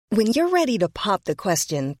When you're ready to pop the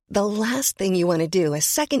question, the last thing you want to do is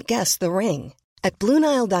second-guess the ring. At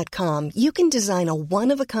BlueNile.com, you can design a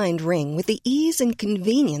one-of-a-kind ring with the ease and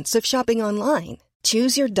convenience of shopping online.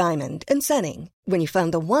 Choose your diamond and setting. When you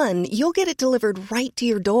find the one, you'll get it delivered right to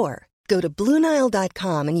your door. Go to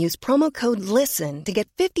BlueNile.com and use promo code LISTEN to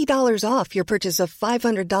get $50 off your purchase of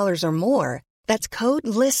 $500 or more. That's code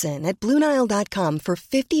LISTEN at BlueNile.com for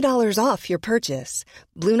 $50 off your purchase.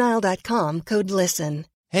 BlueNile.com, code LISTEN.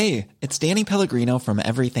 Hey, it's Danny Pellegrino from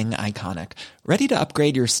Everything Iconic. Ready to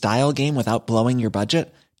upgrade your style game without blowing your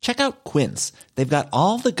budget? Check out Quince. They've got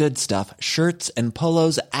all the good stuff, shirts and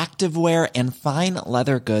polos, activewear, and fine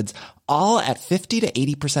leather goods, all at 50 to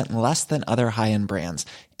 80% less than other high-end brands.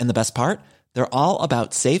 And the best part? They're all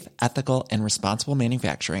about safe, ethical, and responsible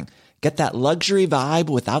manufacturing. Get that luxury vibe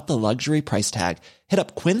without the luxury price tag. Hit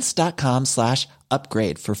up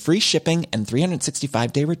quince.com/upgrade for free shipping and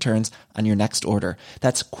 365-day returns on your next order.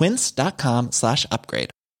 That's quince.com/upgrade.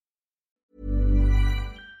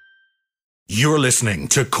 You're listening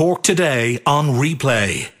to Cork Today on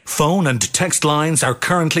replay. Phone and text lines are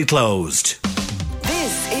currently closed.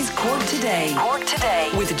 This is Cork Today. Cork Today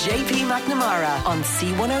with JP McNamara on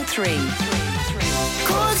C103.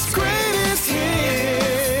 Cork's greatest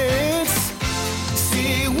hits,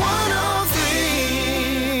 C103.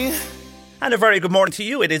 And a very good morning to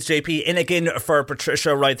you. It is JP in again for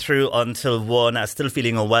Patricia right through until 1. Still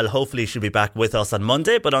feeling unwell. Hopefully she'll be back with us on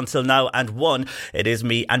Monday. But until now and 1, it is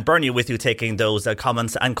me and Bernie with you taking those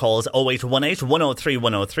comments and calls. 0818 103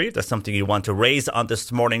 103. If there's something you want to raise on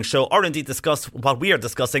this morning's show or indeed discuss what we are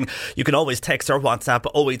discussing, you can always text or WhatsApp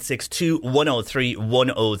 0862 103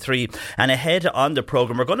 103. And ahead on the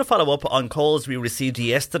programme, we're going to follow up on calls we received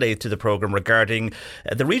yesterday to the programme regarding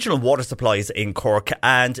the regional water supplies in Cork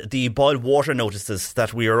and the boil water notices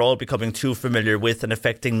that we are all becoming too familiar with and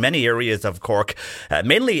affecting many areas of Cork,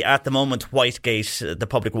 mainly at the moment Whitegate, the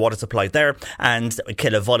public water supply there, and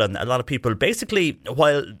Killavullen. A lot of people basically,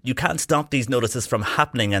 while you can't stop these notices from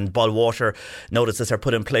happening and boil water notices are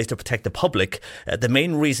put in place to protect the public, the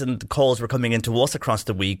main reason the calls were coming into us across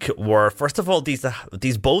the week were, first of all,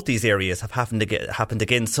 both these areas have happened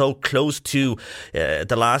again so close to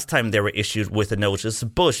the last time they were issued with a notice.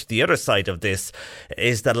 But the other side of this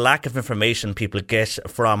is the lack of information people get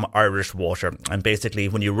from Irish Water. And basically,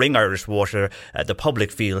 when you ring Irish Water, the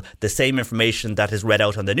public feel the same information that is read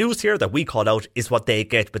out on the news here that we call out is what they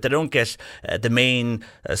get, but they don't get the main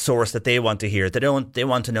source that they want to hear. They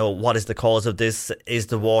want to know what is the cause of this. Is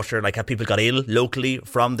the water, like, have people got ill locally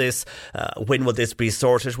from this? When will this be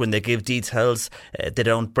sorted? When they give details, they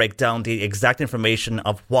don't break down the exact information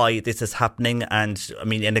of why this is happening. And I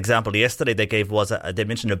mean, an example yesterday they gave was they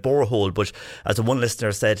mentioned a borehole, but as one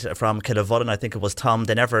listener said from Killavullen, I think it was Tom,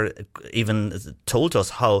 they never even told us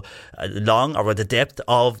how long or the depth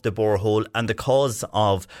of the borehole and the cause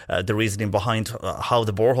of the reasoning behind how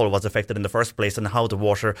the borehole was affected in the first place and how the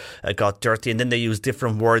water got dirty. And then they used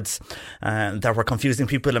different words that were confusing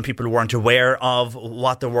people, and people weren't aware of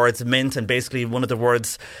what the words meant. And basically one of the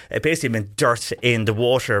words basically meant dirt in the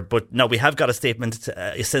water. But now we have got a statement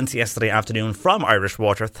since yesterday afternoon from Irish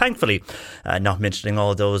Water, thankfully not mentioning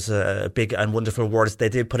all those big and wonderful words they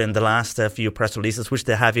did put in the last few press releases, which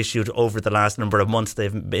they have issued over the last number of months.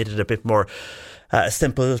 They've made it a bit more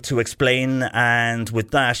simple to explain, and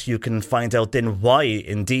with that you can find out then why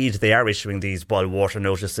indeed they are issuing these boil water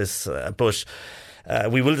notices. But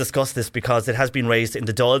we will discuss this because it has been raised in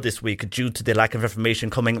the Dáil this week due to the lack of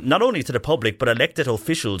information coming not only to the public but elected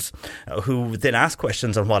officials who then ask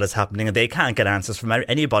questions on what is happening, and they can't get answers from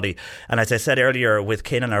anybody. And as I said earlier with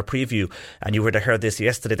Ken in our preview, and you would have heard this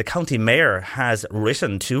yesterday, the county mayor has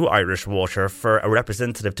written to Irish Water for a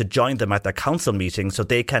representative to join them at their council meeting so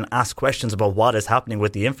they can ask questions about what is happening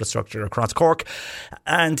with the infrastructure across Cork.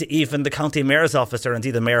 And even the county mayor's office, or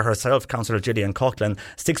indeed the mayor herself, Councillor Gillian Coughlin,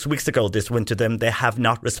 6 weeks ago this went to them. They have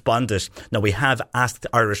not responded. Now, we have asked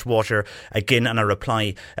Irish Water again in a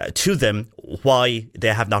reply to them why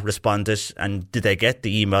they have not responded, and did they get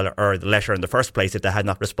the email or the letter in the first place if they had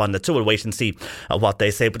not responded. So we'll wait and see what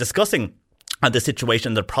they say. But discussing and the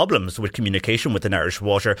situation, the problems with communication within Irish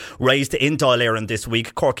Water raised in Dáil Éireann this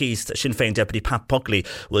week. Cork East Sinn Féin Deputy Pat Buckley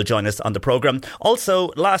will join us on the programme.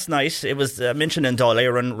 Also, last night it was mentioned in Dáil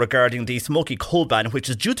Éireann regarding the smoky coal ban, which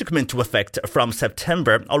is due to come into effect from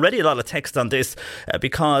September. Already a lot of text on this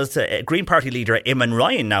because Green Party leader Eamon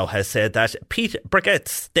Ryan now has said that peat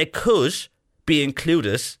briquettes, they could be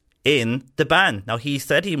included in the ban. Now, he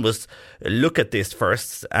said he must look at this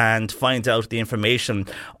first and find out the information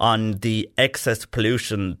on the excess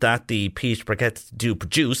pollution that the peat briquettes do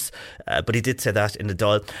produce, but he did say that in the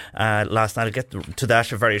Dáil last night. I'll get to that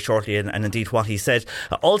very shortly and indeed what he said.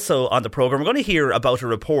 Also on the programme, we're going to hear about a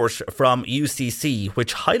report from UCC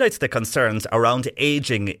which highlights the concerns around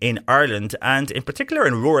ageing in Ireland, and in particular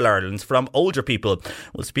in rural Ireland, from older people.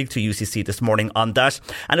 We'll speak to UCC this morning on that.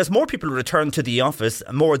 And as more people return to the office,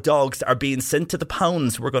 more dogs are being sent to the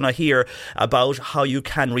pounds. We're going to hear about how you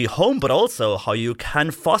can rehome, but also how you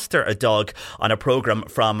can foster a dog on a programme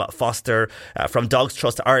from Dogs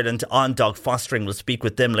Trust Ireland on dog fostering. We'll speak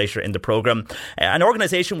with them later in the programme. An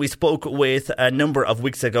organisation we spoke with a number of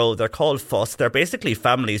weeks ago, they're called FUS. They're basically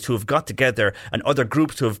families who have got together and other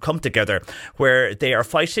groups who have come together where they are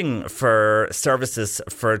fighting for services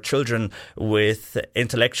for children with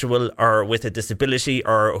intellectual or with a disability,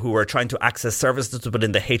 or who are trying to access services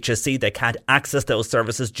within the HSE. They can't access those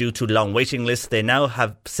services due to long waiting lists. They now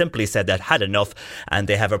have simply said that had enough, and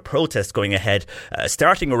they have a protest going ahead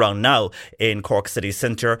starting around now in Cork City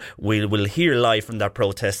Centre. We'll hear live from that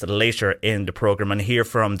protest later in the programme and hear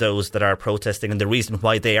from those that are protesting and the reason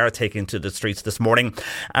why they are taking to the streets this morning.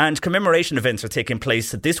 And commemoration events are taking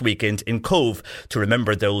place this weekend in Cove to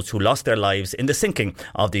remember those who lost their lives in the sinking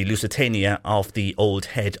of the Lusitania off the Old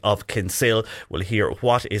Head of Kinsale. We'll hear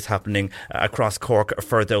what is happening across Cork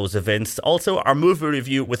for those events. Also, our movie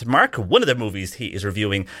review with Mark. One of the movies he is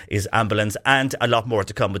reviewing is Ambulance, and a lot more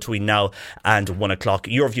to come between now and 1 o'clock.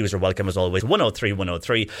 Your views are welcome as always, 103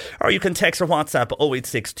 103, or you can text or WhatsApp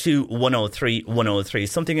 0862 103 103.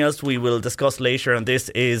 Something else we will discuss later, and this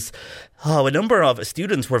is a number of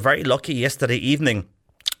students were very lucky yesterday evening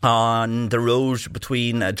on the road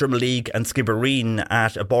between Drumleague and Skibbereen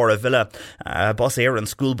at Bora Villa. Bus Éireann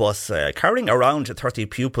school bus carrying around 30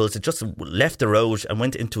 pupils. It just left the road and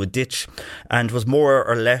went into a ditch and was more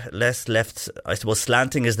or less left, I suppose,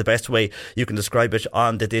 slanting is the best way you can describe it,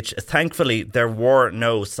 on the ditch. Thankfully, there were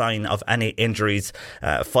no sign of any injuries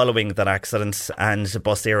following that accident, and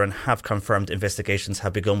Bus Éireann have confirmed investigations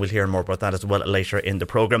have begun. We'll hear more about that as well later in the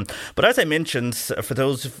programme. But as I mentioned, for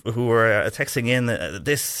those who are texting in,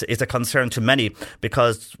 this is a concern to many,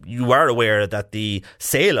 because you are aware that the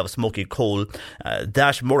sale of smoky coal,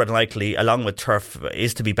 that more than likely, along with turf,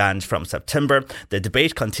 is to be banned from September. The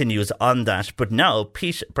debate continues on that, but now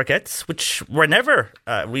peat briquettes, which were never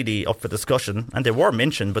really up for discussion, and they were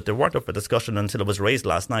mentioned, but they weren't up for discussion until it was raised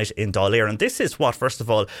last night in Dáil Éireann. And this is what, first of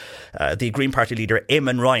all, the Green Party leader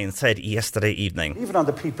Eamon Ryan said yesterday evening. Even on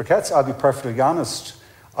the peat briquettes, I'll be perfectly honest,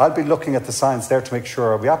 I'll be looking at the science there to make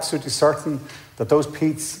sure, are we absolutely certain that those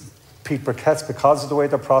peat briquettes, because of the way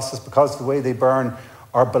they're processed, because of the way they burn,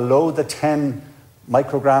 are below the 10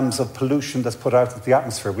 micrograms of pollution that's put out into the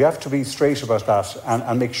atmosphere? We have to be straight about that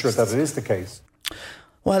and make sure that it is the case.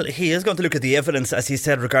 Well, he is going to look at the evidence, as he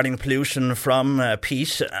said, regarding pollution from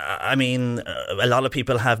peat. I mean, a lot of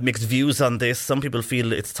people have mixed views on this. Some people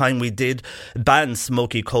feel it's time we did ban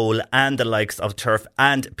smoky coal and the likes of turf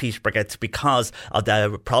and peat briquettes because of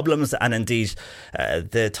the problems and indeed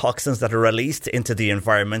the toxins that are released into the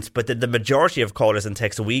environment. But the majority of callers and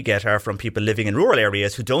texts we get are from people living in rural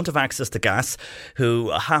areas who don't have access to gas,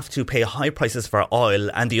 who have to pay high prices for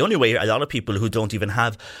oil. And the only way, a lot of people who don't even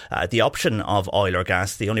have the option of oil or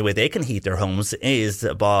gas, the only way they can heat their homes is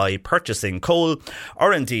by purchasing coal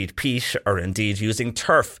or indeed peat or indeed using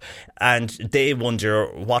turf. And they wonder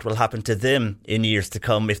what will happen to them in years to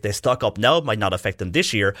come if they stock up now. It might not affect them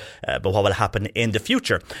this year, but what will happen in the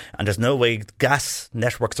future. And there's no way gas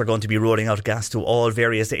networks are going to be rolling out gas to all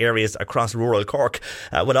various areas across rural Cork.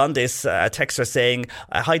 Well, on this, a texter saying,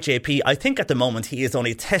 hi JP, I think at the moment he is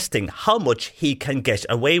only testing how much he can get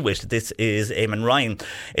away with. This is Eamon Ryan.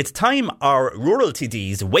 It's time our rural TDs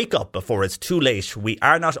wake up before it's too late. We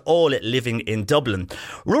are not all living in Dublin.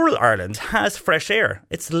 Rural Ireland has fresh air.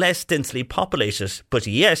 It's less densely populated, but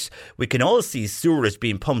yet we can all see sewage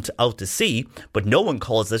being pumped out to sea, but no one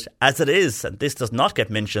calls it as it is. And this does not get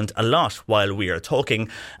mentioned a lot while we are talking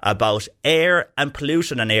about air and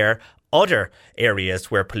pollution in air. Other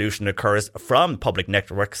areas where pollution occurs from public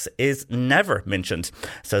networks is never mentioned,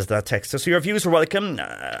 says that texter. So your views are welcome.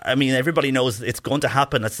 I mean, everybody knows it's going to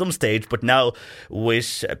happen at some stage, but now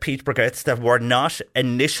with peat briquettes that were not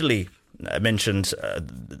initially mentioned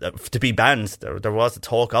to be banned, there was a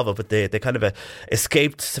talk of it, but they kind of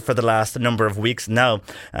escaped for the last number of weeks. Now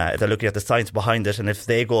they're looking at the science behind it, and if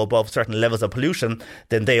they go above certain levels of pollution,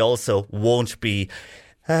 then they also won't be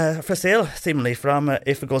For sale, seemingly, from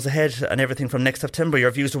if it goes ahead and everything from next September.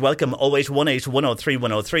 Your views are welcome. 0818 103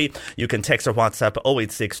 103. You can text or WhatsApp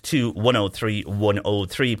 0862 103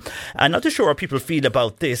 103. And not too sure how people feel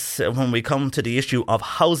about this when we come to the issue of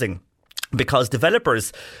housing, because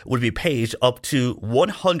developers will be paid up to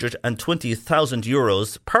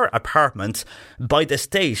 €120,000 per apartment by the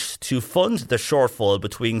state to fund the shortfall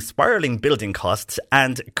between spiralling building costs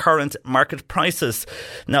and current market prices.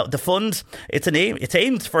 Now, the fund, it's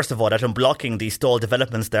aimed, first of all, at unblocking the stalled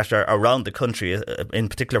developments that are around the country, in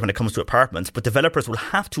particular when it comes to apartments. But developers will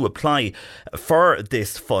have to apply for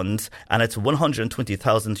this fund, and it's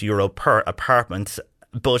 €120,000 per apartment.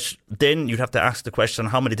 But then you'd have to ask the question,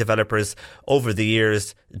 how many developers over the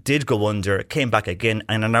years did go under, came back again,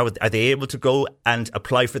 and are they able to go and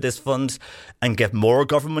apply for this fund and get more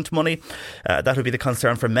government money? That would be the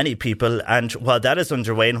concern for many people. And while that is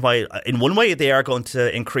underway, and while in one way they are going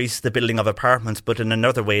to increase the building of apartments, but in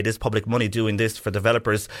another way it is public money doing this for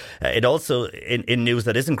developers. It also, in news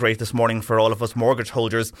that isn't great this morning for all of us mortgage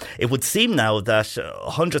holders, it would seem now that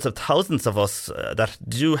hundreds of thousands of us that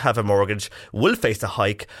do have a mortgage will face a hike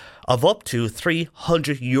of up to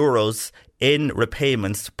 €300 in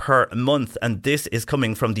repayments per month. And this is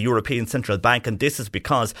coming from the European Central Bank. And this is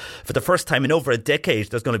because for the first time in over a decade,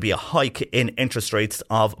 there's going to be a hike in interest rates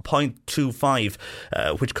of 0.25,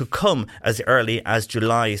 which could come as early as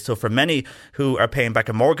July. So for many who are paying back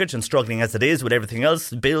a mortgage and struggling as it is with everything else,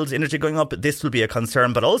 bills, energy going up, this will be a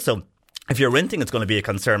concern. But also, if you're renting, it's going to be a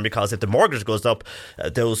concern, because if the mortgage goes up,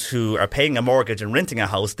 those who are paying a mortgage and renting a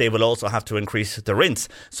house, they will also have to increase the rents.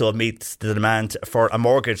 So it meets the demand for a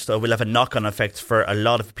mortgage. So it will have a knock-on effect for a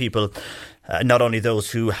lot of people. Not only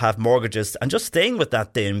those who have mortgages. And just staying with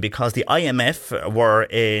that then, because the IMF were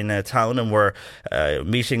in town and were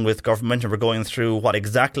meeting with government and were going through what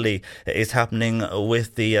exactly is happening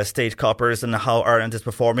with the state coppers and how Ireland is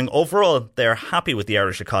performing. Overall, they're happy with the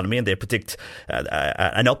Irish economy and they predict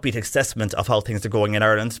an upbeat assessment of how things are going in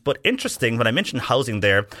Ireland. But interesting, when I mentioned housing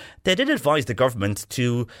there, they did advise the government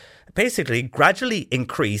to basically gradually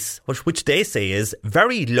increase, which they say is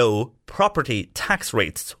very low property tax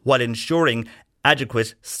rates, while ensuring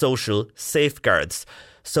adequate social safeguards.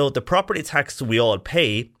 So the property tax we all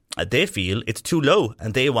pay, they feel it's too low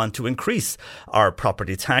and they want to increase our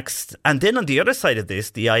property tax. And then on the other side of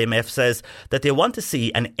this, the IMF says that they want to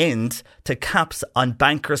see an end to caps on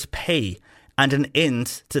bankers' pay and an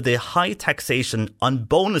end to the high taxation on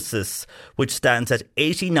bonuses, which stands at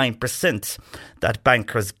 89% that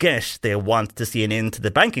bankers get. They want to see an end to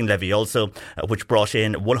the banking levy also, which brought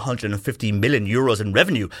in €150 million in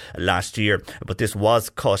revenue last year. But this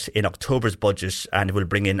was cut in October's budget and it will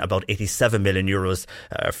bring in about €87 million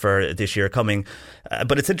for this year coming.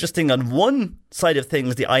 But it's interesting, on one side of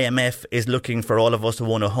things, the IMF is looking for all of us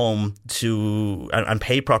who own a home to and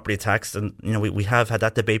pay property tax. And, you know, we have had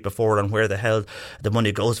that debate before on where the hell the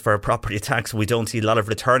money goes for property tax. We don't see a lot of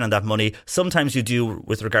return on that money. Sometimes you do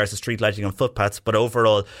with regards to street lighting and footpaths, but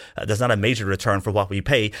overall there's not a major return for what we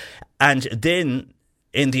pay. And then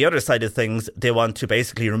in the other side of things, they want to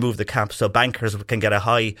basically remove the cap so bankers can get a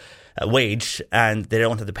high wage and they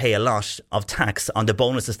don't have to pay a lot of tax on the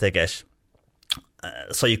bonuses they get.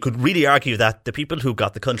 So you could really argue that the people who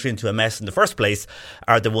got the country into a mess in the first place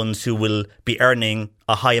are the ones who will be earning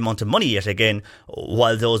a high amount of money yet again,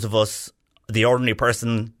 while those of us, the ordinary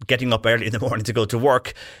person getting up early in the morning to go to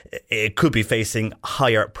work, it could be facing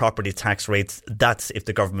higher property tax rates. That's if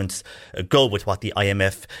the governments go with what the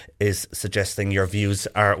IMF is suggesting. Your views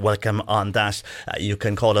are welcome on that. You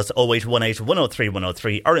can call us 0818 103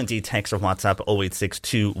 103 or indeed text or WhatsApp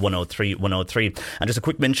 0862 103 103. And just a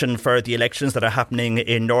quick mention for the elections that are happening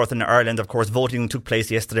in Northern Ireland. Of course, voting took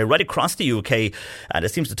place yesterday right across the UK, and it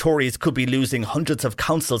seems the Tories could be losing hundreds of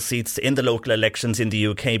council seats in the local elections in the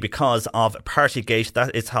UK because of Partygate.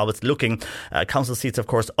 That is how it's looking. Council seats, of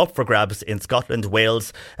course, up for grabs in Scotland,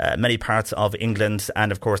 Wales, many parts of England,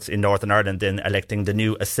 and of course in Northern Ireland, then electing the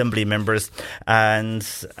new Assembly members. And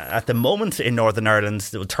at the moment in Northern Ireland,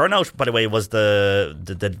 the turnout, by the way, was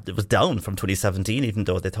it was down from 2017, even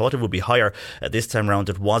though they thought it would be higher. This time round,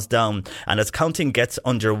 it was down. And as counting gets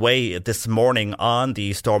underway this morning on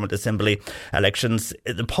the Stormont Assembly elections,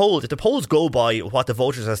 if the polls go by what the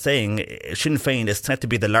voters are saying, Sinn Féin is set to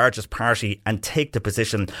be the largest party and take the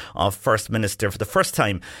position of First Minister for the first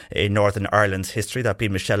time in Northern Ireland's history. That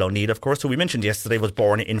being Michelle O'Neill, of course, who we mentioned yesterday was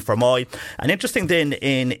born in Fermoy. And interesting then,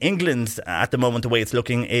 in England at the moment, the way it's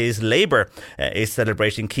looking is Labour is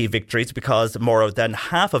celebrating key victories, because more than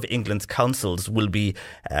half of England's councils will be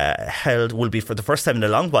for the first time in a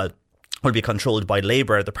long while will be controlled by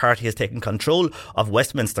Labour. The party has taken control of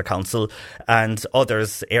Westminster Council, and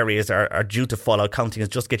others areas are due to follow. Counting is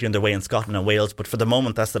just getting underway in Scotland and Wales, but for the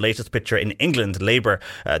moment that's the latest picture in England. Labour,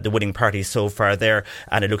 the winning party so far there,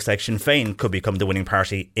 and it looks like Sinn Féin could become the winning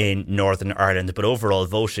party in Northern Ireland, but overall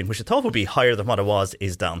voting, which I thought would be higher than what it was,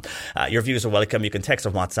 is down. Your views are welcome. You can text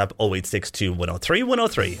or WhatsApp 0862 103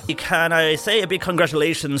 103. Can I say a big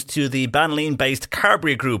congratulations to the Banleen based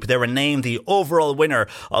Carberry Group? They were named the overall winner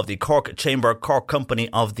of the Cork Chamber Cork Company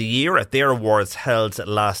of the Year at their awards held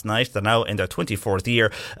last night. They're now in their 24th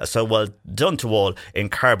year, so well done to all in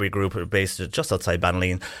Carberry Group, based just outside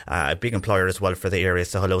Banleen, a big employer as well for the area,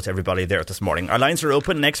 so hello to everybody there this morning. Our lines are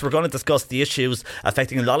open. Next we're going to discuss the issues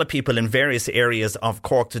affecting a lot of people in various areas of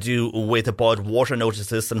Cork to do with the boiled water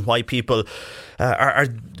notices and why people are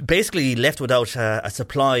basically left without a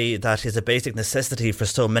supply that is a basic necessity for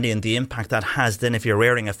so many, and the impact that has then if you're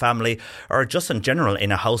rearing a family or just in general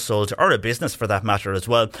in a household or a business for that matter as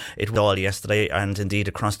well. It was all yesterday and indeed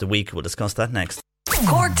across the week. We'll discuss that next.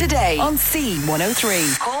 Cork Today on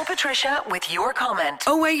C103. Call Patricia with your comment.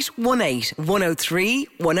 0818 103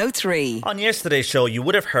 103. On yesterday's show, you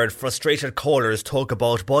would have heard frustrated callers talk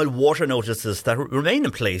about boiled water notices that remain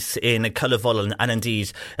in place in Cullavullen and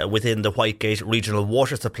indeed within the Whitegate regional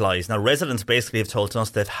water supplies. Now, residents basically have told us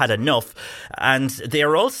they've had enough, and they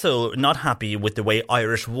are also not happy with the way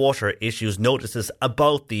Irish Water issues notices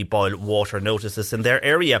about the boiled water notices in their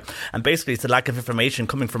area. And basically, it's a lack of information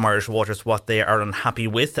coming from Irish Water is what they are unhappy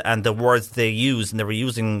with, and the words they use, and they were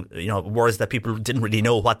using words that people didn't really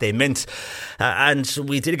know what they meant. And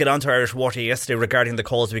we did get onto Irish Water yesterday regarding the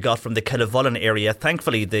calls we got from the Cullavullen area.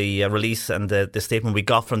 Thankfully the release and the statement we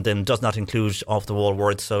got from them does not include off the wall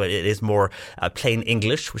words, so it is more plain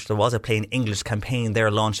English, which there was a plain English campaign there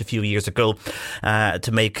launched a few years ago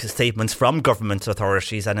to make statements from government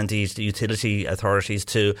authorities and indeed the utility authorities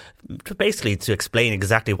to basically to explain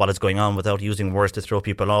exactly what is going on without using words to throw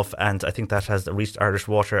people off. And I think that has reached Irish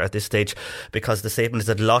Water at this stage because the statement is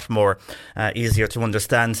a lot more easier to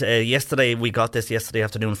understand. Yesterday we got this yesterday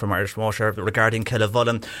afternoon from Irish Water regarding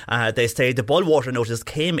Cullavullen. They say the boiled water notice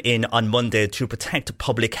came in on Monday to protect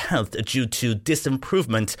public health due to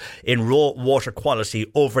disimprovement in raw water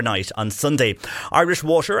quality overnight on Sunday. Irish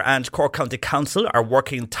Water and Cork County Council are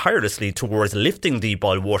working tirelessly towards lifting the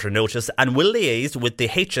boiled water notice and will liaise with the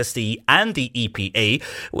HSE and the EPA,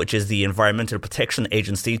 which is the Environmental Protection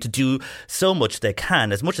Agency, to do so much they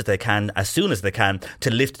can, as much as they can, as soon as they can, to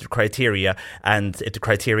lift the criteria. And if the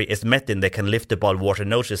criteria is met, then they can lift the boiled water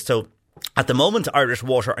notice. So at the moment, Irish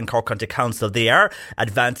Water and Cork County Council, they are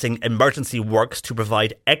advancing emergency works to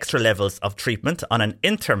provide extra levels of treatment on an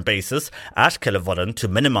interim basis at Cullavullen to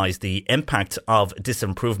minimise the impact of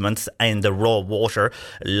disimprovements in the raw water.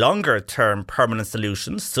 Longer term permanent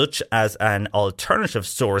solutions, such as an alternative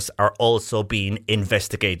source, are also being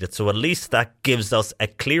investigated. So at least that gives us a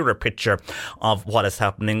clearer picture of what is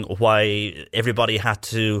happening, why everybody had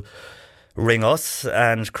to ring us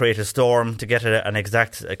and create a storm to get an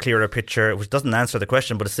exact, clearer picture, which doesn't answer the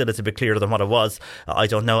question, but still it's a bit clearer than what it was. I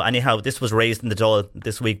don't know. Anyhow, this was raised in the Dáil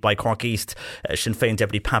this week by Cork East Sinn Féin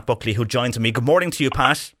Deputy Pat Buckley, who joins me. Good morning to you,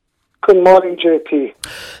 Pat. Good morning, JP.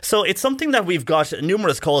 So it's something that we've got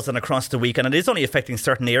numerous calls on across the week, and it is only affecting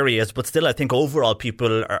certain areas, but still I think overall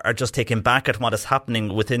people are just taken back at what is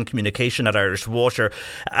happening within communication at Irish Water.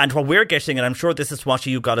 And what we're getting, and I'm sure this is what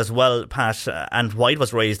you got as well, Pat, and why it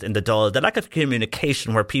was raised in the Dáil, the lack of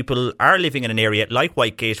communication where people are living in an area like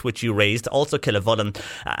Whitegate, which you raised, also Cullavullen.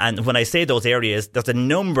 And when I say those areas, there's a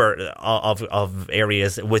number of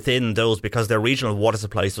areas within those, because they're regional water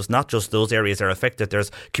supplies, so it's not just those areas are affected, there's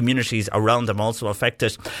communities around them also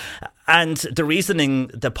affected. And the reasoning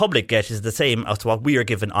the public get is the same as what we are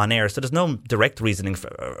given on air, so there's no direct reasoning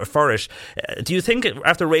for it. Do you think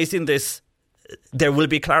after raising this there will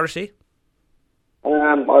be clarity? I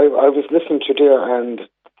was listening to there, and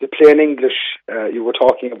the plain English you were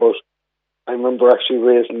talking about, I remember actually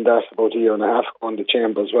raising that about a year and a half ago in the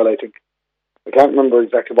chamber as well. I can't remember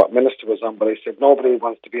exactly what minister was on, but I said nobody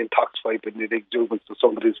wants to be intoxicated with the exuberance of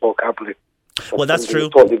somebody's vocabulary. Well, that's true.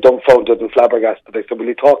 Totally dumbfounded and flabbergasted. I said, will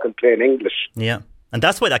you talk in plain English? Yeah, and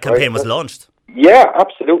that's why that campaign was launched. Yeah,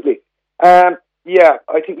 absolutely. I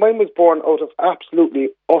think mine was born out of absolutely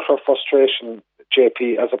utter frustration,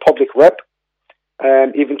 JP, as a public rep,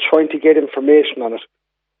 even trying to get information on it.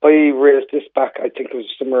 I raised this back, I think it was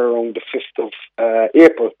somewhere around the 5th of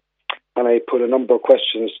April, and I put a number of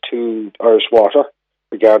questions to Irish Water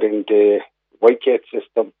regarding the Whitegate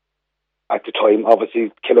system. At the time, obviously,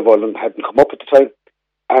 Cullavullen hadn't come up at the time.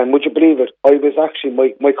 And would you believe it, I was actually,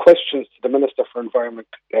 my questions to the Minister for Environment,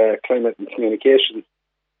 Climate and Communications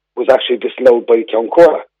was actually disallowed by Ceann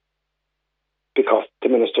Comhairle. because the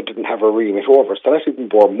minister didn't have a remit over. So that even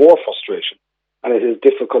bore more frustration. And it is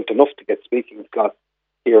difficult enough to get speaking slots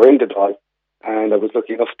here in the Dáil. And I was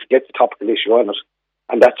lucky enough to get the topical issue on it.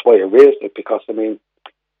 And that's why I raised it, because, I mean,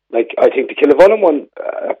 like, I think the Killavullen one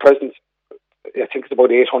at present, I think it's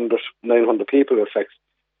about 800, 900 people it affects.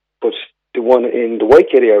 But the one in the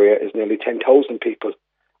Whitegate area is nearly 10,000 people.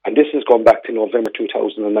 And this is going back to November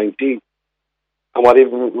 2019. And what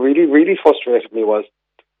even really, really frustrated me was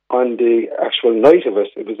on the actual night of it,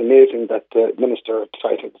 it was amazing that the minister,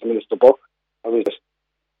 I think it was Minister Buck,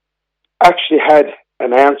 actually had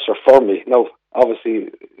an answer for me. Now,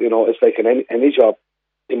 obviously, you know, it's like in any job,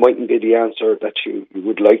 it mightn't be the answer that you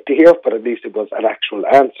would like to hear, but at least it was an actual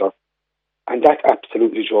answer. And that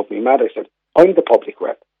absolutely drove me mad. I said, I'm the public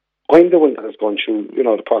rep. I'm the one that has gone through, you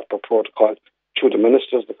know, the proper protocol, through the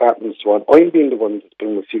minister's department and so on. I'm being the one that's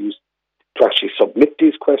been refused to actually submit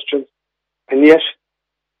these questions. And yet,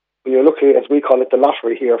 when you're looking, as we call it, the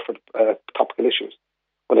lottery here for topical issues,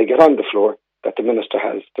 when I get on the floor, that the minister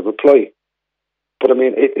has the reply. But I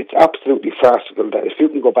mean, it's absolutely farcical that if you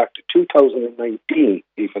can go back to 2019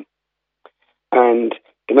 even, and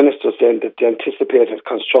the minister saying that the anticipated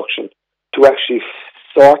construction to actually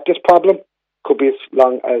sort this problem could be as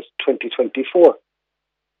long as 2024.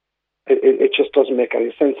 It just doesn't make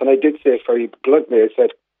any sense. And I did say very bluntly, I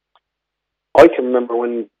said, I can remember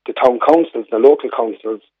when the town councils, the local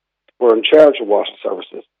councils, were in charge of water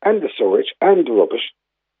services and the sewage and the rubbish,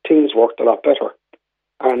 things worked a lot better.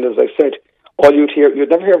 And as I said, all you'd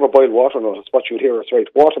never hear of a boiled water notice. What you'd hear is, right,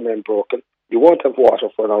 water main broken, you won't have water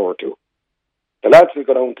for an hour or two. The lads will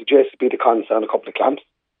go down to JCB to Consa and a couple of clamps,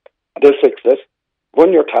 and they'll fix it,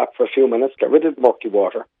 run your tap for a few minutes, get rid of the murky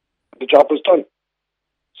water, and the job was done.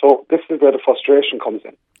 So this is where the frustration comes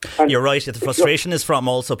in. And you're right. The frustration is from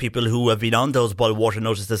also people who have been on those boil water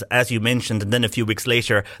notices, as you mentioned, and then a few weeks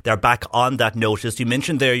later they're back on that notice. You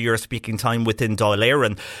mentioned there your speaking time within Dáil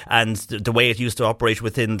Éireann and the way it used to operate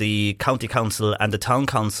within the county council and the town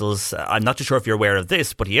councils. I'm not too sure if you're aware of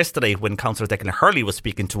this, but yesterday when Councillor Declan Hurley was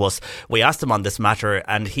speaking to us, we asked him on this matter,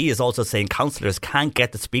 and he is also saying councillors can't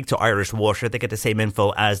get to speak to Irish Water. They get the same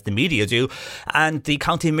info as the media do, and the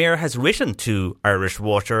county mayor has written to Irish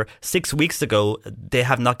Water 6 weeks ago. They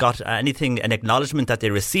have not got anything, an acknowledgement that they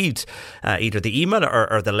received either the email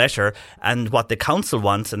or the letter. And what the council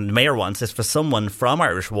wants and the mayor wants is for someone from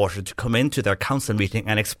Irish Water to come into their council meeting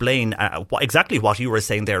and explain exactly what you were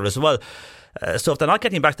saying there as well. So if they're not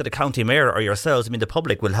getting back to the county mayor or yourselves, I mean, the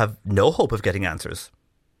public will have no hope of getting answers.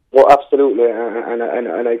 Well, absolutely, and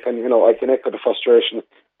I can echo the frustration.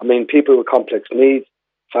 I mean, people with complex needs,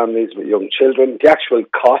 families with young children, the actual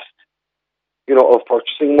cost, of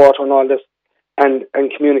purchasing water and all this. And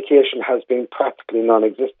communication has been practically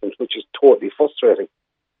non-existent, which is totally frustrating.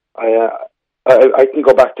 I can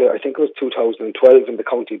go back to, I think it was 2012 in the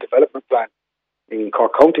county development plan in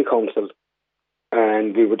Cork County Council,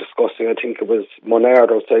 and we were discussing, I think it was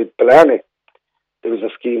Monard outside Blarney. There was a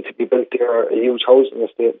scheme to be built there, a huge housing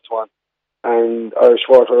estate and so on, and Irish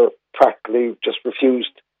Water practically just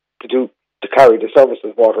refused to carry the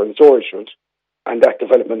services, water and storage unit, and that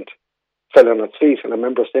development fell on its feet. And I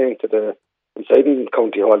remember saying to the inside in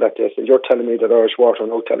County Hall that day, said, you're telling me that Irish Water are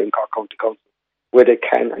now telling Cork County Council where they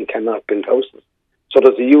can and cannot build houses. So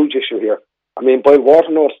there's a huge issue here. I mean, boiled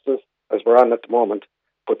water notices, as we're on at the moment,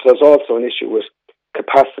 but there's also an issue with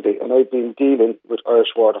capacity. And I've been dealing with Irish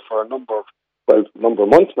Water for a number of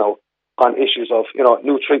months now on issues of,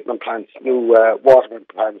 new treatment plants, new watering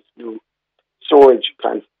plants, new storage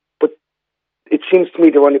plants. But it seems to me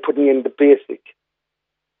they're only putting in the basic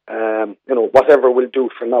whatever will do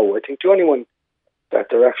for now. I think the only one that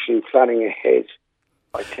they're actually planning ahead,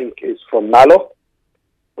 I think, is from Mallow,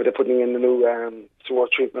 where they're putting in the new sewer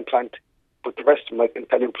treatment plant. But the rest of them, I can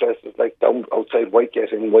tell you, places like down outside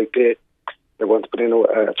Whitegate in White Bay, they're going to put in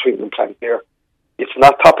a treatment plant there. It's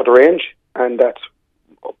not top of the range, and that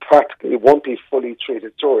practically won't be fully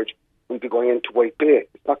treated storage. We'll be going into White Bay.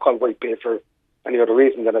 It's not called White Bay for any other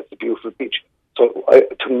reason than it's a beautiful beach. So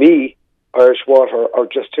to me, Irish Water are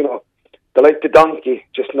just, they're like the donkey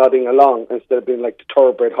just nodding along instead of being like the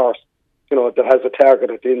thoroughbred horse, that has a target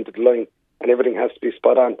at the end of the line and everything has to be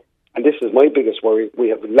spot on. And this is my biggest worry. We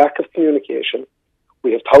have lack of communication.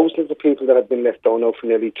 We have thousands of people that have been left down now for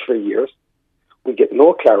nearly 3 years. We get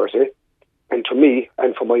no clarity. And to me,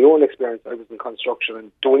 and from my own experience, I was in construction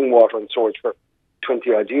and doing water and storage for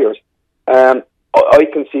 20 odd years. I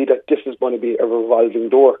can see that this is going to be a revolving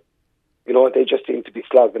door. They just seem to be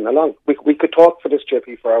slogging along. We could talk for this,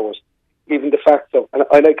 JP, for hours. Even the fact of, and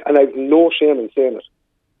I have no shame in saying it.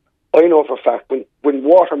 I know for a fact when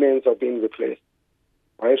water mains are being replaced,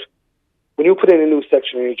 right? when you put in a new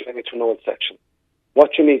section and you're joining to an old section,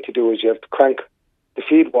 what you need to do is you have to crank the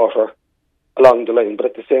feed water along the line, but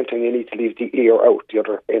at the same time you need to leave the air out the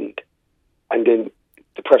other end, and then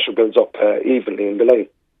the pressure builds up evenly in the line.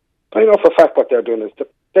 I know for a fact what they're doing is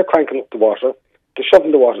they're cranking up the water, they're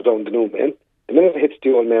shoving the water down the new main. The minute it hits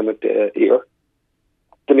the old main with the air,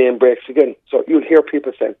 the main breaks again. So you'll hear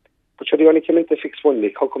people saying, but they only came in to fix one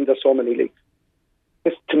leak, how come there's so many leaks?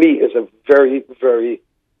 This to me is a very, very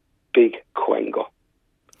big quango.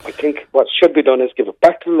 I think what should be done is give it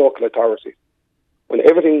back to the local authorities. When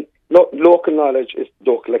everything, local knowledge is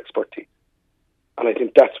local expertise. And I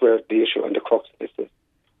think that's where the issue and the crux of this is.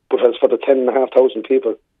 But as for the 10,500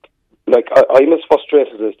 people, like, I'm as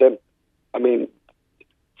frustrated as them. I mean,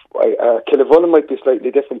 Killavullen might be slightly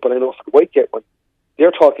different, but I know for the Whitegate one,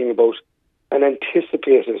 they're talking about an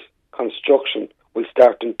anticipated construction will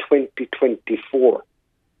start in 2024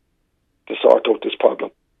 to sort out this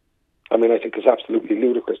problem. I mean, I think it's absolutely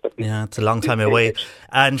ludicrous. Yeah, it's a long time away.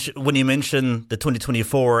 And when you mention the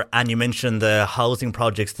 2024 and you mention the housing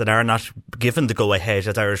projects that are not given the go-ahead,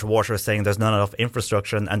 as Irish Water is saying there's not enough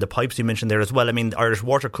infrastructure, and the pipes you mentioned there as well, I mean, Irish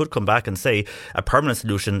Water could come back and say a permanent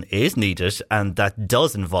solution is needed, and that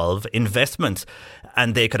does involve investment.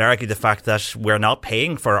 And they could argue the fact that we're not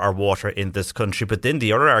paying for our water in this country. But then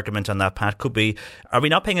the other argument on that, Pat, could be, are we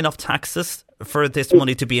not paying enough taxes for this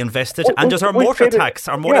money to be invested? And does our motor tax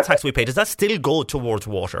we pay, does that still go towards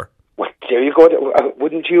water? Well, there you go.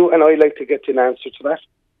 Wouldn't you and I like to get an answer to that?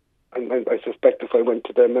 And I suspect if I went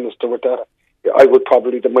to the minister with that, I would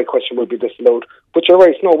probably, my question would be disallowed. But you're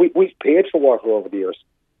right, no, we've paid for water over the years.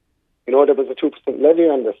 You know, there was a 2% levy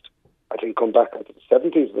on this, I think, going back into the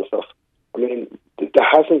 70s and stuff. I mean, there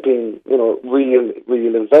hasn't been, you know,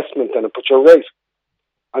 real investment in it, but you're right.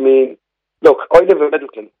 I mean, look, I live in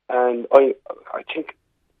Middleton, and I think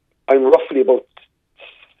I'm roughly about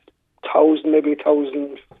 1,000, maybe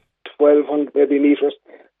 1,200 maybe metres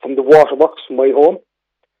from the waterworks from my home,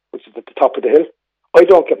 which is at the top of the hill. I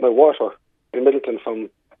don't get my water in Middleton from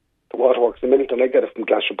the waterworks in Middleton. I get it from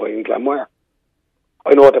Glashboy and Glanmire.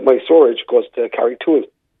 I know that my storage goes to Carrigtwohill,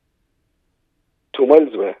 2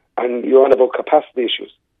 miles away, and you're on about capacity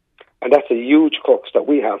issues. And that's a huge crux that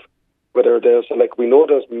we have. Whether there's, like, we know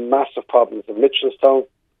there's massive problems in Mitchelstown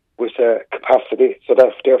with capacity, so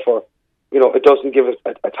that therefore, you know, it doesn't give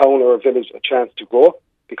a town or a village a chance to grow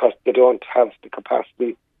because they don't have the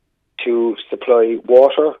capacity to supply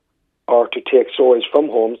water or to take storage from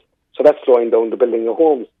homes. So that's slowing down the building of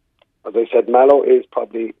homes. As I said, Mallow is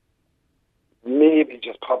probably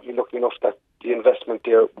looking enough that the investment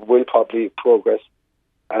there will probably progress.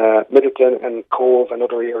 Middleton and Cove and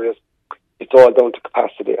other areas, it's all down to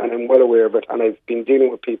capacity, and I'm well aware of it. And I've been dealing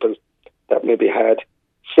with people that maybe had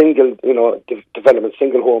single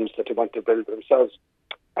homes that they want to build themselves,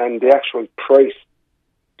 and the actual price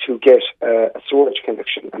to get a storage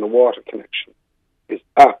connection and a water connection is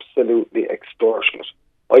absolutely extortionate.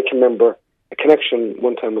 I can remember a connection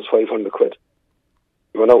one time was 500 quid.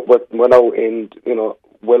 We're now in, you know,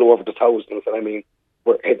 well over the thousands, and I mean,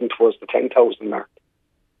 we're heading towards the 10,000 mark.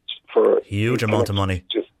 For huge amount of money.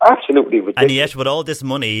 Just absolutely ridiculous. And yet with all this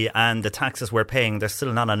money and the taxes we're paying, there's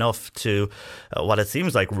still not enough to what it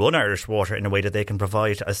seems like run Irish Water in a way that they can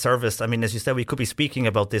provide a service. I mean, as you said, we could be speaking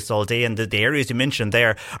about this all day, and the areas you mentioned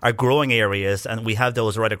there are growing areas, and we have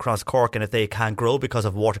those right across Cork, and if they can't grow because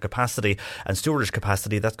of water capacity and storage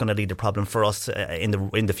capacity, that's going to lead to a problem for us in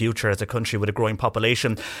the future as a country with a growing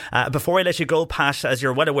population. Before I let you go, Pat, as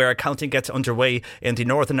you're well aware, counting gets underway in the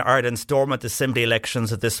Northern Ireland Stormont Assembly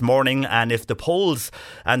elections this morning. And if the polls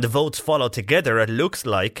and the votes follow together, it looks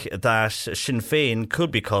like that Sinn Féin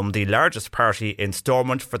could become the largest party in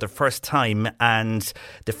Stormont for the first time, and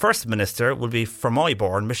the First Minister will be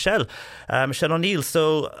Fermoy-born Michelle O'Neill.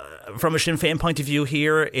 So from a Sinn Féin point of view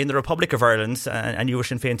here in the Republic of Ireland, and you were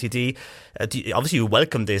Sinn Féin TD, obviously you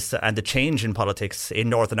welcome this and the change in politics in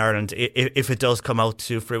Northern Ireland if it does come out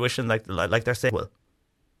to fruition like they're saying. Well,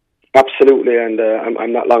 absolutely, and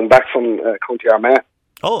I'm not long back from County Armagh.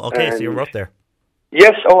 Oh, okay, so you were up there.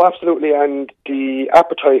 Yes, oh, absolutely, and the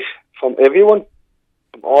appetite from everyone,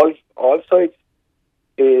 from all sides,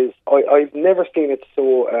 is I've never seen it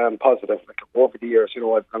so positive. Like over the years, you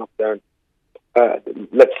know, I've gone up there, and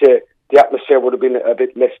let's say the atmosphere would have been a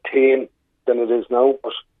bit less tame than it is now,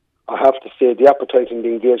 but I have to say the appetite and the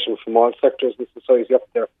engagement from all sectors in society up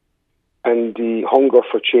there, and the hunger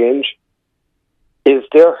for change is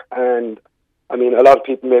there. And I mean, a lot of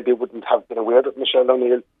people maybe wouldn't have been aware that Michelle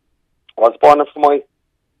O'Neill was born in Fermoy,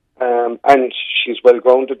 and she's well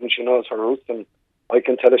grounded and she knows her roots, and I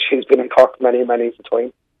can tell her she's been in Cork many a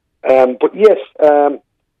time. But yes,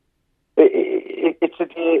 it's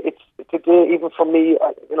today, even for me,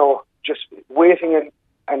 just waiting in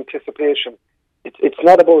anticipation. It's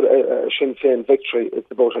not about a Sinn Féin victory, it's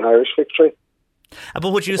about an Irish victory.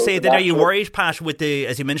 But would you say then, are you worried, Pat, with the,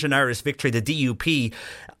 as you mentioned, Irish victory, the DUP,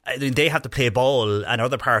 they have to play ball, and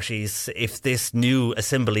other parties, if this new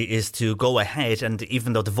assembly is to go ahead, and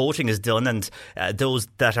even though the voting is done and those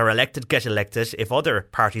that are elected get elected, if other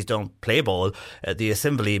parties don't play ball, the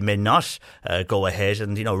assembly may not go ahead,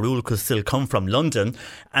 and rule could still come from London.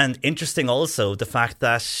 And interesting also the fact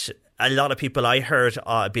that a lot of people I heard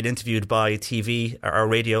being interviewed by TV or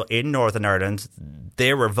radio in Northern Ireland,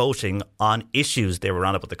 they were voting on issues. They were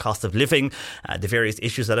on about the cost of living, the various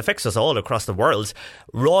issues that affects us all across the world,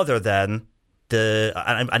 rather than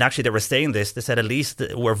and actually they were saying this, they said at least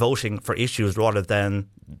we're voting for issues rather than,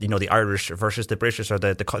 the Irish versus the British, or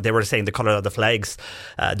they were saying the colour of the flags,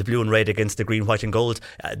 the blue and red against the green, white and gold.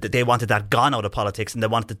 They wanted that gone out of politics, and they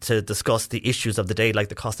wanted to discuss the issues of the day, like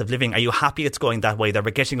the cost of living. Are you happy it's going that way? They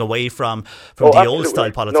were getting away from the old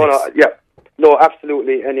style politics. No,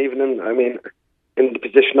 absolutely. And even in the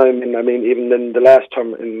position I'm in, even in the last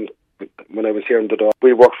term, when I was here in the Dáil,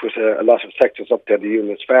 we worked with a lot of sectors up there, the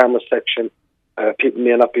unionist farmers section. People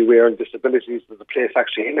may not be aware of disabilities. There's a place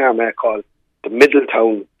actually in Armagh called the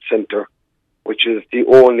Middletown Centre, which is the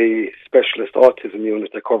only specialist autism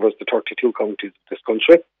unit that covers the 32 counties of this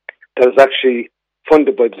country. That is actually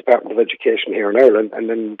funded by the Department of Education here in Ireland, and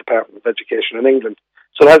then the Department of Education in England.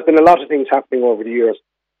 So there has been a lot of things happening over the years.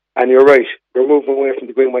 And you're right, we're moving away from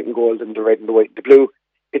the green, white and gold and the red and the white and the blue.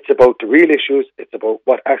 It's about the real issues. It's about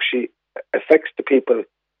what actually affects the people,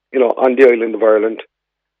 on the island of Ireland.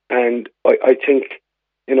 And I think,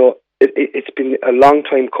 it's been a long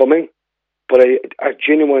time coming, but I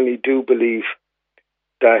genuinely do believe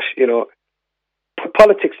that, put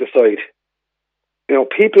politics aside,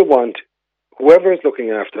 people want, whoever is looking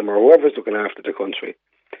after them or whoever is looking after the country,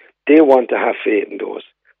 they want to have faith in those.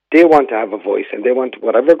 They want to have a voice, and they want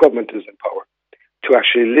whatever government is in power to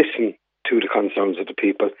actually listen to the concerns of the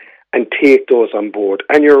people and take those on board.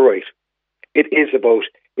 And you're right. It is about,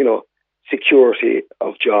 security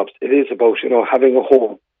of jobs. It is about, having a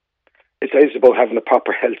home. It is about having a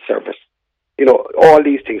proper health service. All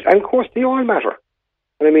these things. And of course, they all matter.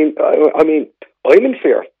 And I'm in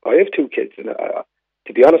fear. I have 2 kids. And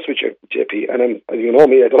to be honest with you, JP, and you know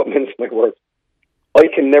me, I don't mince my words. I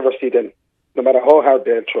can never see them, no matter how hard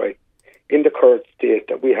they'll try, in the current state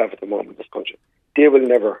that we have at the moment in this country. They will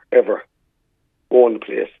never, ever own a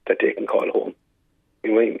place that they can call home.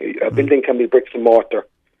 A building can be bricks and mortar,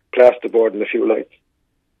 plasterboard and a few lights.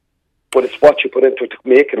 But it's what you put into it to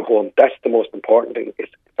make it a home. That's the most important thing.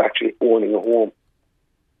 It's actually owning a home.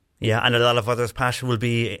 Yeah, and a lot of others, Pat, will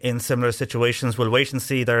be in similar situations. We'll wait and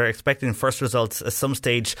see. They're expecting first results at some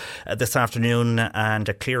stage this afternoon, and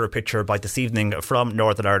a clearer picture by this evening from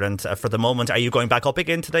Northern Ireland. For the moment, are you going back up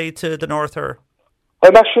again today to the north? Or?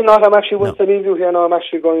 I'm actually not. I'm actually, once I leave you here now, I'm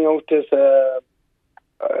actually going out. There's a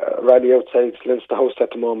rally outside Leinster House at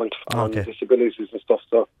the moment on disabilities and stuff,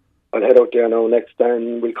 so I'll head out there now next,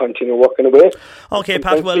 and we'll continue working away. Okay,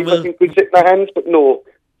 Pat, well, I think we'll sit in our hands, but no,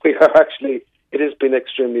 we are actually, it has been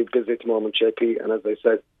extremely busy at the moment, JP, and as I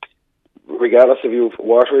said, regardless of you've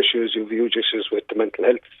water issues, you've huge issues with the mental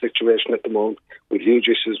health situation at the moment, with huge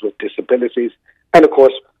issues with disabilities, and of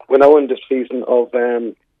course, we're now in this season of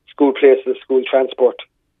school places, school transport.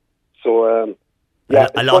 So,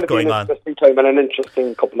 a lot going on. Interesting time and an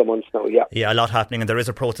interesting couple of months now, Yeah, a lot happening, and there is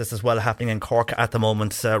a protest as well happening in Cork at the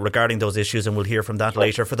moment regarding those issues, and we'll hear from that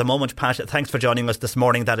later. For the moment, Pat, thanks for joining us this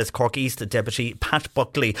morning. That is Cork East Deputy Pat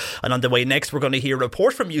Buckley. And on the way next, we're going to hear a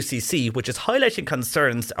report from UCC, which is highlighting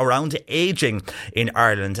concerns around ageing in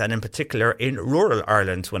Ireland, and in particular in rural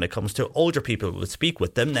Ireland when it comes to older people. We'll speak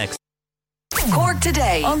with them next. Cork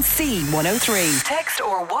Today on C103. Text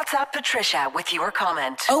or WhatsApp Patricia with your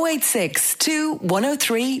comment. 0862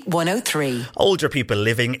 103 103. Older people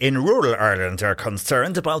living in rural Ireland are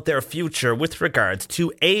concerned about their future with regard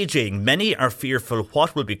to ageing. Many are fearful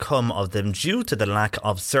what will become of them due to the lack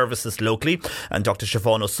of services locally. And Dr.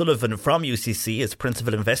 Siobhan O'Sullivan from UCC is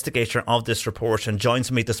principal investigator of this report and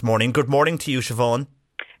joins me this morning. Good morning to you, Siobhan.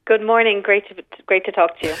 Good morning. Great to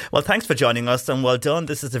talk to you. Well, thanks for joining us, and well done.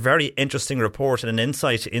 This is a very interesting report and an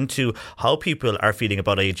insight into how people are feeling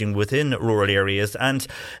about ageing within rural areas. And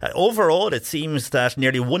overall, it seems that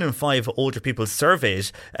nearly 1 in 5 older people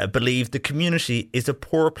surveyed believe the community is a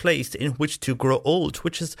poor place in which to grow old,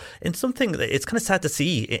 which is in something that it's kind of sad to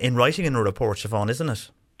see in writing in a report, Siobhan, isn't it?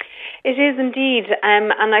 It is indeed.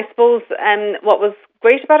 And I suppose what was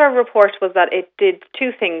great about our report was that it did 2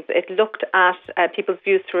 things. It looked at people's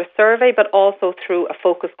views through a survey, but also through a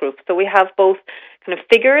focus group. So we have both kind of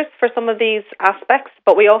figures for some of these aspects,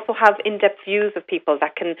 but we also have in-depth views of people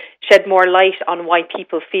that can shed more light on why some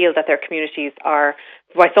people feel that their communities are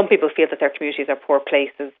poor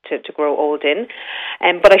places to grow old in.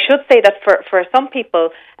 But I should say that for some people,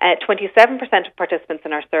 27% of participants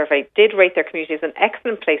in our survey did rate their communities an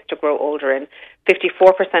excellent place to grow older in,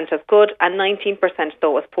 54% as good, and 19%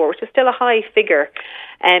 though as poor, which is still a high figure.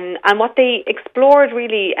 And what they explored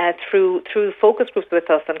really through focus groups with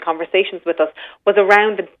us and conversations with us was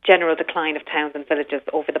around the general decline of towns and villages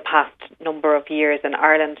over the past number of years in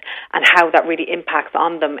Ireland and how that really impacts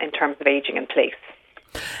on them in terms of ageing in place.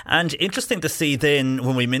 And interesting to see then,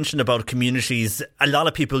 when we mention about communities, a lot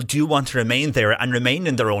of people do want to remain there and remain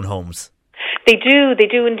in their own homes. They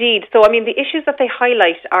do indeed. So, I mean, the issues that they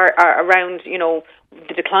highlight are around,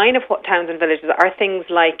 the decline of towns and villages are things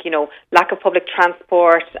like, lack of public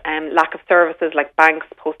transport, lack of services like banks,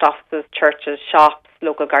 post offices, churches, shops,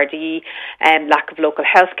 local Gardaí, lack of local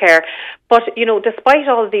healthcare. But, despite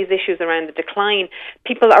all of these issues around the decline,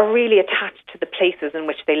 people are really attached to the places in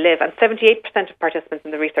which they live. And 78% of participants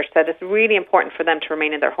in the research said it's really important for them to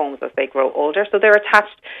remain in their homes as they grow older. So they're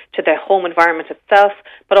attached to the home environment itself,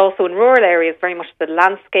 but also in rural areas, very much to the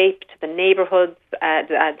landscape, to the neighbourhoods,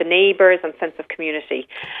 the neighbours and sense of community.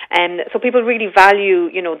 And so people really value,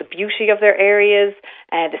 the beauty of their areas,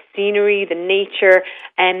 the scenery, the nature,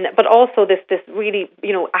 but also this really,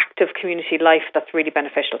 active community life that's really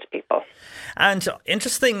beneficial to people. And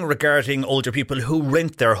interesting regarding older people who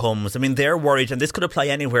rent their homes. I mean, they're worried, and this could apply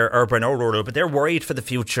anywhere, urban or rural, but they're worried for the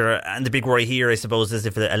future. And the big worry here, I suppose, is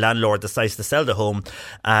if a landlord decides to sell the home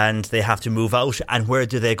and they have to move out, and where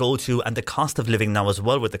do they go to, and the cost of living now as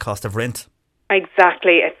well with the cost of rent.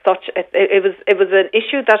 Exactly. It was an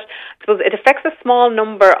issue that, I suppose, it affects a small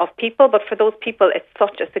number of people, but for those people it's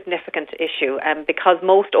such a significant issue because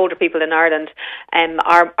most older people in Ireland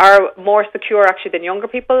are more secure actually than younger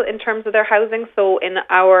people in terms of their housing. So in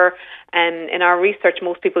our research,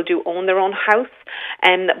 most people do own their own house,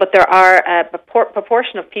 but there are a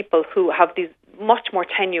proportion of people who have these much more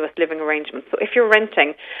tenuous living arrangements. So if you're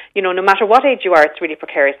renting, no matter what age you are, it's really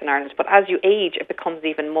precarious in Ireland. But as you age, it becomes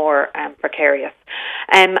even more precarious.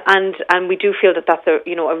 And we do feel that that's a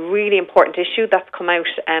really important issue that's come out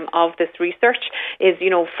of this research. Is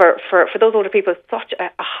for those older people, such a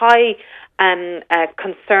high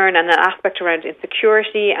concern and an aspect around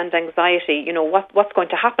insecurity and anxiety. What's going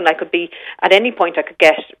to happen? I could be at any point. I could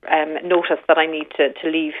get notice that I need to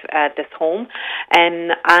leave this home,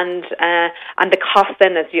 and the cost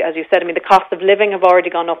then, as you said, I mean, the cost of living have already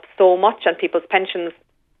gone up so much, and people's pensions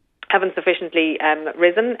haven't sufficiently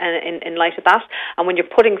risen in light of that. And when you're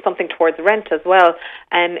putting something towards rent as well,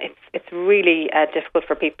 it's really difficult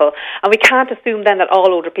for people. And we can't assume then that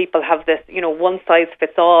all older people have this,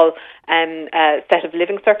 one-size-fits-all set of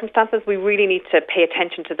living circumstances. We really need to pay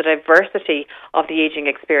attention to the diversity of the ageing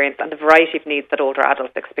experience and the variety of needs that older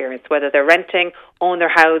adults experience, whether they're renting, own their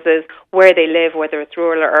houses, where they live, whether it's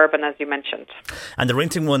rural or urban, as you mentioned. And the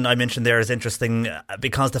renting one I mentioned there is interesting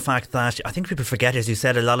because the fact that I think people forget, as you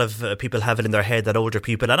said, a lot of people have it in their head that older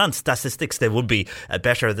people, and on statistics they would be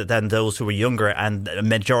better than those who were younger, and a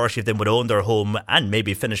majority of them would own their home and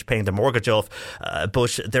maybe finish paying the mortgage off,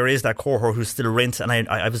 but there is that cohort who still rent. And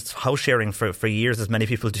I was house sharing for years, as many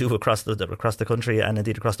people do across the country and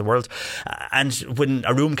indeed across the world, and when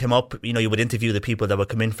a room came up, you would interview the people that would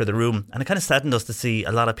come in for the room, and it kind of saddened us to see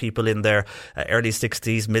a lot of people in their early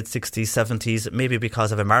 60s, mid 60s, 70s, maybe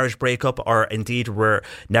because of a marriage breakup, or indeed were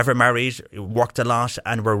never married, worked a lot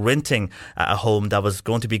and were renting a home that was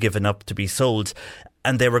going to be given up to be sold,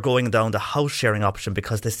 and they were going down the house sharing option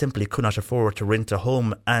because they simply could not afford to rent a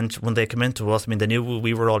home. And when they came into us, I mean, they knew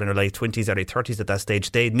we were all in our late 20s, early 30s at that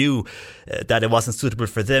stage. They knew that it wasn't suitable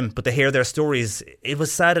for them, but to hear their stories, it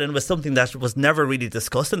was sad, and it was something that was never really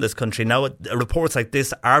discussed in this country. Now reports like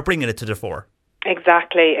this are bringing it to the fore.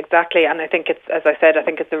 Exactly. And I think it's, as I said,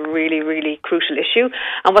 it's a really, really crucial issue.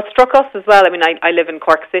 And what struck us as well, I mean, I live in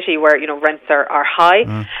Cork City where, rents are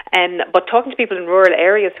high. But talking to people in rural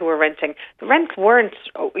areas who were renting, the rents weren't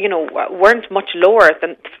much lower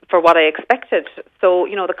than for what I expected. So,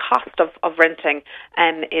 the cost of renting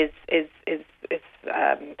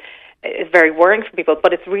is very worrying for people,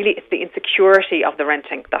 but it's the insecurity of the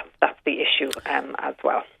renting that's the issue as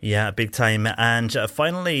well. Yeah, big time. And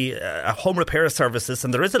finally, home repair services,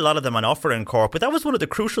 and there is a lot of them on offer in Cork, but that was one of the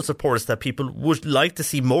crucial supports that people would like to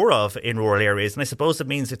see more of in rural areas. And I suppose it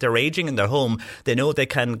means if they're ageing in their home, they know they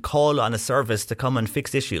can call on a service to come and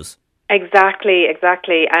fix issues. Exactly,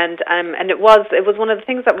 and it was one of the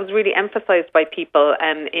things that was really emphasised by people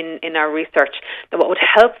in our research, that what would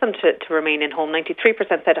help them to remain in home. 93%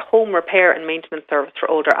 said a home repair and maintenance service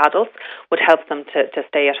for older adults would help them to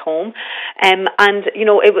stay at home, and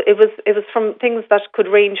it was from things that could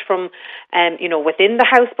range from within the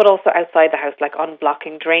house but also outside the house, like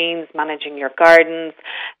unblocking drains, managing your gardens,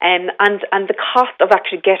 and the cost of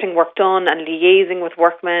actually getting work done and liaising with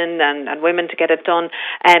workmen and women to get it done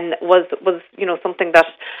was something that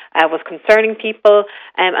was concerning people,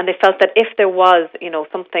 and they felt that if there was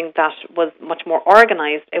something that was much more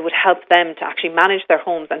organised, it would help them to actually manage their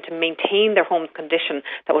homes and to maintain their home's condition.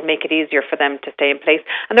 That would make it easier for them to stay in place.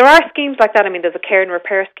 And there are schemes like that. I mean, there's a care and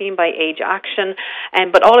repair scheme by Age Action,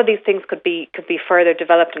 but all of these things could be further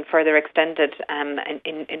developed and further extended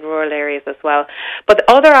in rural areas as well. But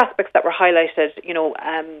the other aspects that were highlighted,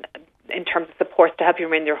 in terms of support to help you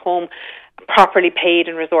remain in your home, properly paid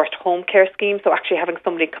and resourced home care scheme, so actually having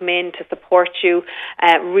somebody come in to support you,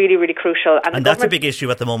 really, really crucial. And that's a big issue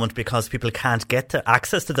at the moment, because people can't get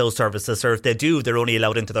access to those services, or if they do, they're only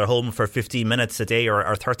allowed into their home for 15 minutes a day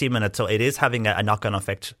or 30 minutes, so it is having a knock-on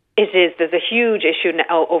effect. It is. There's a huge issue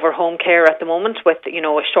now over home care at the moment, with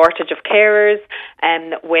a shortage of carers,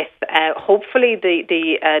 and with hopefully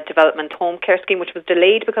the development home care scheme, which was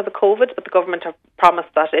delayed because of COVID, but the government have promised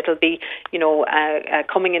that it'll be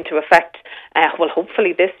coming into effect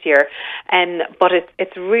hopefully this year. But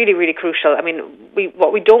it's really, really crucial. I mean,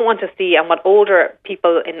 what we don't want to see, and what older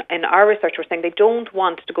people in our research were saying, they don't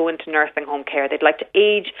want to go into nursing home care. They'd like to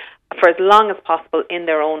age for as long as possible in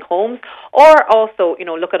their own homes, or also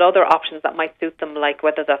look at other options that might suit them, like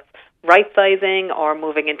whether that's right-sizing or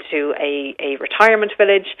moving into a retirement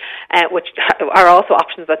village, which are also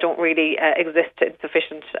options that don't really exist in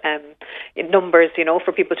sufficient numbers,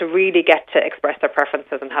 for people to really get to express their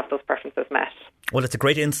preferences and have those preferences met. Well, it's a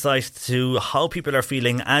great insight to how people are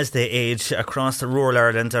feeling as they age across rural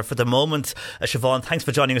Ireland. For the moment, Siobhan, thanks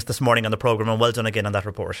for joining us this morning on the programme, and well done again on that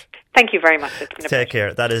report. Thank you very much. It's been a pleasure. Take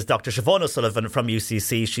care. That is Dr. Siobhan O'Sullivan from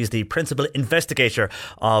UCC. She's the principal investigator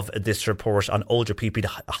of this report on older people,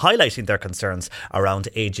 highlighting their concerns around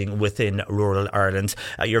ageing within rural Ireland.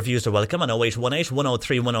 Your views are welcome on 0818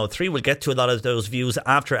 103 103. We'll get to a lot of those views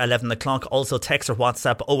after 11 o'clock. Also text or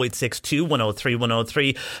WhatsApp 0862 103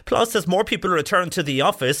 103. Plus, as more people return to the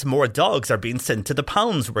office, more dogs are being sent to the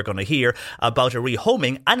pounds. We're going to hear about a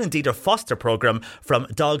rehoming and indeed a foster programme from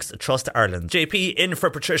Dogs Trust Ireland. JP in for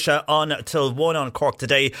Patricia on till 1 on Cork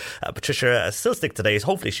Today. Patricia still sick today.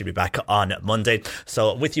 Hopefully she'll be back on Monday.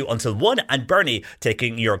 So with you until 1, and Bernie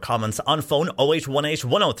taking your comments on phone 0818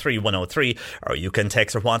 103 103, or you can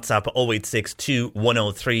text or WhatsApp 0862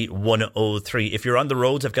 103 103. If you're on the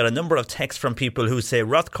roads, I've got a number of texts from people who say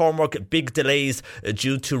Rathcormac, big delays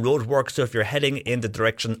due to road work. So if you're heading in the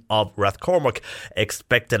direction of Rathcormac,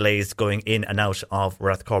 expect delays going in and out of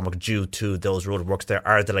Rathcormac due to those road works. There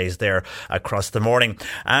are delays there across the morning.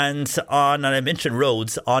 And I mentioned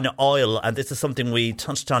roads, on oil, and this is something we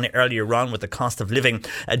touched on earlier on with the cost of living.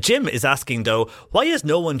 Jim is asking though, why is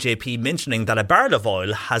no one, JP, mentioning that a barrel of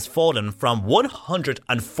oil has fallen from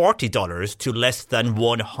 $140 to less than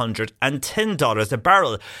 $110 a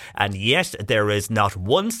barrel, and yet there is not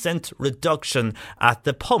 1 cent reduction at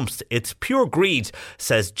the pumps? It's pure greed,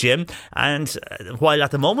 says Jim. And while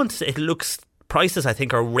at the moment it looks, prices I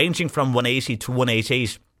think are ranging from 180 to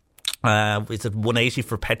 188. It's at 180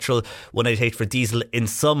 for petrol, 188 for diesel in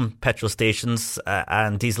some petrol stations,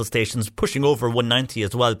 and diesel stations pushing over 190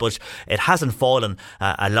 as well, but it hasn't fallen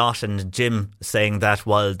a lot. And Jim saying that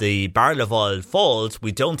while the barrel of oil falls,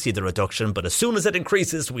 we don't see the reduction, but as soon as it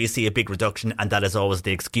increases we see a big reduction, and that is always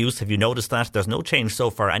the excuse. Have you noticed that? There's no change so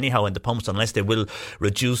far anyhow in the pumps, unless they will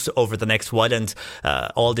reduce over the next while, and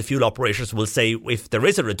all the fuel operators will say if there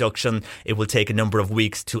is a reduction it will take a number of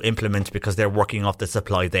weeks to implement because they're working off the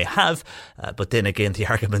supply they have. But then again, the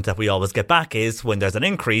argument that we always get back is when there's an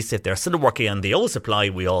increase, if they're still working on the old supply,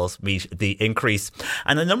 we all meet the increase.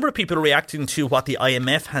 And a number of people reacting to what the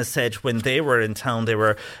IMF has said when they were in town. They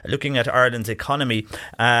were looking at Ireland's economy,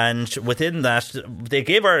 and within that they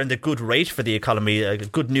gave Ireland a good rate for the economy,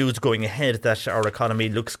 good news going ahead that our economy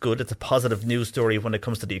looks good. It's a positive news story when it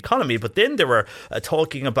comes to the economy. But then they were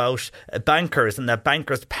talking about bankers, and that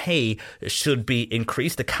bankers' pay should be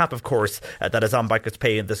increased. The cap, of course, that is on bankers'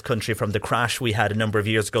 pay in this country from the crash we had a number of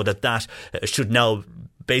years ago, that should now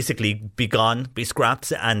basically be gone, be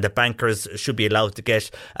scrapped, and the bankers should be allowed to get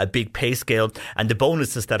a big pay scale, and the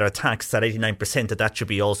bonuses that are taxed at 89%, that should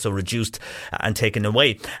be also reduced and taken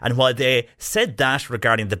away. And while they said that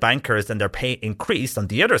regarding the bankers and their pay increase, on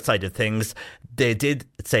the other side of things, they did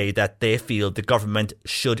say that they feel the government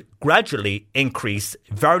should gradually increase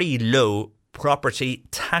very low property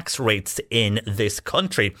tax rates in this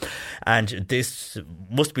country, and this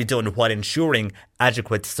must be done while ensuring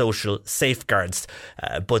adequate social safeguards.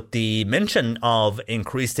 But the mention of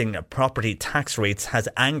increasing property tax rates has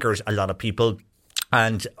angered a lot of people.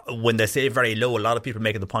 And when they say very low, a lot of people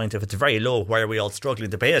make the point, if it's very low, why are we all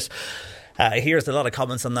struggling to pay it? Here's a lot of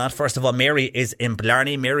comments on that. First of all, Mary is in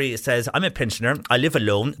Blarney. Mary says, I'm a pensioner. I live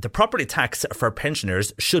alone. The property tax for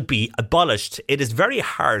pensioners should be abolished. It is very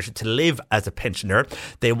hard to live as a pensioner.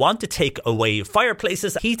 They want to take away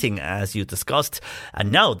fireplaces, heating, as you discussed,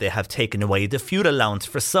 and now they have taken away the fuel allowance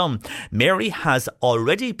for some. Mary has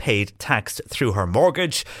already paid tax through her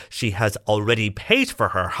mortgage. She has already paid for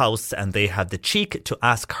her house, and they have the cheek to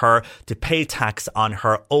ask her to pay tax on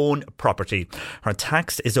her own property. Her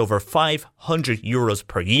tax is over €500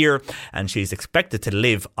 per year, and she's expected to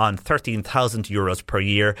live on €13,000 per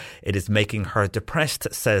year. It is making her depressed,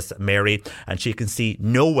 says Mary, and she can see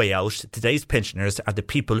no way out. Today's pensioners are the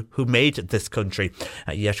people who made this country,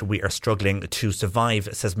 yet we are struggling to survive,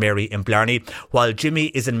 says Mary in Blarney. While Jimmy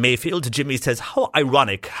is in Mayfield, Jimmy says, how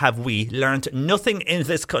ironic, have we learned nothing in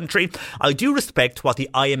this country? I do respect what the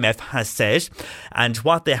IMF has said and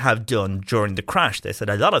what they have done during the crash. They said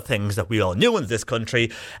a lot of things that we all knew in this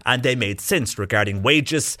country, and they made sense regarding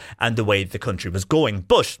wages and the way the country was going.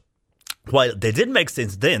 But while they did make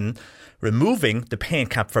sense then, removing the pay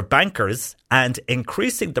cap for bankers and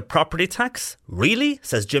increasing the property tax? Really?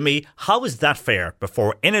 Says Jimmy. How is that fair?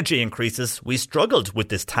 Before energy increases, we struggled with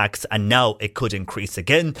this tax and now it could increase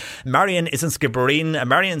again. Marion is in Skibbereen.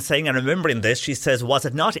 Marion saying, and remembering this, she says, was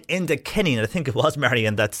it not Enda Kenny, and I think it was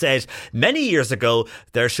Marion, that said many years ago,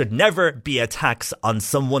 there should never be a tax on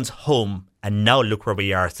someone's home. And now look where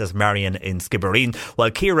we are, says Marion in Skibbereen. While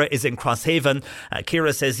Ciara is in Crosshaven,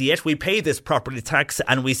 Ciara says, yet we pay this property tax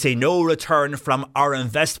and we see no return from our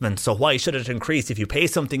investment. So why should it increase? If you pay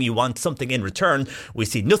something, you want something in return. We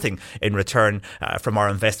see nothing in return from our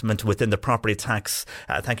investment within the property tax.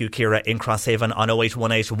 Thank you, Ciara in Crosshaven on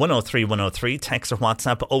 0818 103 103. Text or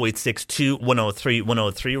WhatsApp 0862 103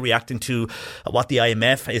 103, reacting to what the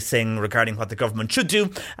IMF is saying regarding what the government should do.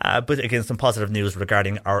 But again, some positive news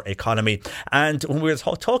regarding our economy. And when we were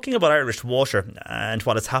talking about Irish Water and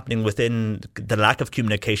what is happening within the lack of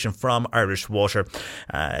communication from Irish Water,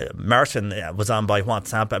 Martin was on by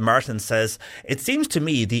WhatsApp. Martin says, it seems to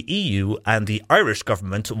me the EU and the Irish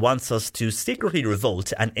government wants us to secretly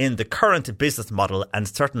revolt and end the current business model and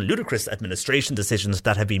certain ludicrous administration decisions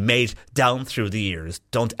that have been made down through the years.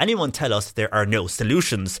 Don't anyone tell us there are no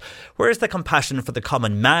solutions. Where is the compassion for the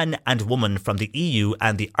common man and woman from the EU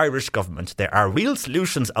and the Irish government? There are real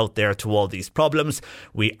solutions out there to all these problems.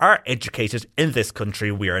 We are educated in this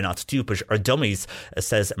country. We are not stupid or dummies,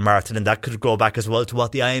 says Martin. And that could go back as well to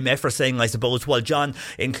what the IMF are saying, I suppose. While John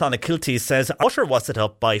in Clonakilty says, Water was set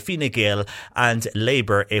up by Fine Gael and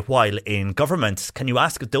Labour a while in government. Can you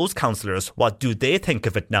ask those councillors what do they think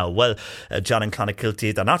of it now? Well, John in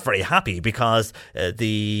Clonakilty, they're not very happy because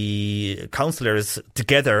the councillors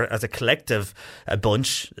together as a collective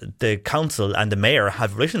bunch, the council and the mayor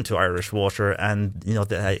have written to Irish Water, and you know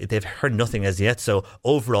they've heard nothing as yet. So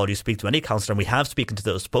overall, you speak to any councillor, and we have spoken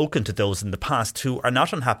to those in the past who are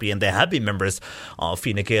not unhappy, and they have been members of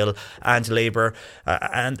Fine Gael and Labour,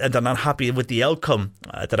 and they're not happy with the outcome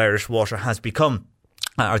that Irish Water has become,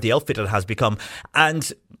 or the outfit it has become.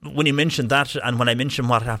 And when you mentioned that, and when I mentioned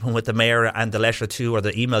what happened with the mayor and the letter to, or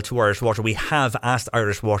the email to Irish Water, we have asked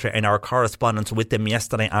Irish Water in our correspondence with them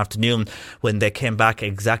yesterday afternoon when they came back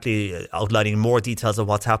exactly outlining more details of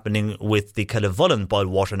what's happening with the Killavullen boil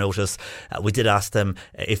water notice. We did ask them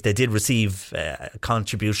if they did receive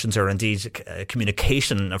contributions or indeed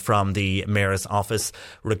communication from the mayor's office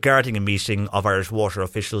regarding a meeting of Irish Water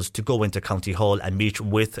officials to go into County Hall and meet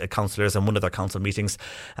with councillors in one of their council meetings.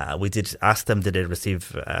 We did ask them, did they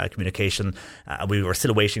receive communication? We were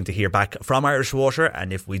still waiting to hear back from Irish Water,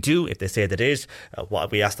 and if they say they did,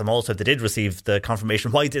 we asked them also if they did receive the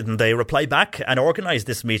confirmation, why didn't they reply back and organise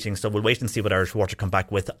this meeting? So we'll wait and see what Irish Water come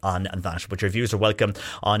back with on that. But your views are welcome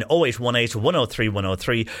on 0818 103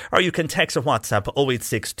 103, or you can text or WhatsApp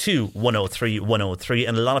 0862 103 103.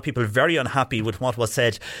 And a lot of people are very unhappy with what was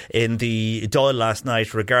said in the Dáil last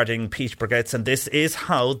night regarding peat briquettes, and this is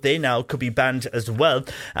how they now could be banned as well. well.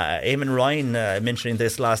 Eamon Ryan mentioning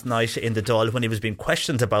this last night in the Dáil when he was being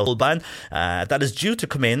questioned about coal ban. That is due to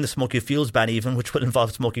come in, the smoky fuels ban even, which will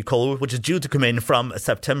involve smoky coal, which is due to come in from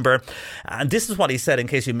September. And this is what he said in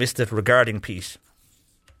case you missed it regarding peat.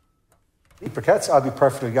 Peat briquettes, I'll be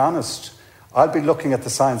perfectly honest, I'll be looking at the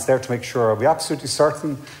science there to make sure, are we absolutely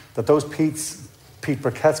certain that those peat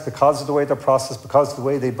briquettes, because of the way they're processed, because of the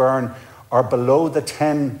way they burn, are below the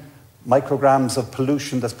 10 micrograms of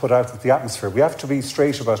pollution that's put out into the atmosphere? We have to be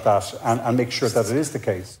straight about that and make sure that it is the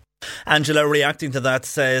case. Angela, reacting to that,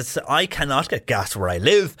 says, I cannot get gas where I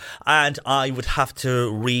live, and I would have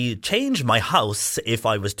to change my house if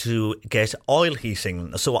I was to get oil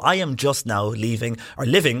heating. So I am just now living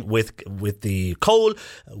with the coal,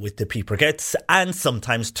 with the peat briquettes, and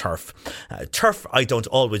sometimes turf. Turf I don't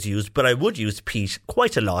always use, but I would use peat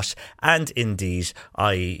quite a lot. And indeed,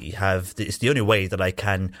 it's the only way that I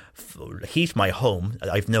can heat my home.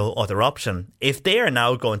 I've no other option. If they are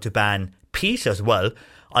now going to ban peat as well,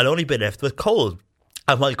 I'll only be left with coal.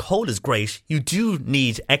 And while coal is great, you do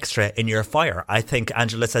need extra in your fire. I think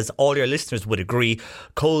Angela says all your listeners would agree.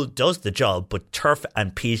 Coal does the job, but turf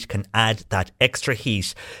and peat can add that extra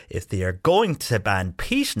heat. If they are going to ban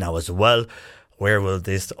peat now as well, where will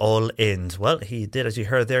this all end? Well, he did, as you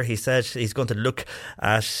heard there, he said he's going to look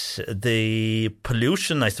at the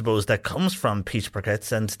pollution, I suppose, that comes from peat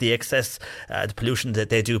briquettes and the excess, the pollution that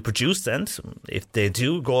they do produce. And if they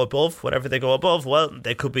do go above, whatever they go above, well,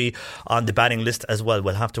 they could be on the banning list as well.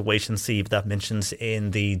 We'll have to wait and see if that mentions in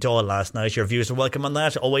the Dáil last night. Your views are welcome on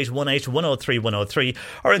that, 0818 103 103,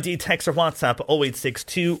 or indeed text or WhatsApp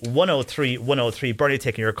 0862 103 103. Bernie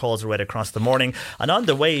taking your calls right across the morning. And on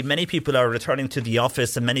the way, many people are returning to the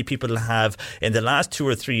office, and many people have in the last 2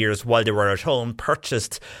 or 3 years while they were at home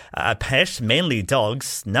purchased a pet, mainly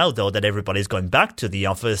dogs. Now though that everybody's going back to the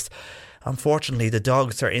office, unfortunately the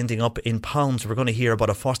dogs are ending up in pounds. We're going to hear about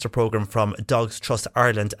a foster programme from Dogs Trust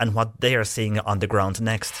Ireland and what they are seeing on the ground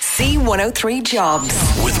next. C103 Jobs.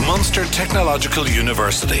 With Munster Technological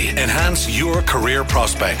University, enhance your career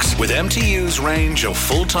prospects with MTU's range of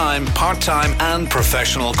full-time, part-time and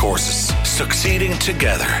professional courses. Succeeding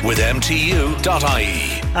together with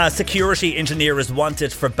MTU.ie. A security engineer is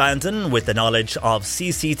wanted for Bandon with the knowledge of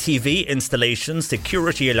CCTV installation,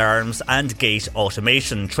 security alarms and gate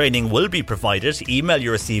automation. Training will be provided. Email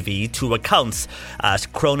your CV to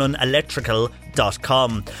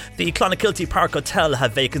accounts@crononelectrical.com. The Clonakilty Park Hotel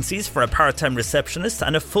have vacancies for a part-time receptionist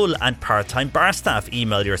and a full and part-time bar staff.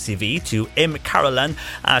 Email your CV to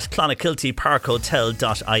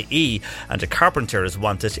mcarolan@clonakiltyparkhotel.ie. And a carpenter is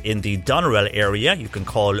wanted in the Doneraile area. You can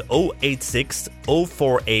call 086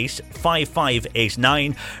 048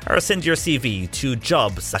 5589 or send your CV to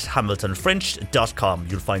jobs@hamiltonfrench.com.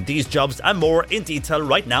 You'll find these jobs and more in detail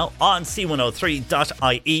right now on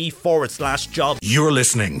c103.ie/jobs. You're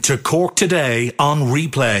listening to Cork Today on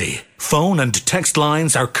replay. Phone and text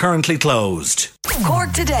lines are currently closed.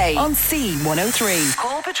 Cork Today on C103.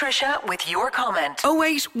 Call Patricia with your comment.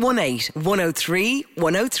 0818 103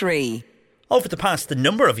 103. Over the past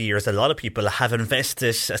number of years, a lot of people have invested,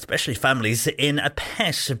 especially families, in a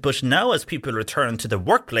pet. But now as people return to the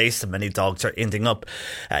workplace, many dogs are ending up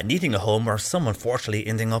needing a home, or some unfortunately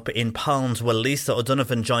ending up in pounds. Well, Lisa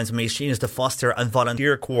O'Donovan joins me. She is the foster and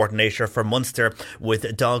volunteer coordinator for Munster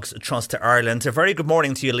with Dogs Trust Ireland. A very good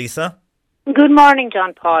morning to you, Lisa. Good morning,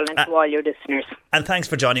 John Paul, and to all your listeners. And thanks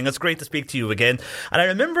for joining us. Great to speak to you again. And I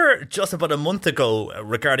remember just about a month ago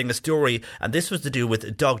regarding a story, and this was to do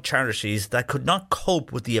with dog charities that could not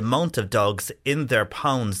cope with the amount of dogs in their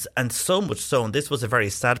pounds. And so much so, and this was a very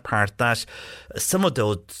sad part, that some of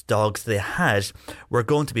those dogs they had were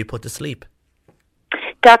going to be put to sleep.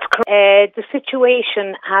 That's correct. The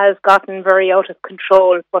situation has gotten very out of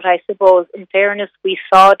control, but I suppose, in fairness, we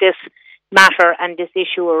saw this matter and this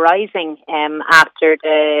issue arising after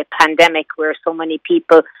the pandemic, where so many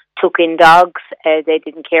people took in dogs. They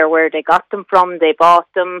didn't care where they got them from. They bought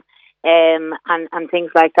them and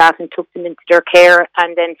things like that and took them into their care.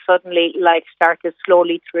 And then suddenly life started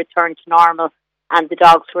slowly to return to normal and the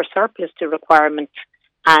dogs were surplus to requirements.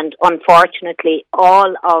 And unfortunately,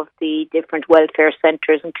 all of the different welfare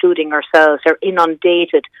centres, including ourselves, are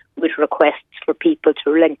inundated with requests for people to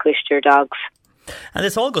relinquish their dogs. And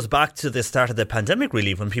this all goes back to the start of the pandemic,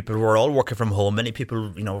 really, when people were all working from home. Many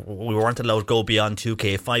people, you know, we weren't allowed to go beyond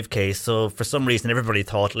 2k, 5k. So for some reason, everybody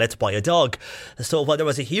thought, let's buy a dog. So while there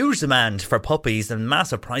was a huge demand for puppies and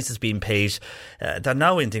massive prices being paid, they're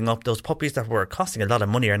now ending up, those puppies that were costing a lot of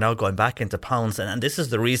money are now going back into pounds. And this is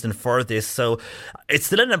the reason for this. So it's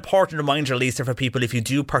still an important reminder, Lisa, for people, if you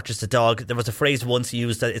do purchase a dog, there was a phrase once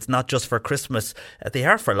used that it's not just for Christmas, they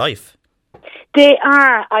are for life. They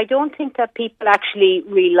are. I don't think that people actually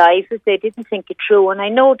realise it. They didn't think it through. And I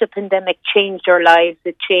know the pandemic changed our lives.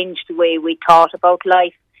 It changed the way we thought about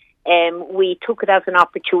life. We took it as an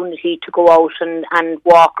opportunity to go out and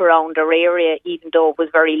walk around our area, even though it was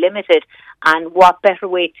very limited. And what better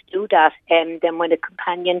way to do that than with a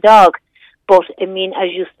companion dog? But, I mean,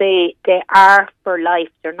 as you say, they are for life.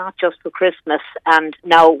 They're not just for Christmas. And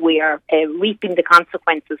now we are reaping the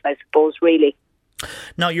consequences, I suppose, really.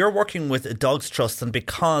 Now, you're working with Dogs Trust, and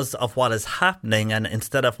because of what is happening, and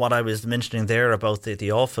instead of what I was mentioning there about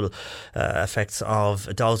the awful effects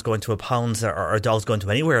of dogs going to a pound or dogs going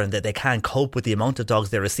to anywhere, and that they can't cope with the amount of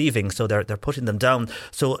dogs they're receiving, so they're putting them down.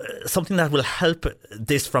 So something that will help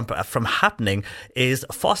this from happening is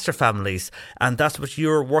foster families, and that's what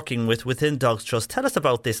you're working with within Dogs Trust. Tell us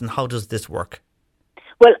about this, and how does this work?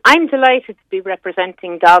 Well, I'm delighted to be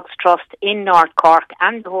representing Dogs Trust in North Cork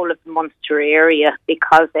and the whole of the Munster area,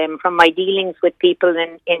 because from my dealings with people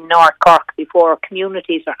in North Cork before,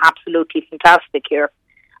 communities are absolutely fantastic here.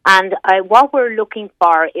 And what we're looking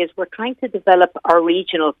for is we're trying to develop our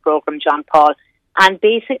regional programme, John Paul. And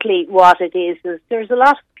basically what it is there's a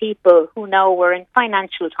lot of people who now we're in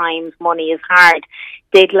financial times, money is hard.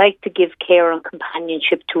 They'd like to give care and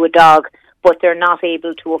companionship to a dog, but they're not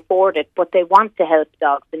able to afford it, but they want to help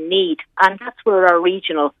dogs in need. And that's where our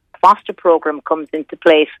regional foster programme comes into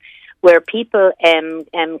place, where people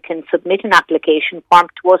can submit an application form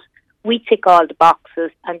to us. We tick all the boxes,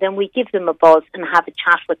 and then we give them a buzz and have a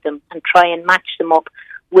chat with them and try and match them up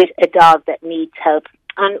with a dog that needs help.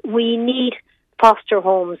 And we need foster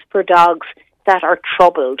homes for dogs that are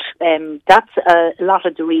troubled. That's a lot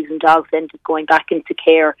of the reason dogs end up going back into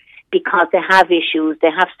care, because they have issues.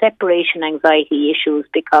 They have separation anxiety issues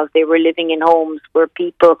because they were living in homes where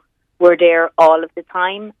people were there all of the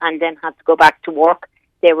time and then had to go back to work.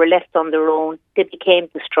 They were left on their own. They became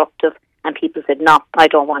destructive, and people said, no, I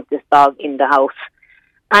don't want this dog in the house.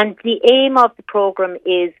 And the aim of the programme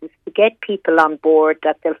is to get people on board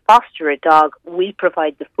that they'll foster a dog. We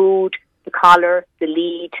provide the food, the collar, the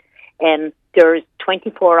lead, and there's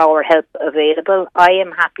 24-hour help available. I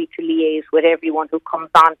am happy to liaise with everyone who comes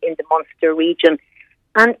on in the Munster region.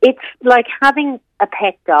 And it's like having a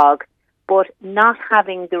pet dog, but not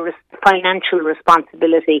having the financial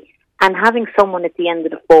responsibility, and having someone at the end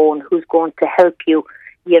of the phone who's going to help you.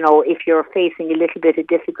 You know, if you're facing a little bit of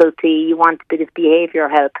difficulty, you want a bit of behaviour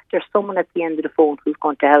help, there's someone at the end of the phone who's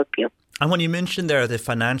going to help you. And when you mentioned there the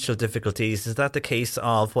financial difficulties, is that the case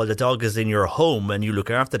of, well, the dog is in your home and you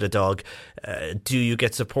look after the dog, do you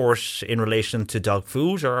get support in relation to dog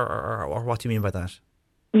food, or what do you mean by that?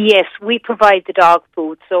 Yes, we provide the dog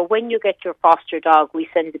food. So when you get your foster dog, we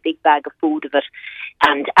send a big bag of food of it.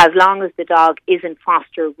 And as long as the dog isn't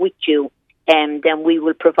foster with you, then we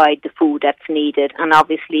will provide the food that's needed. And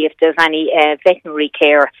obviously if there's any veterinary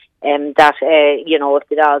care, that, if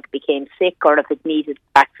the dog became sick or if it needed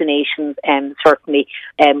vaccinations, certainly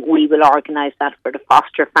we will organise that for the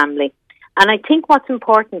foster family. And I think what's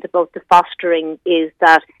important about the fostering is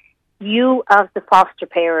that you, as the foster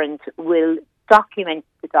parent, will document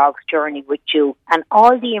the dog's journey with you, and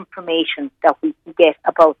all the information that we can get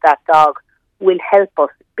about that dog will help us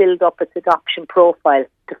build up its adoption profile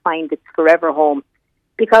to find its forever home.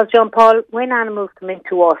 Because, John Paul, when animals come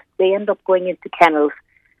into us, they end up going into kennels.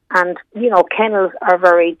 And, kennels are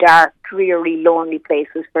very dark, dreary, lonely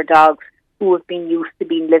places for dogs who have been used to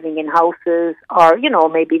being living in houses, or,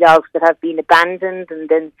 maybe dogs that have been abandoned and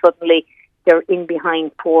then suddenly they're in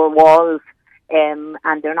behind four walls, and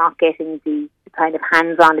they're not getting the kind of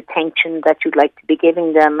hands-on attention that you'd like to be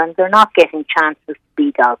giving them, and they're not getting chances to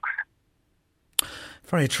be dogs.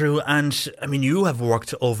 Very true. And I mean, you have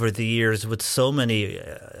worked over the years with so many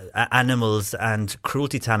animals and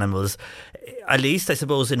cruelty to animals. At least, I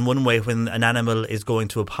suppose, in one way, when an animal is going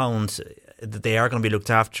to a pound, they are going to be looked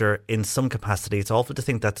after in some capacity. It's awful to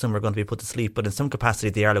think that some are going to be put to sleep, but in some capacity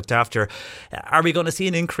they are looked after. Are we going to see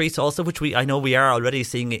an increase also, which I know we are already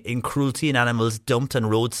seeing, in cruelty in animals dumped on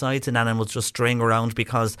roadsides, and animals just straying around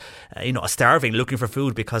because, starving, looking for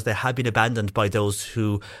food because they had been abandoned by those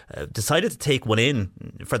who decided to take one in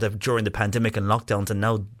during the pandemic and lockdowns, and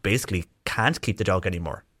now basically can't keep the dog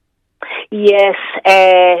anymore? Yes,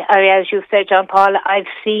 as you said, John Paul, I've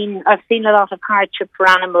seen a lot of hardship for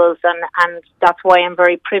animals, and that's why I'm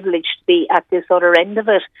very privileged to be at this other end of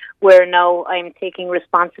it, where now I'm taking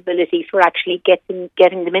responsibility for actually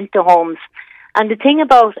getting them into homes. And the thing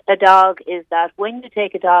about a dog is that when you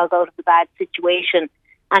take a dog out of a bad situation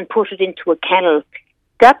and put it into a kennel,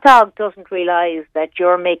 that dog doesn't realise that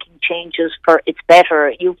you're making changes for its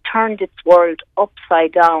better. You've turned its world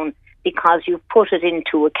upside down. because you've put it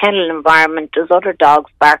into a kennel environment. There's other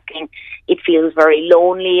dogs barking. It feels very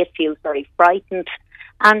lonely. It feels very frightened.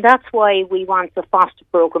 And that's why we want the foster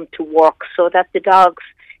program to work, so that the dogs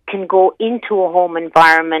can go into a home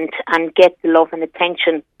environment and get the love and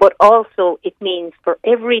attention. But also it means for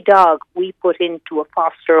every dog we put into a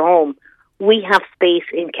foster home, we have space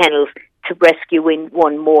in kennels to rescue in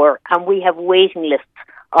one more. And we have waiting lists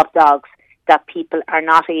of dogs that people are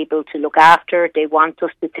not able to look after. They want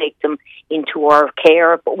us to take them into our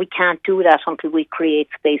care, but we can't do that until we create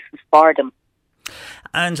spaces for them.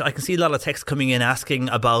 And I can see a lot of texts coming in asking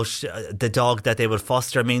about the dog that they would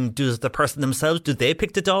foster. I mean, does the person themselves, do they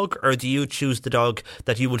pick the dog, or do you choose the dog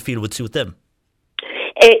that you would feel would suit them?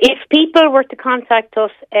 If people were to contact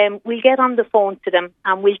us, we'll get on the phone to them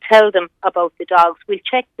and we'll tell them about the dogs. We'll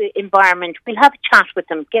check the environment. We'll have a chat with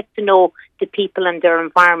them, get to know the people and their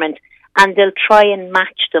environment, and they'll try and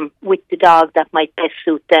match them with the dog that might best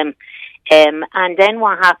suit them. And then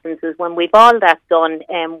what happens is, when we've all that done,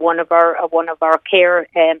 one of our care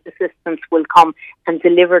assistants will come and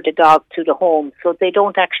deliver the dog to the home, so they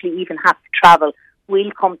don't actually even have to travel.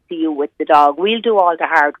 We'll come to you with the dog. We'll do all the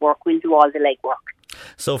hard work. We'll do all the legwork.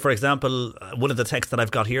 So, for example, one of the texts that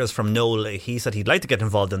I've got here is from Noel. He said he'd like to get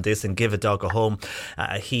involved in this and give a dog a home.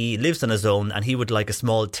 He lives on his own and he would like a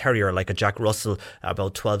small terrier, like a Jack Russell,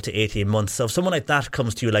 about 12 to 18 months. So if someone like that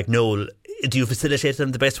comes to you, like Noel, do you facilitate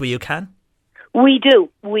them the best way you can? We do.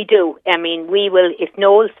 I mean, we will. If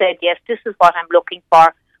Noel said, yes, this is what I'm looking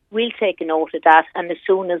for, we'll take a note of that. And as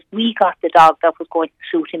soon as we got the dog that was going to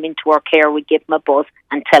suit him into our care, we'd give him a buzz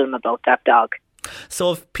and tell him about that dog.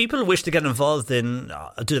 So if people wish to get involved in,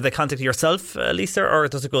 do they contact yourself, Lisa, or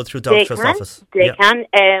does it go through Dogs Trust office? They can.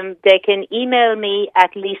 They can email me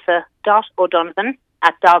at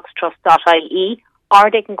lisa.o'donovan@dogstrust.ie, or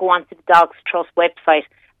they can go onto the Dogs Trust website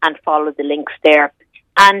and follow the links there.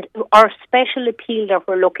 And our special appeal that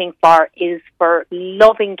we're looking for is for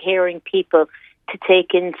loving, caring people to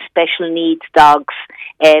take in special needs dogs.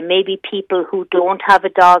 Maybe people who don't have a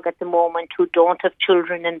dog at the moment, who don't have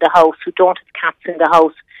children in the house, who don't have cats in the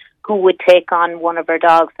house, who would take on one of our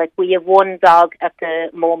dogs. Like, we have one dog at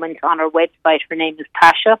the moment on our website. Her name is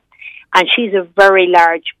Tasha, and she's a very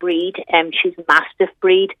large breed. She's a Mastiff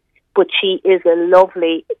breed, but she is a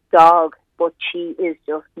lovely dog, but she is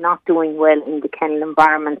just not doing well in the kennel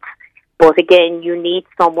environment. But again, you need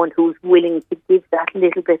someone who's willing to give that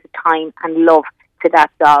little bit of time and love to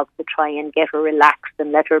that dog to try and get her relaxed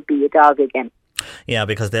and let her be a dog again. Yeah,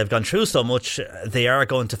 because they've gone through so much, they are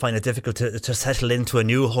going to find it difficult to settle into a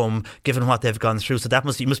new home given what they've gone through. So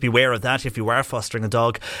you must be aware of that if you are fostering a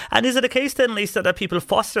dog. And is it a case then, Lisa, that people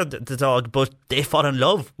foster the dog but they fall in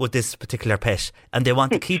love with this particular pet and they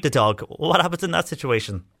want to keep the dog? What happens in that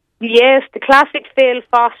situation? Yes, the classic failed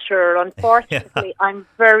fosterer. Unfortunately, yeah. I'm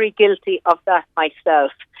very guilty of that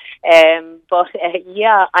myself. But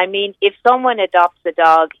I mean, if someone adopts a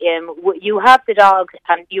dog, you have the dog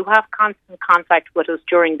and you have constant contact with us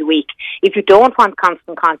during the week. If you don't want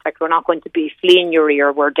constant contact, we're not going to be fleeing your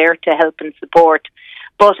ear. We're there to help and support.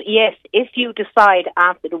 But yes, if you decide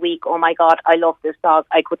after the week, oh my God, I love this dog,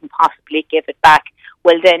 I couldn't possibly give it back,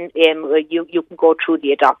 well then you can go through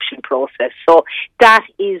the adoption process. So that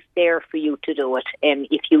is there for you to do it.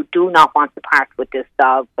 If you do not want to part with this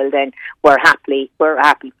dog, well then we're happy for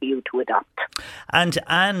you to adopt. And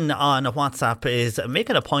Anne on WhatsApp is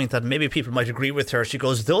making a point that maybe people might agree with her. She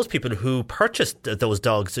goes, those people who purchased those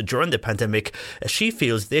dogs during the pandemic, she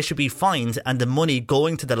feels they should be fined and the money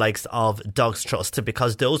going to the likes of Dogs Trust,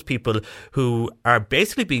 because those people who are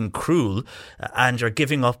basically being cruel and are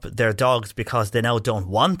giving up their dogs because they now don't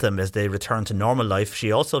want them as they return to normal life.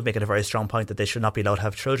 She also making a very strong point that they should not be allowed to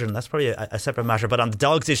have children. That's probably a separate matter. But on the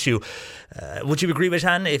dogs issue, would you agree with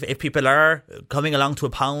Anne? If people are coming along to a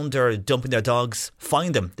pound or dumping their dogs,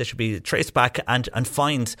 fine them. They should be traced back and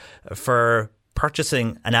fined for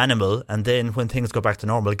purchasing an animal and then when things go back to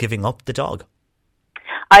normal, giving up the dog.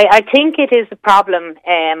 I think it is a problem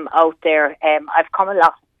out there. I've come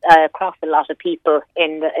across a lot of people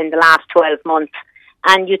in the last 12 months,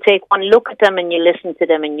 and you take one look at them and you listen to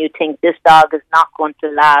them and you think this dog is not going to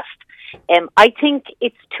last. I think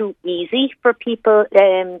it's too easy for people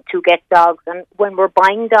to get dogs, and when we're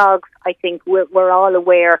buying dogs, I think we're all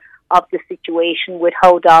aware of the situation with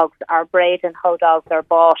how dogs are bred and how dogs are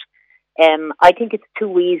bought. I think it's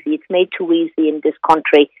too easy. It's made too easy in this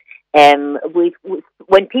country.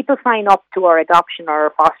 When people sign up to our adoption or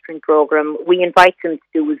our fostering program, we invite them to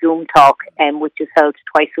do a Zoom talk, which is held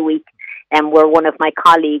twice a week, where one of my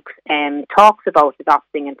colleagues talks about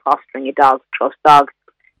adopting and fostering a Dogs Trust dog.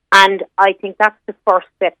 And I think that's the first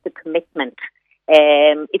step to commitment.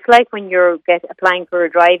 It's like when you're applying for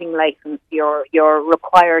a driving license, you're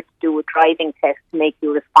required to do a driving test to make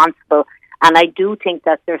you responsible. And I do think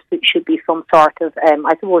that there should be some sort of,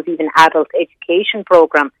 I suppose, even adult education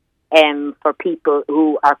program for people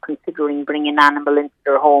who are considering bringing an animal into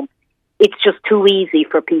their home. It's just too easy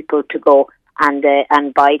for people to go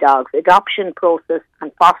and buy dogs. Adoption process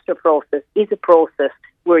and foster process is a process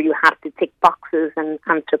where you have to tick boxes and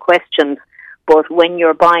answer questions. But when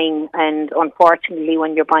you're buying, and unfortunately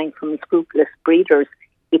when you're buying from unscrupulous breeders,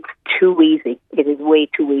 it's too easy. It is way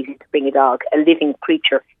too easy to bring a dog, a living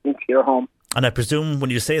creature, into your home. And I presume when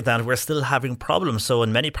you say that, we're still having problems. So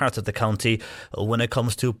in many parts of the county, when it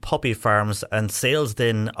comes to puppy farms and sales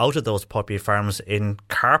then out of those puppy farms in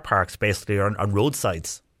car parks, basically, or on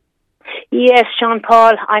roadsides. Yes, John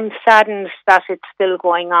Paul, I'm saddened that it's still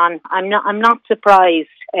going on. I'm not surprised.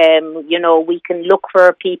 We can look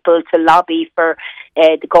for people to lobby for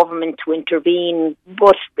the government to intervene,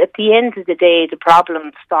 but at the end of the day, the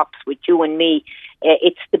problem stops with you and me.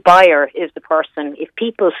 It's the buyer is the person. If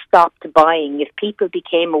people stopped buying, if people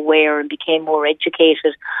became aware and became more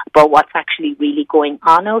educated about what's actually really going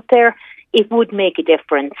on out there, it would make a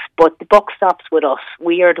difference. But the buck stops with us.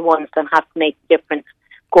 We are the ones that have to make the difference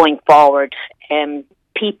going forward.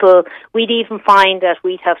 We'd even find that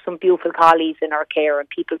we'd have some beautiful collies in our care and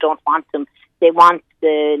people don't want them. They want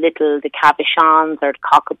the cabochons or the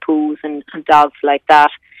cockapoos and dogs like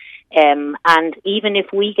that. And even if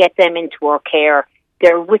we get them into our care,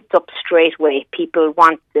 they're whipped up straight away. People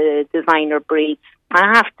want the designer breeds.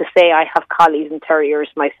 I have to say I have collies and terriers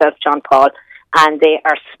myself, John Paul, and they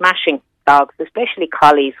are smashing dogs, especially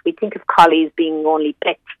collies. We think of collies being only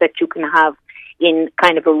pets that you can have in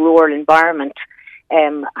kind of a rural environment.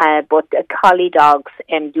 But collie dogs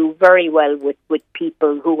do very well with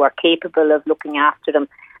people who are capable of looking after them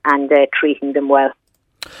and treating them well.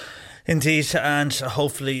 Indeed, and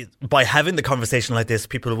hopefully by having the conversation like this,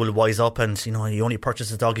 people will wise up and, you only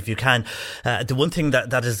purchase a dog if you can. The one thing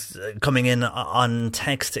that is coming in on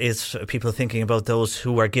text is people thinking about those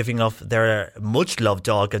who are giving up their much-loved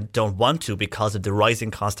dog and don't want to because of the rising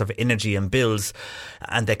cost of energy and bills,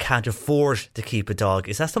 and they can't afford to keep a dog.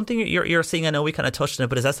 Is that something you're seeing? I know we kind of touched on it,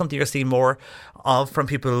 but is that something you're seeing more of from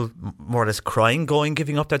people more or less crying,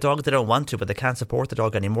 giving up their dog? They don't want to, but they can't support the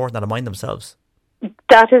dog anymore, not mind themselves.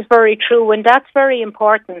 That is very true, and that's very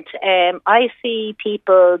important. I see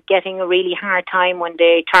people getting a really hard time when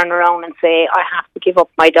they turn around and say, I have to give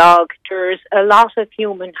up my dog. There's a lot of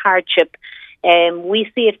human hardship.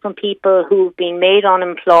 We see it from people who've been made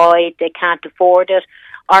unemployed, they can't afford it,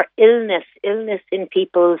 or illness in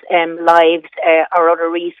people's lives, or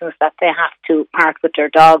other reasons that they have to part with their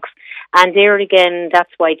dogs. And there again,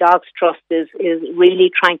 that's why Dogs Trust is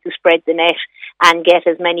really trying to spread the net and get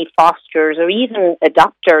as many fosters or even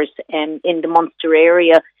adopters in the Munster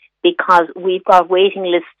area, because we've got waiting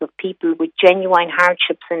lists of people with genuine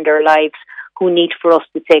hardships in their lives who need for us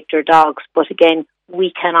to take their dogs. But again,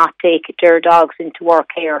 we cannot take their dogs into our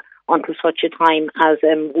care until such a time as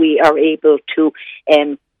we are able to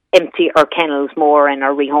empty our kennels more in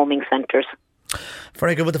our rehoming centres.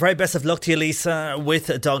 Very good. Well, the very best of luck to you, Lisa,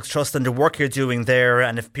 with Dogs Trust and the work you're doing there.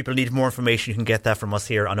 And if people need more information, you can get that from us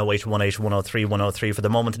here on 0818 103 103. For the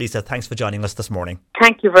moment, Lisa, thanks for joining us this morning.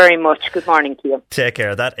 Thank you very much. Good morning to you. Take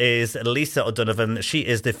care. That is Lisa O'Donovan. She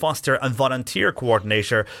is the Foster and Volunteer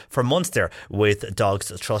Coordinator for Munster with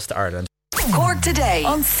Dogs Trust Ireland. Cork Today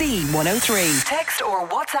on C103. Text or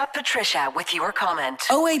WhatsApp Patricia with your comment.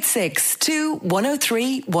 0862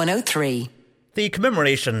 103 103. The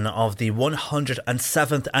commemoration of the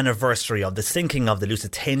 107th anniversary of the sinking of the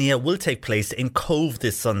Lusitania will take place in Cove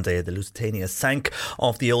this Sunday. The Lusitania sank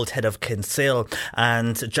off the old head of Kinsale,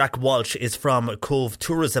 and Jack Walsh is from Cove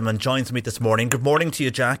Tourism and joins me this morning. Good morning to you,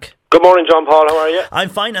 Jack. Good morning, John Paul. How are you? I'm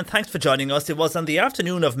fine, and thanks for joining us. It was on the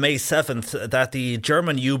afternoon of May 7th that the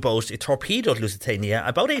German U-boat torpedoed Lusitania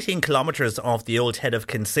about 18 kilometres off the old head of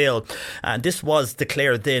Kinsale. And this was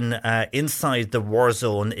declared then inside the war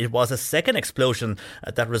zone. It was a second explosion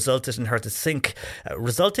that resulted in her to sink,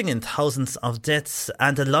 resulting in thousands of deaths.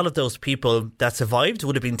 And a lot of those people that survived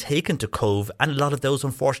would have been taken to Cove, and a lot of those,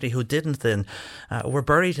 unfortunately, who didn't then were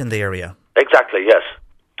buried in the area. Exactly, yes.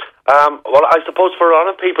 Well, I suppose for a lot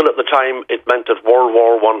of people at the time, it meant that World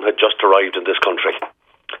War I had just arrived in this country.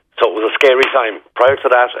 So it was a scary time. Prior to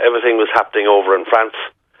that, everything was happening over in France.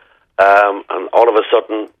 And all of a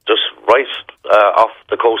sudden, just right off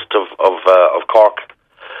the coast of Cork,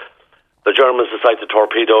 the Germans decided to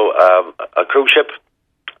torpedo a cruise ship,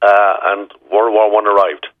 and World War I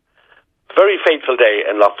arrived. Very fateful day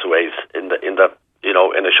in lots of ways, in that,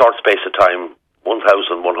 in a short space of time,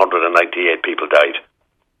 1,198 people died.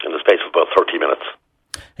 in the space of about 30 minutes.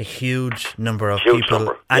 A huge number of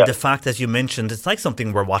people. And the fact, as you mentioned, it's like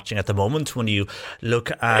something we're watching at the moment when you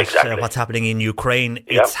look at what's happening in Ukraine.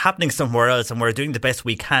 It's happening somewhere else and we're doing the best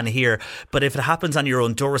we can here. But if it happens on your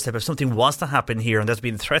own doorstep, if something was to happen here and there's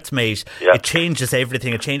been threats made, it changes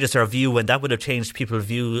everything. It changes our view, and that would have changed people's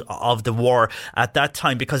view of the war at that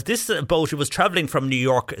time, because this boat, it was travelling from New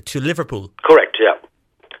York to Liverpool. Correct, yeah.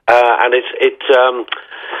 And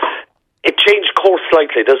it changed course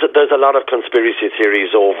slightly. There's a lot of conspiracy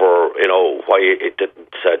theories over, why it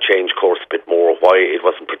didn't change course a bit more, why it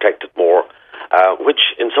wasn't protected more, which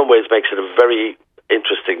in some ways makes it a very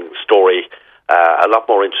interesting story, a lot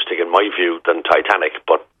more interesting in my view than Titanic,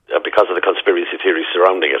 but because of the conspiracy theories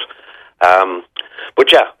surrounding it.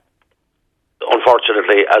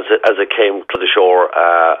 Unfortunately, as it came to the shore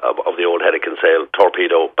of the old Helican sail,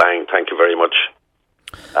 torpedo, bang, thank you very much,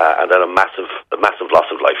 and then a massive loss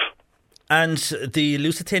of life. And the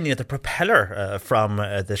Lusitania, the propeller from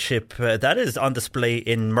the ship, that is on display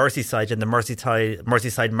in Merseyside, in the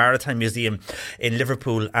Merseyside Maritime Museum in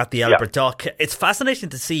Liverpool at the Albert Dock. It's fascinating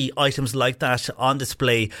to see items like that on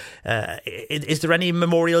display. Is there any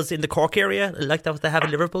memorials in the Cork area like that they have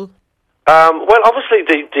in Liverpool? Well, obviously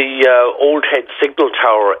the Old Head Signal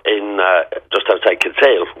Tower in just outside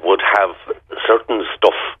Kinsale would have certain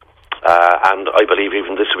stuff, and I believe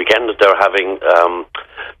even this weekend they're having...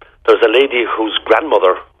 There's a lady whose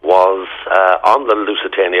grandmother was on the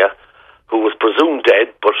Lusitania, who was presumed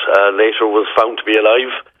dead, but later was found to be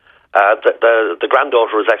alive. The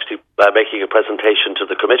granddaughter is actually making a presentation to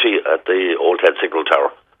the committee at the Old Head Signal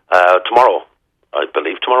Tower tomorrow, I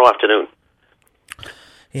believe, tomorrow afternoon.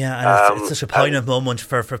 Yeah, and it's such a poignant moment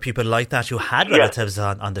for people like that who had relatives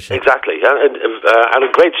on the ship. Exactly, and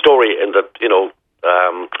a great story in that,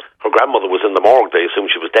 her grandmother was in the morgue. They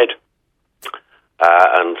assumed she was dead.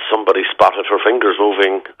 And somebody spotted her fingers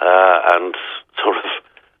moving, and sort of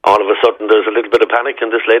all of a sudden there's a little bit of panic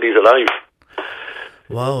and this lady's alive.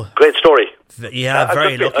 Wow. Great story. Yeah,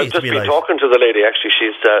 very lucky to be alive. I've just been talking to the lady, actually.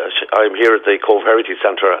 I'm here at the Cove Heritage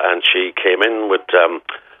Centre, and she came in with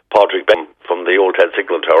Padraig Ben from the Old Head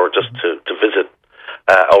Signal Tower just to visit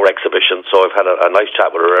our exhibition, so I've had a nice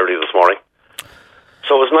chat with her early this morning.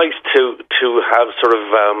 So it was nice to have sort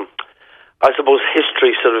of... I suppose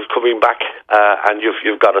history sort of coming back, and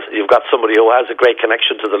you've got somebody who has a great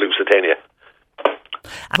connection to the Lusitania.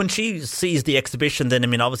 When she sees the exhibition, then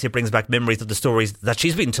obviously it brings back memories of the stories that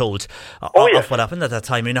she's been told of what happened at that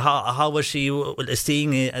time. How was she seeing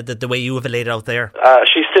the way you have laid out there?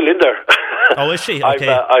 She's still in there. Oh, is she? Okay.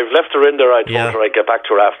 I've left her in there. I told her I'd get back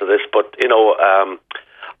to her after this, but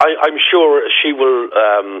I'm sure she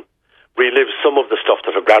will relive some of the stuff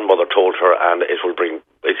that her grandmother told her, and it'll bring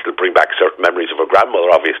back certain memories of her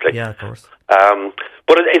grandmother, obviously. Yeah, of course.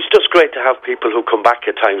 But it's just great to have people who come back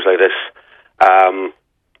at times like this,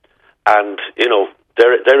 and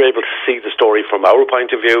they're able to see the story from our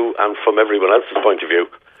point of view and from everyone else's point of view,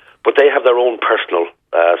 but they have their own personal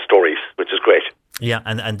stories, which is great. Yeah,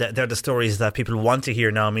 and they're the stories that people want to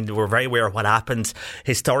hear now. We're very aware of what happened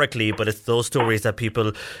historically, but it's those stories that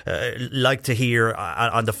people like to hear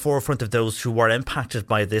on the forefront of those who were impacted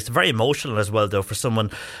by this. Very emotional as well, though, for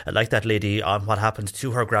someone like that lady on what happened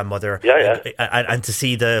to her grandmother. And to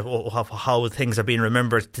see how things are being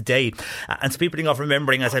remembered today. And speaking of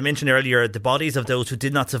remembering, as I mentioned earlier, the bodies of those who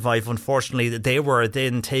did not survive, unfortunately, they were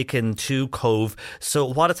then taken to Cove. So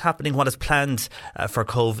what is happening, what is planned for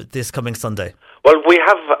Cove this coming Sunday? Well, we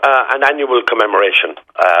have an annual commemoration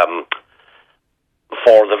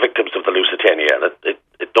for the victims of the Lusitania, and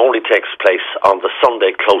it normally takes place on the Sunday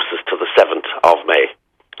closest to the 7th of May.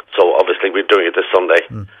 So obviously we're doing it this Sunday.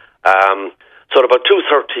 So at about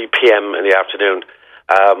 2:30 p.m. in the afternoon,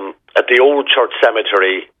 at the old church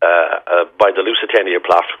cemetery by the Lusitania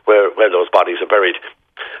plot, where those bodies are buried,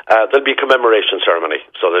 there'll be a commemoration ceremony.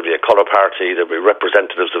 So there'll be a colour party, there'll be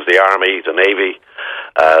representatives of the Army, the Navy,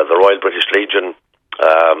 the Royal British Legion,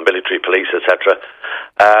 military police, etc.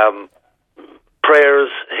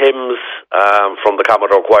 Prayers, hymns from the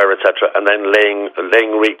Commodore Choir, etc., and then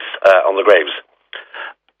laying wreaths on the graves.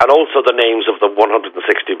 And also the names of the 160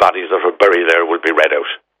 bodies that are buried there will be read out.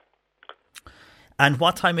 And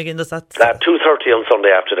what time again does that? 2:30 on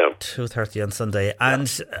Sunday afternoon. 2:30 on Sunday. And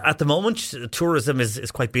at the moment, tourism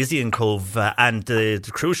is quite busy in Cove, and the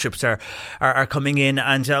cruise ships are coming in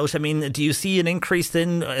and out. Do you see an increase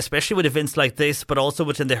then, especially with events like this, but also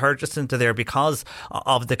within the Heritage Centre there because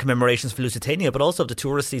of the commemorations for Lusitania, but also of the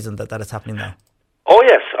tourist season that is happening now? Oh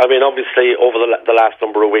yes, obviously over the last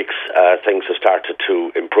number of weeks, things have started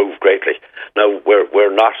to improve greatly. Now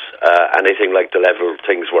we're not anything like the level of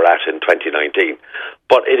things we're at in 2019,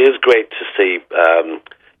 but it is great to see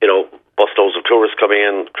busloads of tourists coming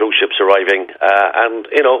in, cruise ships arriving, and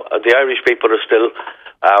the Irish people are still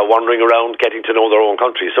wandering around, getting to know their own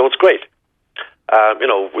country. So it's great.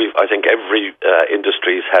 I think every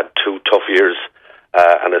industry's had 2 tough years,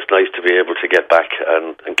 and it's nice to be able to get back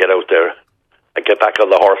and get out there and get back on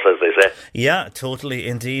the horse, as they say. Yeah, totally,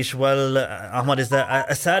 indeed. Well, Ahmad, is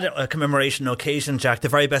a sad commemoration occasion, Jack. The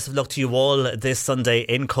very best of luck to you all this Sunday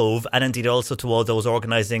in Cove, and indeed also to all those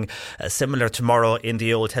organising similar tomorrow in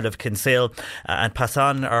the Old Head of Kinsale. And pass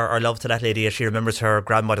on our love to that lady as she remembers her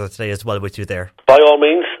grandmother today as well with you there. By all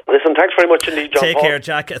means. Listen, thanks very much indeed, John Take Paul. care,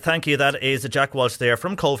 Jack. Thank you. That is Jack Walsh there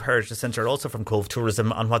from Cove Heritage Centre, also from Cove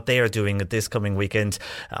Tourism, on what they are doing this coming weekend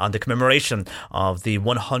on the commemoration of the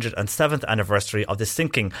 107th anniversary of the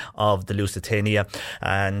sinking of the Lusitania.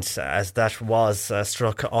 And as that was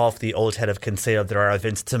struck off the Old Head of Kinsale, there are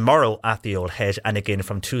events tomorrow at the Old Head and again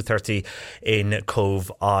from 2:30 in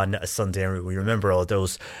Cove on Sunday. We remember all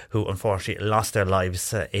those who unfortunately lost their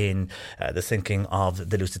lives in the sinking of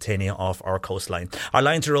the Lusitania off our coastline. Our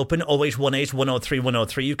lines are open 0818 103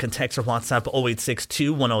 103. You can text or WhatsApp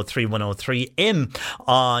 0862 103 103.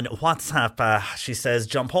 On WhatsApp, she says,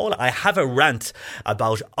 John Paul, I have a rant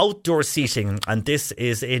about outdoor seating, and this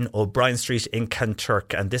is in O'Brien Street in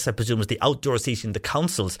Kanturk, and this I presume is the outdoor seating the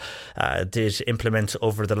councils did implement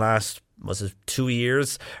over the last 2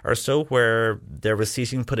 years or so, where there was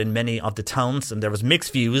seating put in many of the towns, and there was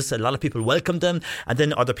mixed views. A lot of people welcomed them, and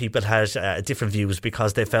then other people had different views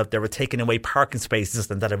because they felt they were taking away parking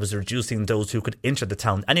spaces and that it was reducing those who could enter the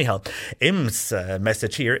town. Anyhow, Im's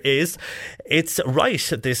message here is, it's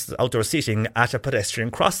right, this outdoor seating at a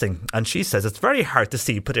pedestrian crossing, and she says it's very hard to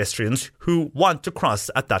see pedestrians who want to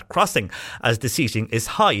cross at that crossing as the seating is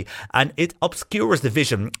high and it obscures the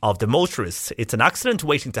vision of the motorists. It's an accident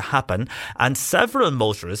waiting to happen, and several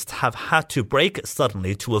motorists have had to brake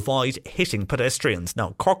suddenly to avoid hitting pedestrians.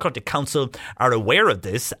 Now, Cork County Council are aware of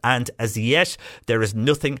this, and as yet there is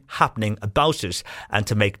nothing happening about it. And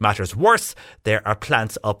to make matters worse, there are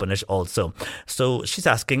plans up on it also. So she's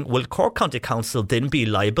asking, will Cork County Council then be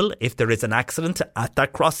liable if there is an accident at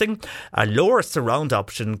that crossing? A lower surround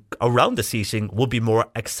option around the seating would be more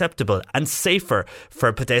acceptable and safer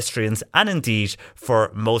for pedestrians and indeed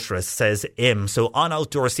for motorists, says Im. So on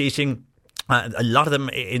outdoor seating, a lot of them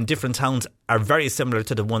in different towns are very similar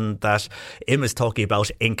to the one that Im is talking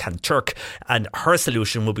about in Kanturk, and her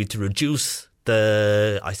solution will be to reduce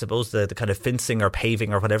the kind of fencing or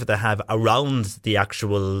paving or whatever they have around the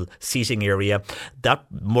actual seating area. That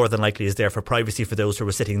more than likely is there for privacy for those who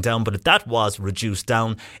are sitting down, but if that was reduced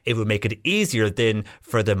down, it would make it easier then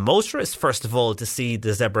for the motorists, first of all, to see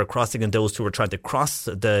the zebra crossing and those who are trying to cross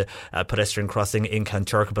the pedestrian crossing in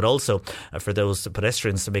Kanturk, but also for those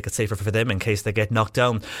pedestrians to make it safer for them in case they get knocked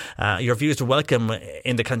down. Your views are welcome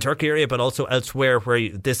in the Kanturk area, but also elsewhere where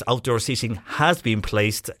this outdoor seating has been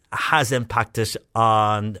placed, has impacted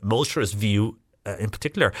on motorists' view in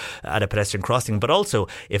particular at a pedestrian crossing, but also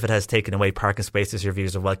if it has taken away parking spaces. Your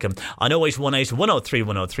views are welcome on 0818 103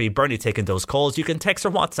 103. Bernie taking those calls. You can text or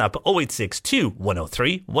WhatsApp 0862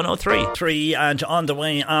 103 103. And on the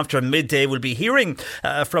way after midday, we'll be hearing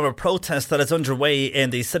from a protest that is underway in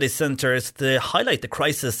the city centre. It's to highlight the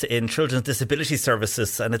crisis in children's disability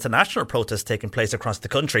services, and it's a national protest taking place across the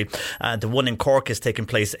country. The one in Cork is taking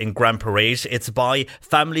place in Grand Parade. It's by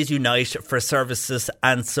Families Unite for Services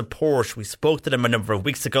and Support. We spoke to them a number of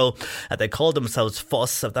weeks ago. They call themselves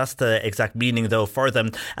FUSS. That's the exact meaning though for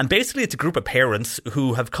them, and basically it's a group of parents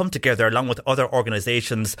who have come together along with other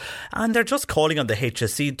organisations, and they're just calling on the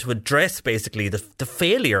HSE to address basically the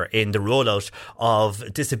failure in the rollout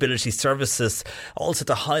of disability services, also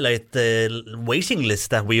to highlight the waiting list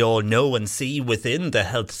that we all know and see within the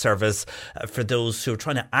health service for those who are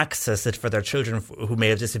trying to access it for their children who may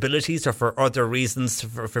have disabilities or for other reasons,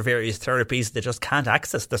 for various therapies. They just can't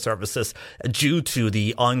access the services due to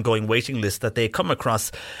the ongoing waiting list that they come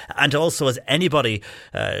across. And also, as anybody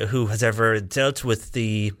who has ever dealt with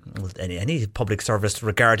any public service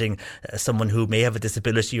regarding someone who may have a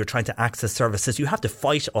disability or trying to access services, you have to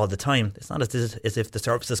fight all the time. It's not as if the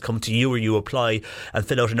services come to you or you apply and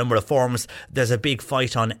fill out a number of forms. There's a big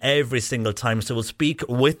fight on every single time. So we'll speak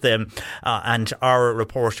with them, and our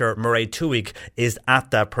reporter Mairead Tuig is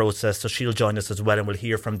at that process, so she'll join us as well, and we'll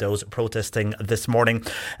hear from those protesting this morning.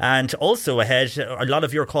 And also ahead ahead. A lot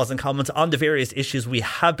of your calls and comments on the various issues we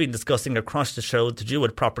have been discussing across the show to do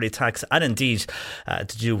with property tax and indeed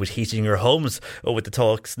to do with heating your homes, with the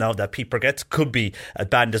talks now that Pete Briquettes could be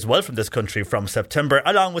banned as well from this country from September,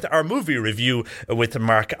 along with our movie review with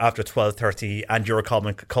Mark after 12:30, and your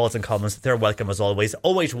calls and comments. They're welcome as always.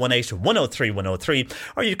 0818 103 103,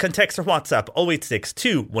 or you can text or WhatsApp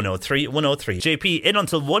 0862 103 103. JP in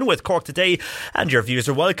until 1 with Cork Today, and your views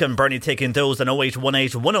are welcome. Bernie taking those on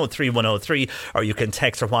 0818 103 103, or you can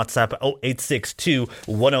text or WhatsApp 0862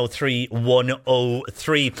 103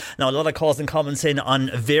 103. Now, a lot of calls and comments in on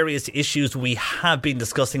various issues we have been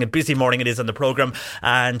discussing. A busy morning it is on the programme,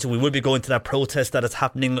 and we will be going to that protest that is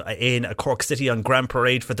happening in Cork City on Grand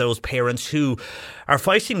Parade for those parents who are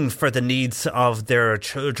fighting for the needs of their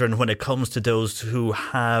children when it comes to those who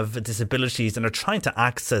have disabilities and are trying to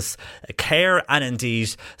access care and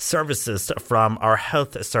indeed services from our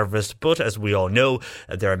health service. But as we all know,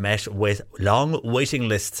 they're met with long waiting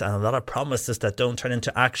lists and a lot of promises that don't turn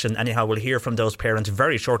into action. Anyhow, we'll hear from those parents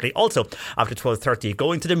very shortly. Also, after 12:30,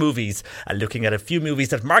 going to the movies and looking at a few movies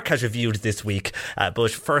that Mark has reviewed this week.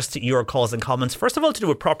 But first, your calls and comments. First of all, to do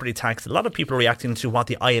with property tax. A lot of people are reacting to what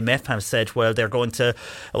the IMF have said. Well,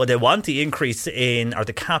 they want the increase in, or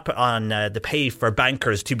the cap on the pay for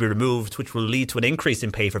bankers to be removed, which will lead to an increase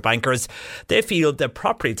in pay for bankers. They feel the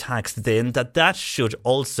property tax then, that should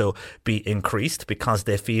also be increased because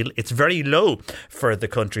they feel it's very low for the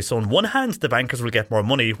country. So on one hand, the bankers will get more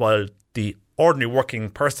money while the ordinary working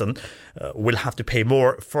person will have to pay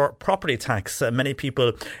more for property tax. Many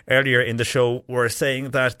people earlier in the show were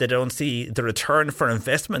saying that they don't see the return for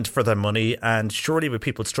investment for their money, and surely with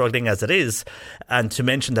people struggling as it is, and to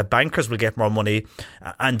mention that bankers will get more money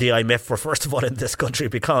and the IMF were first of all in this country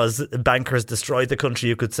because bankers destroyed the country,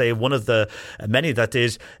 you could say, one of the many that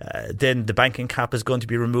did, then the banking cap is going to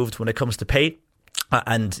be removed when it comes to pay.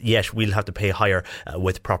 And yet we'll have to pay higher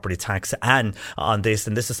with property tax. Anne on this,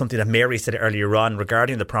 and this is something that Mary said earlier on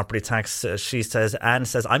regarding the property tax. She says, Anne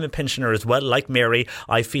says, I'm a pensioner as well. Like Mary,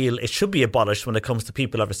 I feel it should be abolished when it comes to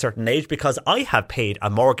people of a certain age because I have paid a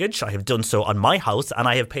mortgage. I have done so on my house and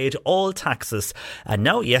I have paid all taxes. And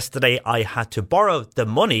now yesterday I had to borrow the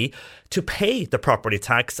money to pay the property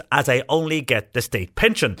tax as I only get the state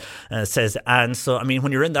pension, says Anne. So, I mean,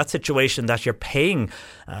 when you're in that situation that you're paying,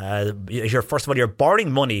 first of all, you're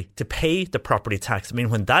borrowing money to pay the property tax. I mean,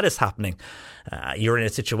 when that is happening, you're in a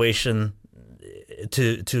situation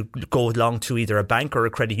to go along to either a bank or a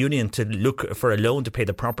credit union to look for a loan to pay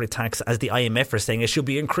the property tax. As the IMF are saying, it should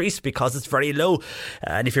be increased because it's very low.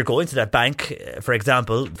 And if you're going to that bank, for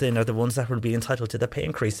example, then are the ones that will be entitled to the pay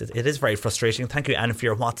increase. It is very frustrating. Thank you, Anne, for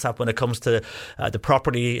your WhatsApp when it comes to the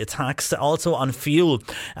property tax. Also on fuel,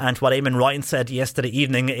 and what Eamon Ryan said yesterday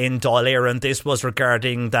evening in Dáil, and this was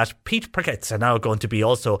regarding that Pete Briquettes are now going to be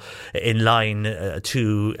also in line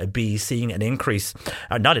to be seeing an increase,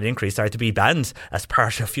 to be banned as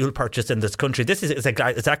part of fuel purchase in this country. This is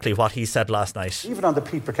exactly what he said last night. Even on the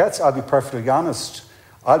Pete Briquettes, I'll be perfectly honest,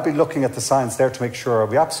 I'll be looking at the science there to make sure, are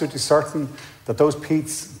we absolutely certain that those Pete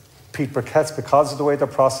Briquettes, because of the way they're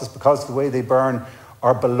processed, because of the way they burn,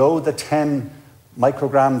 are below the 10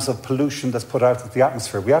 micrograms of pollution that's put out into the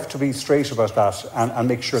atmosphere? We have to be straight about that and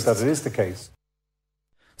make sure that it is the case.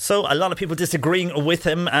 So a lot of people disagreeing with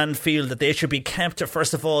him and feel that they should be kept.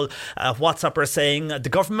 First of all, WhatsApp are saying the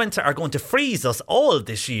government are going to freeze us all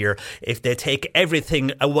this year if they take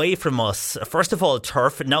everything away from us. First of all,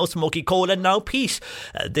 turf, now smoky coal, and now peat.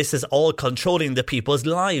 This is all controlling the people's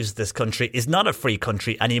lives. This country is not a free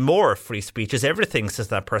country anymore. Free speech is everything, says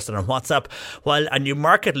that person on WhatsApp. While a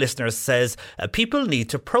Newmarket listener says people need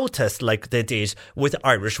to protest like they did with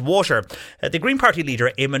Irish Water. The Green Party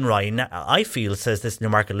leader, Eamon Ryan, I feel, says this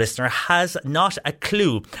Newmarket listener, has not a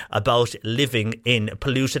clue about living in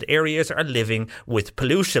polluted areas or living with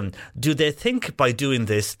pollution. Do they think by doing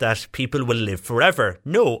this that people will live forever?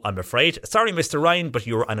 No, I'm afraid. Sorry, Mr. Ryan, but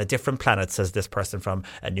you're on a different planet, says this person from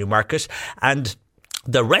Newmarket. And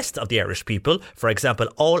the rest of the Irish people, for example,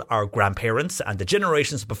 all our grandparents and the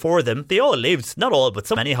generations before them, they all lived, not all, but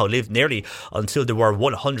some anyhow, lived nearly until they were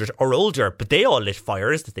 100 or older. But they all lit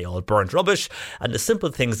fires, they all burned rubbish, and the simple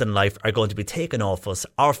things in life are going to be taken off us.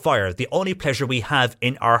 Our fire, the only pleasure we have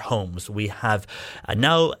in our homes. We have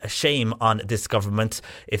now a shame on this government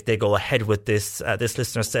if they go ahead with this. This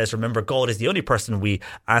listener says, remember, God is the only person we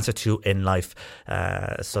answer to in life.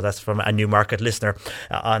 So that's from a Newmarket listener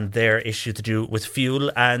on their issue to do with fuel.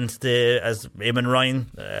 fuel, and as Eamon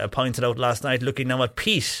Ryan pointed out last night, looking now at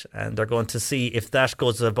peat, and they're going to see if that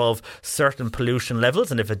goes above certain pollution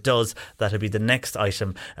levels, and if it does, that'll be the next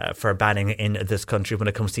item for banning in this country when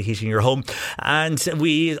it comes to heating your home. And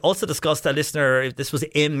we also discussed a listener, this was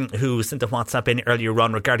Im, who sent a WhatsApp in earlier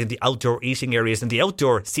on regarding the outdoor eating areas and the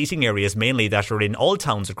outdoor seating areas mainly that are in all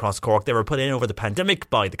towns across Cork. They were put in over the pandemic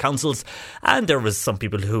by the councils, and there was some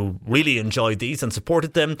people who really enjoyed these and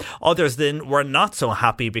supported them. Others then were not so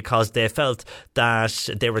happy because they felt that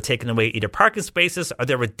they were taking away either parking spaces or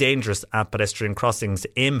they were dangerous at pedestrian crossings.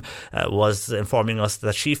 Im was informing us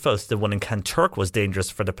that she felt the one in Kanturk was dangerous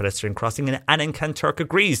for the pedestrian crossing, and Anne in Kanturk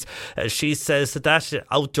agrees. She says that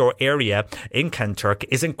outdoor area in Kanturk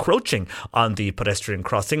is encroaching on the pedestrian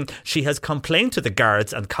crossing. She has complained to the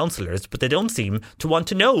guards and councillors, but they don't seem to want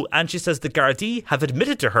to know. And she says the Gardaí have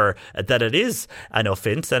admitted to her that it is an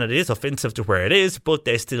offence, and it is offensive to where it is, but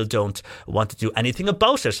they still don't want to do anything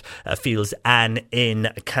about it, feels Anne in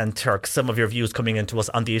Kanturk. Some of your views coming into us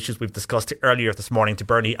on the issues we've discussed earlier this morning to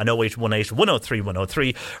Bernie on 0818 103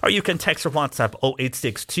 103, or you can text or WhatsApp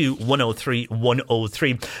 0862 103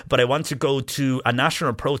 103. But I want to go to a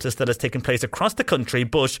national protest that has taken place across the country,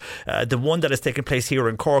 but the one that has taken place here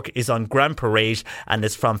in Cork is on Grand Parade, and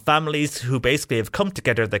it's from families who basically have come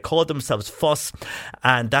together. They call themselves FUSS,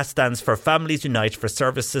 and that stands for Families Unite for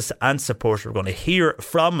Services and Support. We're going to hear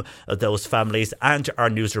from those families and our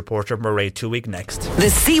news reporter Mairead Tuig next. The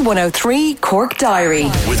C103 Cork Diary.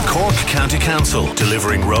 With Cork County Council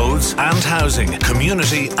delivering roads and housing,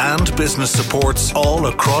 community and business supports all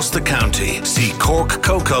across the county. See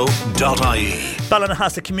corkcoco.ie.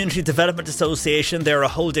 Ballinhasig Community Development Association, they're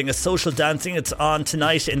holding a social dancing. It's on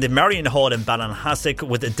tonight in the Marion Hall in Ballinhasig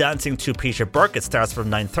with a dancing to Peter Burke. It starts from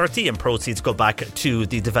 9:30 and proceeds go back to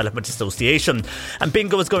the Development Association. And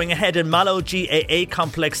bingo is going ahead in Mallow GAA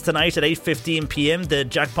Complex tonight at 8:15pm. The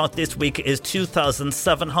jackpot this week is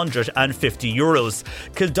 €2,750.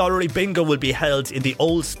 Kildorrery Bingo will be held in the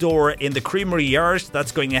old store in the Creamery Yard.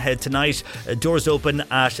 That's going ahead tonight. Doors open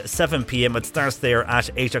at 7pm. It starts there at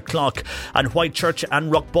 8 o'clock. And Whitechurch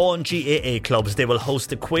and Rockbawn GAA clubs, they will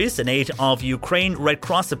host a quiz in aid of Ukraine Red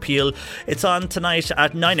Cross appeal. It's on tonight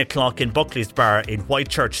at 9 o'clock in Buckley's Bar in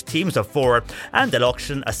Whitechurch. Teams of 4, and they'll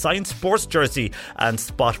auction a signed sports jersey and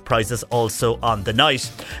spot prizes also on the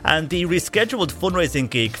night. And the rescheduled fundraising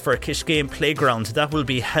gig for Kishgame Playground, that will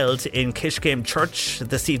be held in Kishgame Church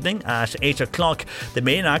this evening at 8 o'clock. The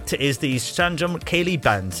main act is the Shandrum Cayley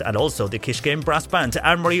Band and also the Kishgame Brass Band.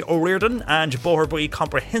 Anne-Marie O'Riordan and Boherbue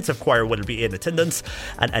Comprehensive Choir will be in attendance,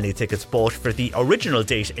 and any tickets bought for the original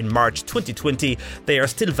date in March 2020, they are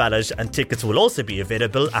still valid, and tickets will also be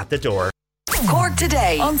available at the door. Cork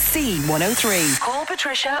Today on C103. Call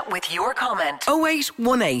Patricia with your comment.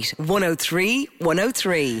 0818 103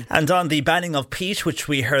 103. And on the banning of peat, which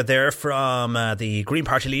we heard there from the Green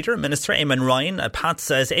Party leader, Minister Eamon Ryan, Pat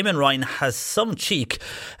says Eamon Ryan has some cheek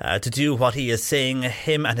to do what he is saying.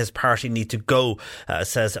 Him and his party need to go,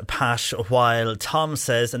 says Pat, while Tom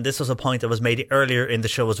says, and this was a point that was made earlier in the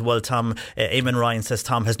show as well, Eamon Ryan says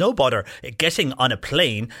Tom has no bother getting on a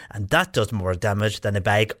plane, and that does more damage than a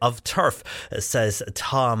bag of turf, says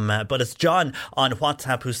Tom. But it's John on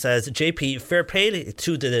WhatsApp who says, JP, fair play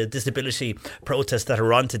to the disability protests that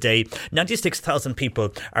are on today. 96,000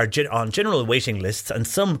 people are on general waiting lists, and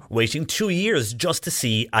some waiting 2 years just to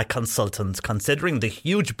see a consultant. Considering the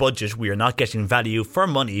huge budget, we are not getting value for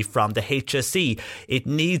money from the HSE. It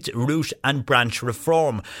needs root and branch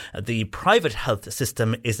reform. The private health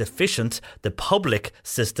system is efficient. The public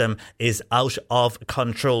system is out of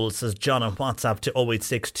control, says John on WhatsApp to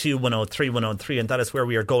 0862 103 103. And that is where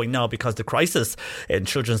we are going now, because the crisis in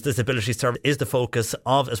Children's Disability Service is the focus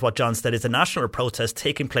of, as what John said, is a national protest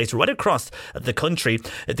taking place right across the country.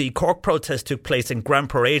 The Cork protest took place in Grand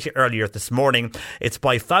Parade earlier this morning. It's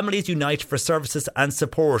by Families Unite for Services and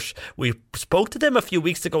Support. We spoke to them a few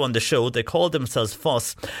weeks ago on the show. They called themselves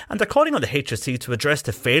FUSS, and they're calling on the HSE to address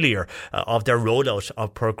the failure of their rollout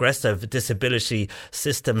of progressive disability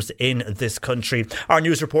systems in this country. Our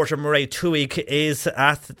news reporter Mairead Tuig is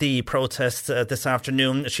at the protest this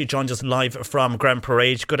afternoon. She joins us live from Grand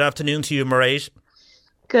Parade. Good afternoon to you, Mairead.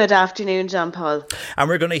 Good afternoon, John Paul. And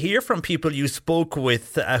we're going to hear from people you spoke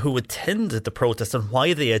with who attended the protest and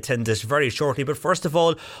why they attended very shortly. But first of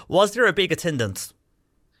all, was there a big attendance?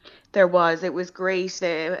 There was. It was great.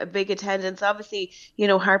 A big attendance. Obviously,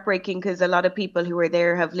 heartbreaking because a lot of people who were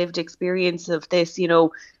there have lived experience of this,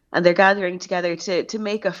 and they're gathering together to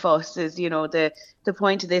make a fuss is, the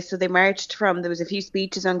point of this. So they marched there was a few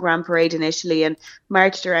speeches on Grand Parade initially, and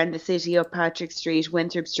marched around the city, up Patrick Street,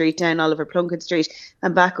 Winthrop Street, down Oliver Plunkett Street,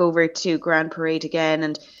 and back over to Grand Parade again.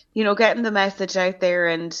 And getting the message out there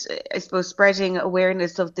and I suppose spreading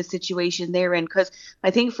awareness of the situation they're in. Because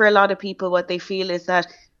I think for a lot of people, what they feel is that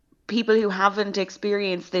people who haven't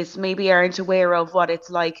experienced this maybe aren't aware of what it's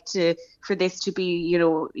like for this to be,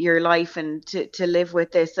 your life and to live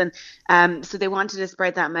with this. And so they wanted to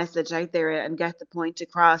spread that message out there and get the point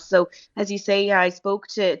across. So as you say, I spoke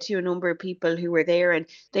to a number of people who were there and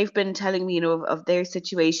they've been telling me, of their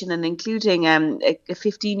situation, and including a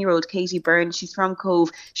 15-year-old Katie Byrne. She's from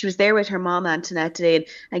Cove. She was there with her mom Antoinette today,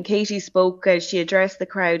 and Katie spoke, she addressed the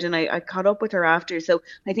crowd, and I caught up with her after. So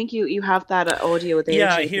I think you have that audio there.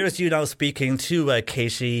 Yeah, here's you now speaking to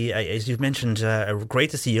Katie. As you've mentioned,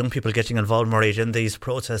 great to see young people getting involved more age in these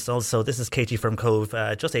protests. Also, this is Katie from Cove,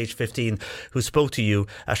 just age 15, who spoke to you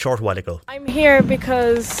a short while ago. I'm here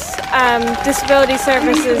because disability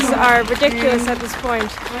services are ridiculous at this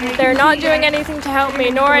point. They're not doing anything to help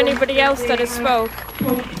me, nor anybody else that has spoke.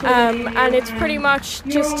 And it's pretty much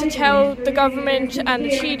just to tell the government and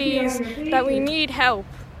the TDs that we need help,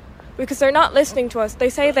 because they're not listening to us. They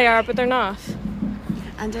say they are, but they're not.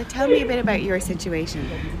 And tell me a bit about your situation.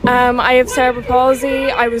 I have cerebral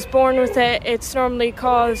palsy. I was born with it. It's normally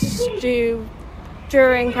caused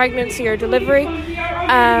during pregnancy or delivery.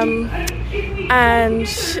 And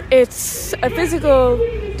it's a physical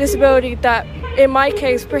disability that, in my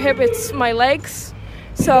case, prohibits my legs.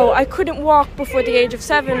 So I couldn't walk before the age of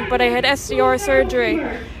 7, but I had SDR surgery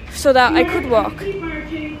so that I could walk.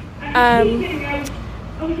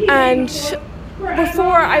 And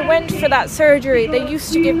before I went for that surgery, they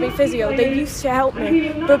used to give me physio, they used to help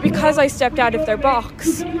me, but because I stepped out of their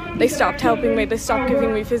box, they stopped helping me, they stopped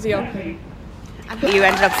giving me physio. And you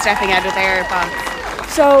ended up stepping out of their box?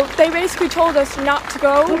 So they basically told us not to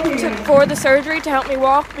go for the surgery to help me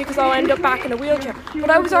walk because I'll end up back in a wheelchair. But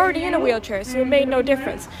I was already in a wheelchair, so it made no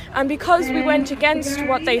difference. And because we went against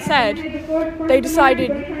what they said, they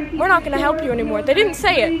decided, we're not going to help you anymore. They didn't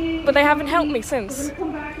say it, but they haven't helped me since.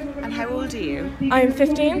 And how old are you? I'm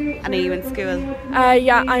 15. And are you in school?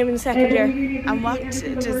 Yeah, I'm in second year. And how does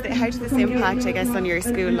this impact, I guess, on your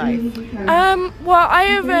school life? Well, I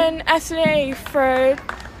have an SNA for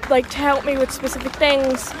to help me with specific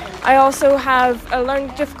things. I also have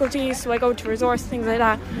learning difficulties, so I go to resource, things like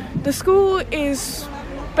that. The school is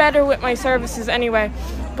better with my services anyway,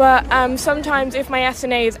 but sometimes if my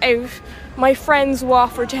SNA is out, my friends will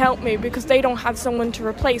offer to help me because they don't have someone to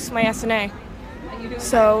replace my SNA.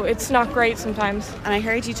 So it's not great sometimes. And I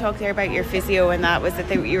heard you talk there about your physio, and that was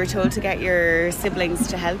that you were told to get your siblings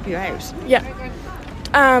to help you out. Yeah.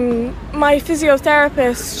 My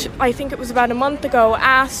physiotherapist, I think it was about a month ago,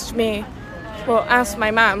 asked my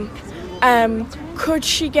mum, could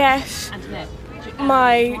she get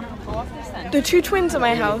the two twins in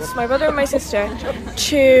my house, my brother and my sister,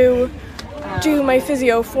 to do my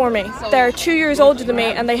physio for me. They're 2 years older than me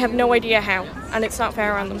and they have no idea how, and it's not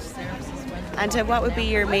fair on them. And what would be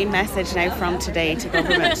your main message now from today to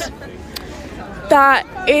government? That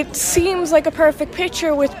it seems like a perfect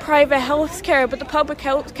picture with private healthcare, but the public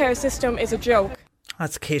healthcare system is a joke.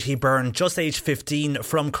 That's Katie Byrne, just age 15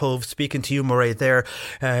 from Cove, speaking to you, Murray, there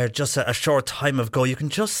just a short time ago. You can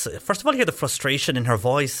just, first of all, hear the frustration in her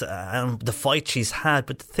voice and the fight she's had,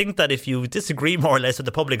 but think that if you disagree more or less with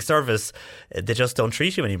the public service, they just don't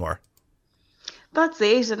treat you anymore. That's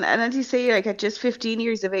it. And as you say, at just 15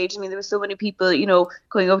 years of age, I mean, there were so many people,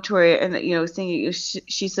 going up to her and, saying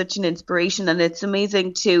she's such an inspiration. And it's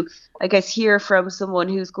amazing to, I guess, hear from someone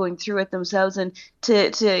who's going through it themselves and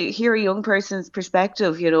to hear a young person's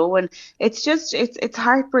perspective, and it's just, it's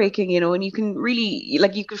heartbreaking, and you can really,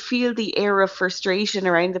 you could feel the air of frustration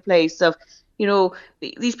around the place of,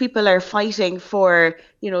 these people are fighting for,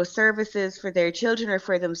 services for their children or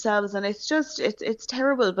for themselves. And it's just, it's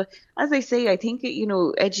terrible. But as I say, I think,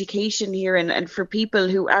 education here and for people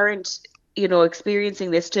who aren't,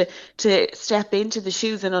 experiencing this to step into the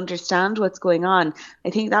shoes and understand what's going on.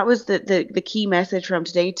 I think that was the key message from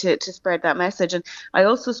today to spread that message. And I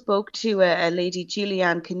also spoke to a lady,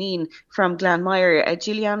 Julianne Caneen from Glanmire.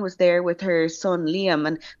 Julianne was there with her son, Liam.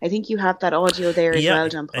 And I think you have that audio there as well,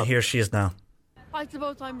 John Paul. Here she is now. I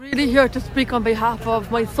suppose I'm really here to speak on behalf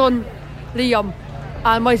of my son, Liam,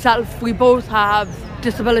 and myself. We both have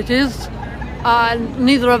disabilities and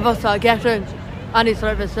neither of us are getting any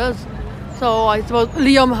services. So I suppose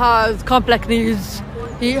Liam has complex needs.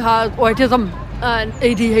 He has autism and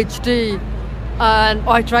ADHD and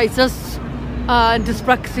arthritis and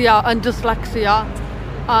dyspraxia and dyslexia.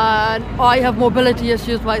 And I have mobility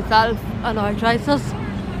issues myself and arthritis.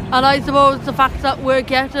 And I suppose the fact that we're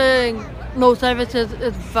getting no services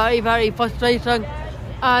is very, very frustrating,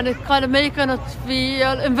 and it's kind of making us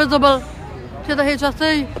feel invisible to the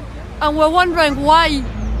HSE. And we're wondering why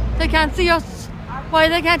they can't see us, why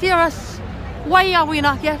they can't hear us, why are we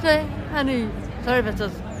not getting any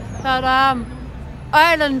services. That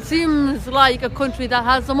Ireland seems like a country that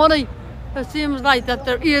has the money. It seems like that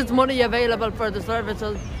there is money available for the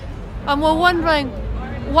services. And we're wondering,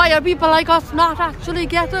 why are people like us not actually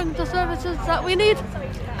getting the services that we need?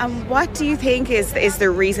 And what do you think is the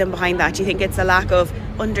reason behind that? Do you think it's a lack of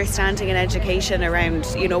understanding and education around,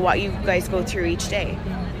 what you guys go through each day?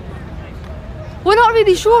 We're not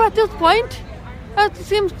really sure at this point. It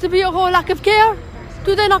seems to be a whole lack of care.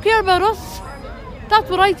 Do they not care about us? That's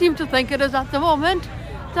what I seem to think it is at the moment.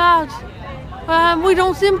 That we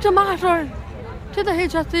don't seem to matter to the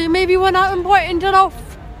HSE. Maybe we're not important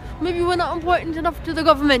enough. Maybe we're not important enough to the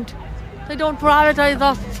government. They don't prioritise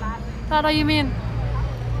us. That I mean.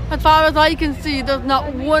 As far as I can see, there's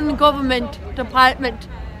not one government department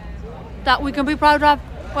that we can be proud of,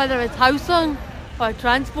 whether it's housing, or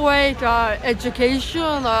transport, or education,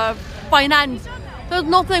 or finance. There's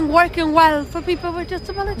nothing working well for people with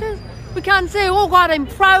disabilities. We can't say, oh God, I'm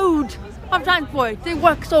proud of transport. They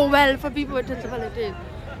work so well for people with disabilities.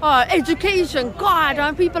 Or education, God,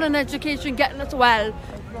 are people in education getting us well?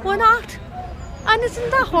 We're not. And isn't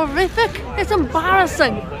that horrific? It's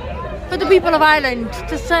embarrassing for the people of Ireland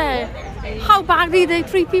to say how badly they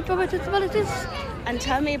treat people with disabilities. And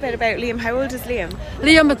tell me a bit about Liam. How old is Liam?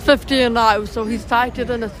 Liam is 15 now, so he started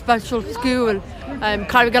in a special school,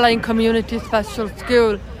 Carrigaline Community Special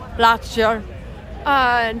School, last year.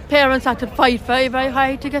 And parents had to fight very, very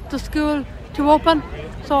hard to get the school to open.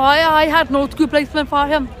 So I had no school placement for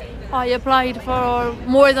him. I applied for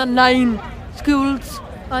more than 9 schools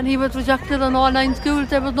and he was rejected in all 9 schools.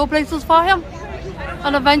 There was no places for him.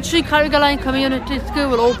 And eventually Carrigaline Community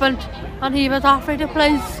School opened and he was offered a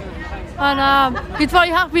place. And he's very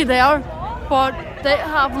happy there, but they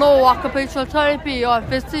have no occupational therapy or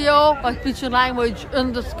physio or speech and language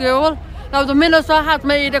in the school. Now the minister has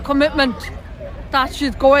made a commitment that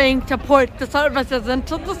she's going to put the services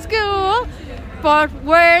into the school, but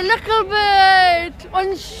we're a little bit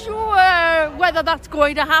unsure whether that's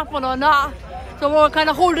going to happen or not. So we're kind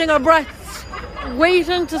of holding our breaths,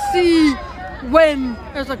 waiting to see when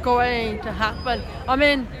is it going to happen. I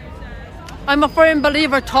mean, I'm a firm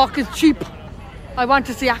believer talk is cheap. I want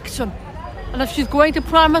to see action. And if she's going to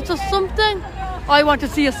promise us something, I want to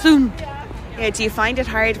see it soon. Yeah, do you find it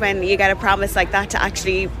hard when you get a promise like that to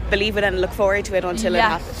actually believe it and look forward to it until it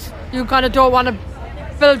happens? You kind of don't want to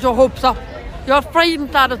build your hopes up. You're frightened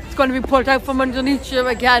that it's going to be pulled out from underneath you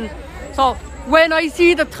again. So when I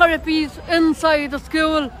see the therapies inside the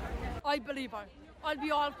school, I believe her. I'll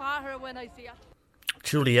be all for her when I see it.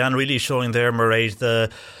 Julianne really showing there,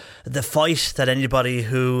 Mairead, the fight that anybody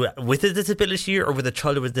who with a disability or with a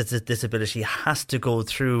child with a disability has to go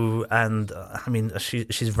through. And I mean,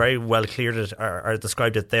 she's very well cleared it or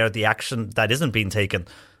described it there, the action that isn't being taken.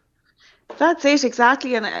 That's it,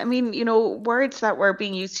 exactly. And I mean, words that were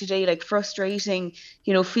being used today, like frustrating,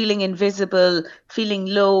 feeling invisible, feeling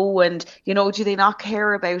low, and, do they not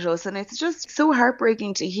care about us? And it's just so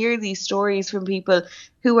heartbreaking to hear these stories from people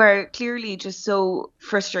who are clearly just so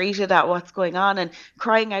frustrated at what's going on and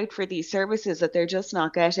crying out for these services that they're just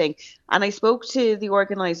not getting. And I spoke to the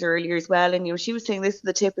organiser earlier as well, and, she was saying this is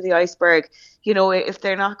the tip of the iceberg. If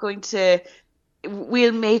they're not going to,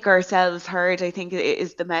 we'll make ourselves heard, I think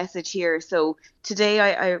is the message here. So today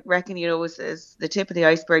I reckon, is the tip of the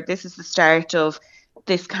iceberg. This is the start of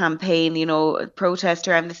this campaign, protest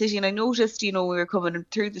around the city. And I noticed, we were coming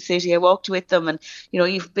through the city, I walked with them, and,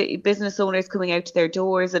 you've business owners coming out to their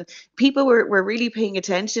doors, and people were really paying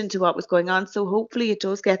attention to what was going on. So hopefully it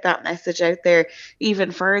does get that message out there even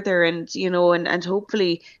further, and, and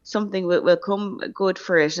hopefully something will come good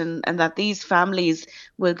for it, and that these families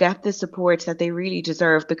will get the support that they really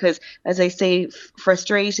deserve. Because, as I say,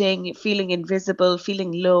 frustrating, feeling invisible,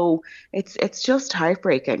 feeling low, it's just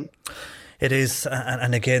heartbreaking. It is,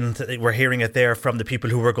 and again, we're hearing it there from the people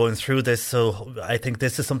who were going through this. So I think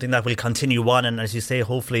this is something that will continue on, and as you say,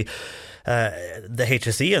 hopefully the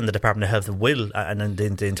HSE and the Department of Health will, and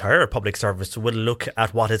the entire public service will look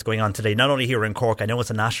at what is going on today, not only here in Cork. I know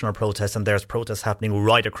it's a national protest and there's protests happening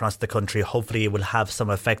right across the country. Hopefully it will have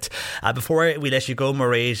some effect. Before we let you go,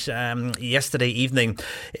 Mairead, yesterday evening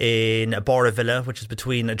in Borravilla, which is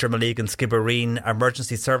between Dromleague and Skibbereen,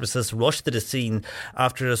 emergency services rushed to the scene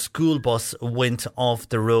after a school bus went off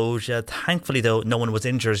the road. Thankfully though, no one was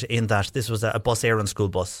injured in that. This was a bus Éireann school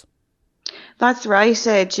bus. That's right,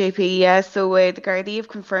 JP. Yeah, so the Gardaí have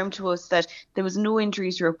confirmed to us that there was no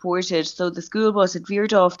injuries reported. So the school bus had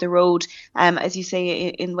veered off the road, as you say,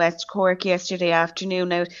 in West Cork yesterday afternoon.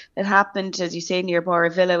 Now, it happened, as you say, near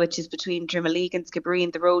Borravilla, which is between Drimoleague and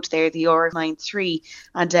Skibbereen, the road there, the R93.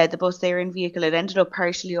 And the bus there in vehicle, it ended up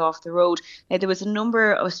partially off the road. Now, there was a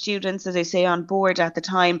number of students, as I say, on board at the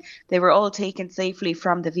time. They were all taken safely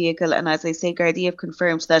from the vehicle. And as I say, Gardaí have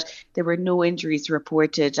confirmed that there were no injuries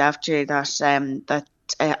reported after that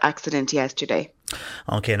accident yesterday.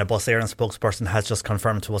 Okay, and a Bus Éireann spokesperson has just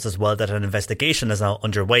confirmed to us as well that an investigation is now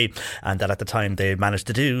underway, and that at the time they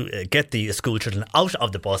managed to get the school children out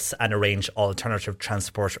of the bus and arrange alternative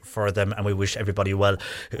transport for them. And we wish everybody well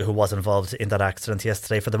who was involved in that accident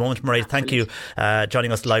yesterday. For the moment, Mairead, thank you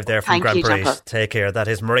joining us live there from Grand Parade. Take care. That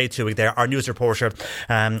is Mairead Tuig there, our news reporter,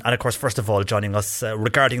 and of course, first of all, joining us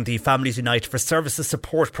regarding the Families Unite for Services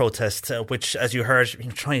support protest, which, as you heard,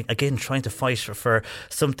 trying to fight for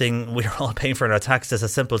something we're all paying for in our taxes, a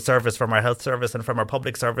simple service from our health service and from our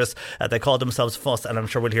public service. They call themselves FUS, and I'm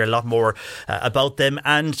sure we'll hear a lot more about them,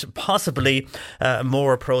 and possibly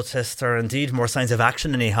more protests, or indeed more signs of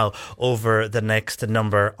action anyhow, over the next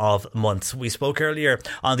number of months. We spoke earlier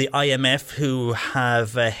on the IMF, who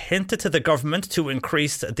have hinted to the government to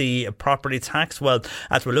increase the property tax. Well,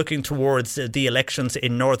 as we're looking towards the elections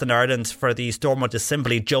in Northern Ireland for the Stormont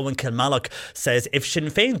Assembly, Joan Kilmallock says if Sinn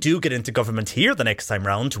Féin do get into government here the next time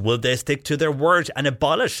round, will they stick to their word and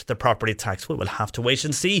abolish the property tax? Well, we'll have to wait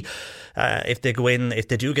and see if they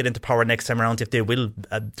do get into power next time around, if they will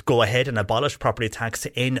go ahead and abolish property tax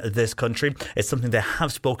in this country. It's something they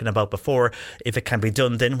have spoken about before. If it can be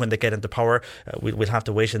done then when they get into power, we'll have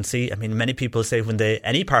to wait and see. I mean, many people say when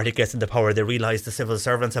any party gets into power, they realise the civil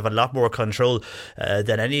servants have a lot more control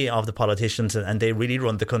than any of the politicians, and they really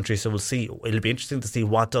run the country. So we'll see. It'll be interesting to see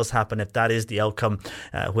what does happen, if that is the outcome,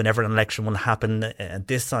 whenever an election will happen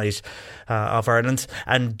this side of Ireland.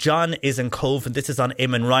 And John is in Cove, and this is on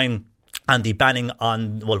Eamon Ryan and the banning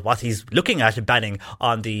on, well, what he's looking at banning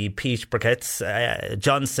on the peat briquettes.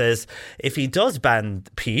 John says if he does ban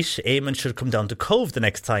peat, Eamon should come down to Cove the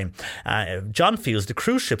next time. John feels the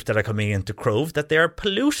cruise ships that are coming into Cove, that they are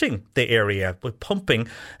polluting the area with pumping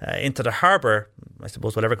into the harbour. I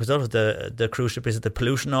suppose whatever comes out of the cruise ship, is it the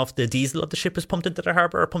pollution of the diesel of the ship is pumped into the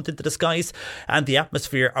harbour or pumped into the skies, and the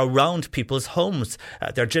atmosphere around people's homes.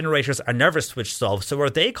 Their generators are never switched off, so are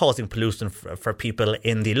they causing pollution for people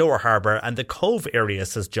in the lower harbour and the Cove area,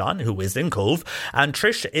 says John, who is in Cove. And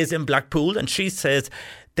Trish is in Blackpool, and she says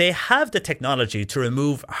they have the technology to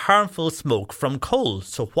remove harmful smoke from coal,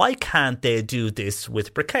 so why can't they do this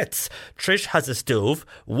with briquettes? Trish has a stove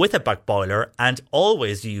with a back boiler and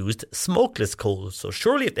always used smokeless coal, so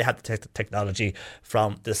surely if they have the technology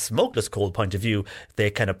from the smokeless coal point of view, they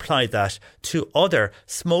can apply that to other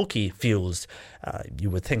smoky fuels. You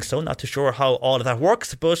would think so. Not too sure how all of that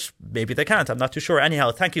works, but maybe they can't. I'm not too sure. Anyhow,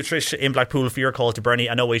 thank you, Trish, in Blackpool, for your call to Bernie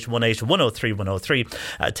on 0818 103 103.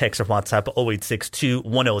 Text or WhatsApp 0862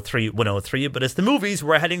 103 103. But it's the movies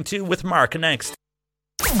we're heading to with Mark next.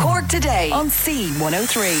 Cork Today on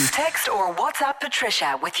C103. Text or WhatsApp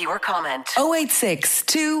Patricia with your comment.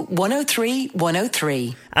 0862 103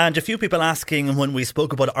 103. And a few people asking, when we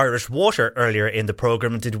spoke about Irish Water earlier in the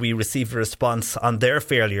programme, did we receive a response on their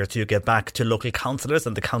failure to get back to local councillors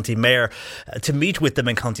and the county mayor to meet with them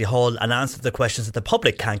in County Hall and answer the questions that the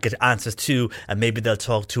public can't get answers to, and maybe they'll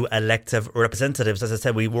talk to elective representatives. As I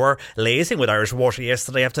said, we were liaising with Irish Water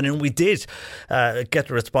yesterday afternoon. We did get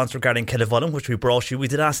a response regarding Killavullen, which we brought you. We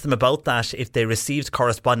did ask them about that, if they received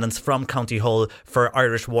correspondence from County Hall for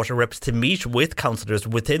Irish Water reps to meet with councillors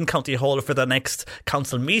within County Hall for the next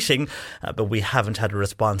council meeting, but we haven't had a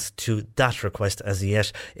response to that request as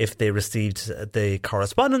yet, if they received the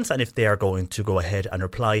correspondence and if they are going to go ahead and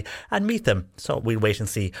reply and meet them. So we'll wait and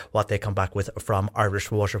see what they come back with from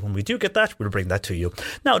Irish Water. When we do get that, we'll bring that to you.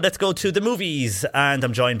 Now let's go to the movies, and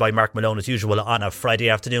I'm joined by Mark Malone as usual on a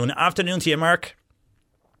Friday afternoon. Afternoon to you, Mark.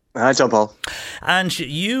 Hi, John Paul. And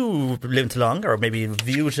you limped along, or maybe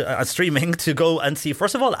viewed streaming, to go and see,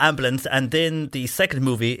 first of all, Ambulance, and then the second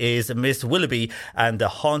movie is Miss Willoughby and the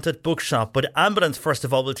Haunted Bookshop. But Ambulance, first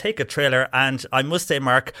of all, will take a trailer, and I must say,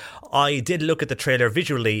 Mark, I did look at the trailer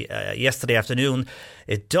visually yesterday afternoon.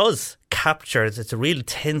 It does capture, it's a real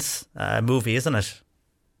tense movie, isn't it?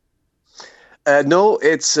 No,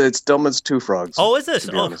 it's Dumb as Two Frogs. Oh, is it?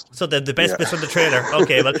 Oh, so the best bits from the trailer.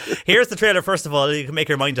 Okay, well, here's the trailer first of all. You can make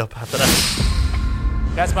your mind up after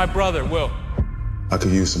that. That's my brother, Will. I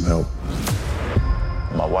could use some help.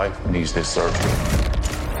 My wife needs this surgery.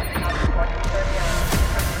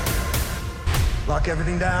 Lock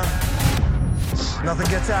everything down. Nothing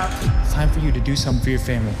gets out. It's time for you to do something for your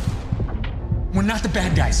family. We're not the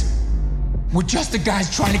bad guys. We're just the guys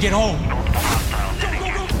trying to get home.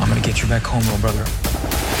 I'm gonna get you back home, little brother.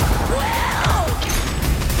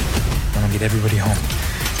 I'm gonna get everybody home.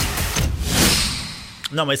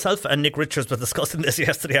 Now, myself and Nick Richards were discussing this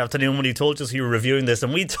yesterday afternoon when he told us you were reviewing this,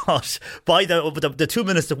 and we thought by the 2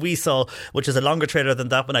 minutes that we saw, which is a longer trailer than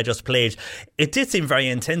that one I just played, it did seem very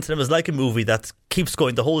intense, and it was like a movie that keeps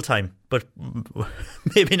going the whole time, but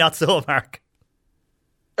maybe not so, Mark.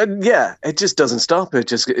 Yeah, it just doesn't stop. It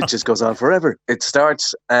just goes on forever. It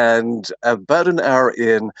starts, and about an hour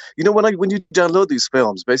in, you know, when you download these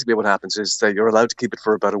films, basically what happens is that you're allowed to keep it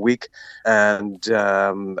for about a week, and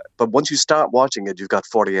but once you start watching it, you've got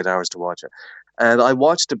 48 hours to watch it. And I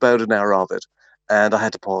watched about an hour of it, and I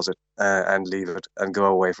had to pause it and leave it and go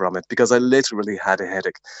away from it because I literally had a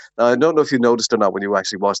headache. Now, I don't know if you noticed or not when you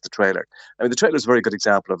actually watched the trailer. I mean, the trailer is a very good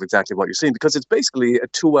example of exactly what you're seeing because it's basically a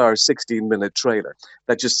 2-hour, 16-minute trailer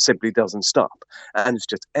that just simply doesn't stop. And it's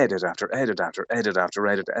just edit after edit after edit after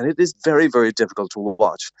edit. And it is very, very difficult to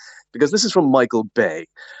watch because this is from Michael Bay.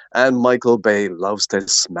 And Michael Bay loves to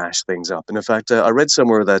smash things up. And in fact, I read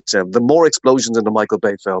somewhere that the more explosions in a Michael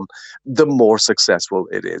Bay film, the more successful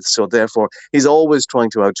it is. So therefore, he's always trying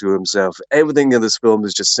to outdo himself. Everything in this film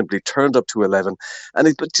is just simply turned up to 11. And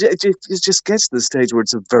it just gets to the stage where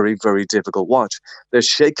it's a very, very difficult watch. There's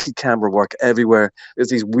shaky camera work everywhere. There's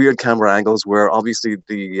these weird camera angles where obviously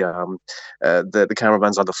the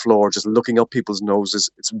cameraman's on the floor just looking up people's noses.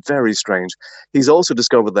 It's very strange. He's also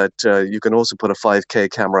discovered that you can also put a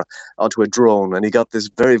 5K camera onto a drone, and he got this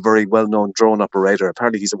very, very well-known drone operator.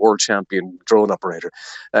 Apparently he's a world champion drone operator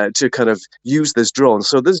to kind of use this drone.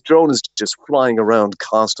 So this drone is just flying around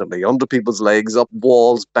constantly, under people's legs, up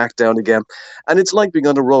walls, back down again. And it's like being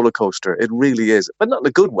on a roller coaster. It really is, but not in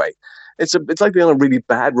a good way. It's like being on a really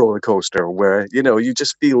bad roller coaster where, you know, you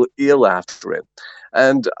just feel ill after it.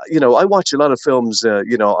 And, you know, I watch a lot of films,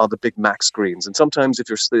 you know, on the big Mac screens. And sometimes if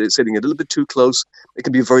you're sitting a little bit too close, it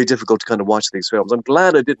can be very difficult to kind of watch these films. I'm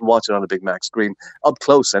glad I didn't watch it on a big Mac screen, up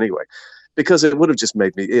close anyway, because it would have just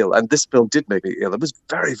made me ill. And this film did make me ill. It was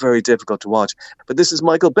very, very difficult to watch. But this is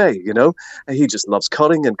Michael Bay, you know. And he just loves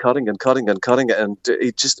cutting and cutting and cutting and cutting. And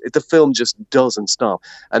the film just doesn't stop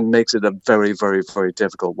and makes it a very, very, very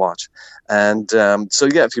difficult watch. And so,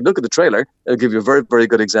 yeah, if you look at the trailer, it'll give you a very, very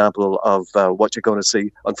good example of what you're going to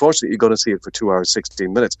see. Unfortunately, you're going to see it for 2 hours,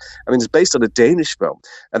 16 minutes. I mean, it's based on a Danish film.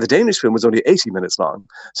 And the Danish film was only 80 minutes long.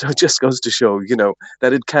 So it just goes to show, you know,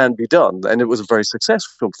 that it can be done. And it was a very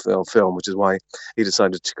successful film, which is why he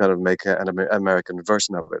decided to kind of make an American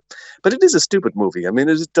version of it. But it is a stupid movie. I mean,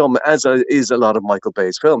 it is dumb, as is a lot of Michael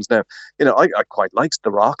Bay's films. Now, you know, I quite liked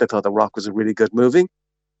The Rock. I thought The Rock was a really good movie.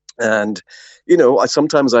 And, you know,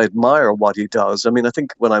 sometimes I admire what he does. I mean, I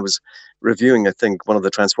think when I was reviewing, I think one of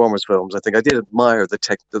the Transformers films, I think I did admire the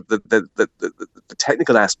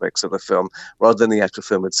technical aspects of the film rather than the actual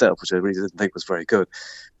film itself, which I really didn't think was very good.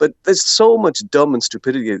 But there's so much dumb and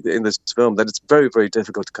stupidity in this film that it's very, very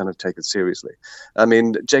difficult to kind of take it seriously. I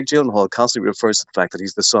mean, Jake Gyllenhaal constantly refers to the fact that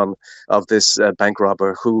he's the son of this bank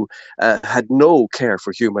robber who had no care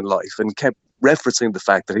for human life and kept referencing the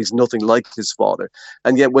fact that he's nothing like his father.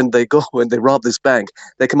 And yet when they rob this bank,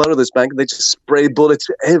 they come out of this bank and they just spray bullets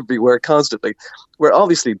everywhere constantly, where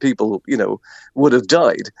obviously people, you know, would have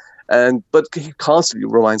died. But he constantly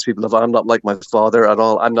reminds people of, I'm not like my father at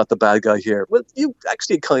all. I'm not the bad guy here. Well, you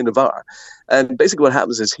actually kind of are. And basically what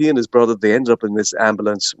happens is he and his brother, they end up in this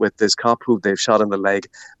ambulance with this cop who they've shot in the leg.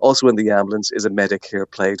 Also in the ambulance is a medic here,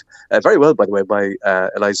 played very well, by the way, by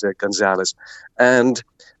Eliza Gonzalez. And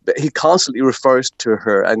he constantly refers to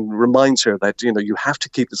her and reminds her that, you know, you have to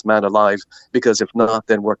keep this man alive because if not,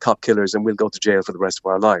 then we're cop killers and we'll go to jail for the rest of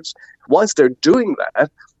our lives. Once they're doing that,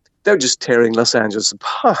 they're just tearing Los Angeles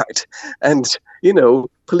apart. And, you know,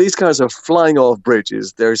 police cars are flying off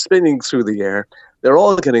bridges. They're spinning through the air. They're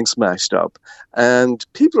all getting smashed up. And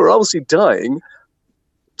people are obviously dying.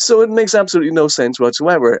 So it makes absolutely no sense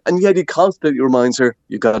whatsoever. And yet he constantly reminds her,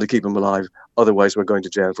 you got to keep him alive. Otherwise, we're going to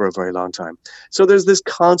jail for a very long time. So there's this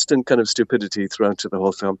constant kind of stupidity throughout to the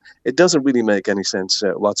whole film. It doesn't really make any sense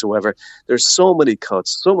whatsoever. There's so many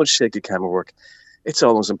cuts, so much shaky camera work. It's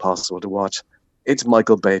almost impossible to watch. It's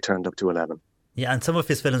Michael Bay turned up to 11. Yeah, and some of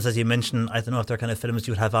his films, as you mentioned, I don't know if they're kind of films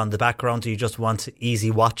you would have on the background. Do you just want easy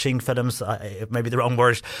watching films? Maybe the wrong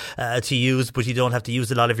word to use, but you don't have to use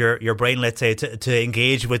a lot of your brain, let's say, to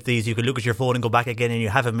engage with these. You can look at your phone and go back again and you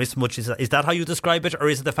haven't missed much. Is that how you describe it? Or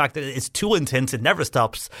is it the fact that it's too intense, it never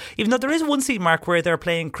stops? Even though there is one scene, Mark, where they're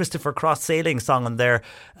playing Christopher Cross Sailing song and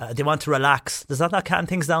they want to relax. Does that not calm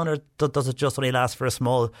things down, or does it just only last for a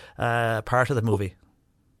small part of the movie?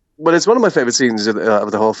 Well, it's one of my favourite scenes of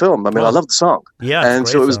the whole film. I mean, I love the song. Yeah, and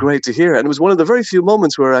so it was great to hear. And it was one of the very few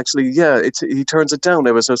moments where actually, he turns it down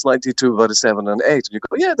ever so slightly to about a 7 and 8. And you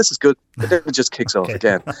go, yeah, this is good. But then it just kicks off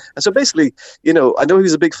again. And so basically, I know he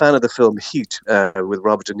was a big fan of the film Heat with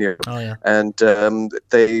Robert De Niro. Oh, yeah. And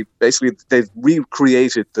they've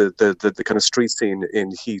recreated the kind of street scene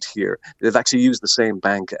in Heat here. They've actually used the same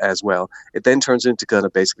bank as well. It then turns into kind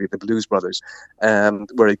of basically the Blues Brothers,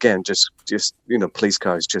 where again, just police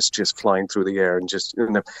cars just flying through the air and just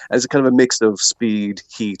as a kind of a mix of speed,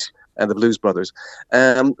 heat, and the Blues Brothers.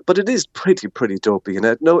 But it is pretty dopey,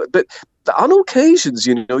 but on occasions,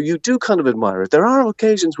 you do kind of admire it. There are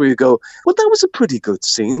occasions where you go, well, that was a pretty good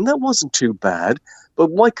scene. That wasn't too bad.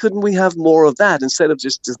 But why couldn't we have more of that instead of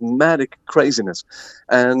just manic craziness?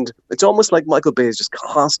 And it's almost like Michael Bay is just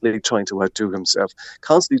constantly trying to outdo himself,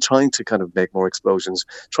 constantly trying to kind of make more explosions,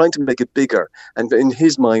 trying to make it bigger and in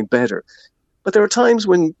his mind better. But there are times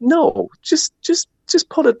when, no, just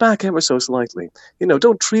pull it back ever so slightly.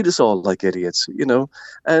 Don't treat us all like idiots,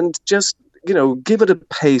 and just, give it a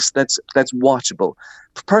pace that's watchable.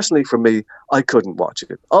 Personally, for me, I couldn't watch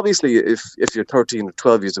it. Obviously, if you're 13 or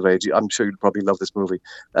 12 years of age, I'm sure you'd probably love this movie.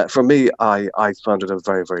 For me, I found it a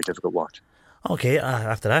very, very difficult watch. Okay,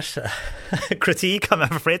 after that, critique, I'm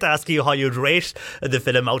afraid to ask you how you'd rate the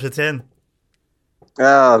film out of 10.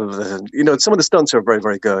 Some of the stunts are very,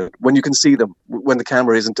 very good when you can see them, when the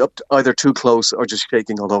camera isn't up either too close or just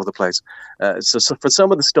shaking all over the place. So for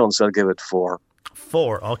some of the stunts, I'll give it 4.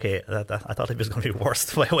 4, okay. I thought it was going to be worse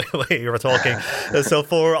the way you were talking. So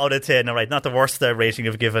 4 out of 10, all right. Not the worst rating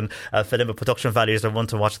you've given a film, but production values are one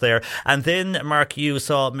to watch there. And then, Mark, you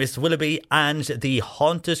saw Miss Willoughby and the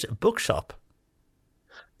Haunted Bookshop.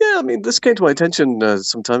 Yeah, I mean, this came to my attention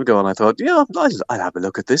some time ago, and I thought, I'll have a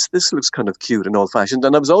look at this. This looks kind of cute and old-fashioned.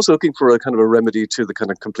 And I was also looking for a kind of a remedy to the kind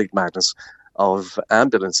of complete madness of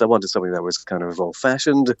Ambulance. I wanted something that was kind of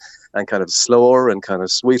old-fashioned and kind of slower and kind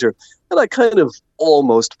of sweeter. And I kind of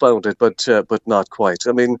almost found it, but not quite.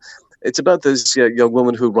 I mean, it's about this young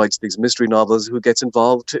woman who writes these mystery novels who gets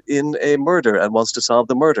involved in a murder and wants to solve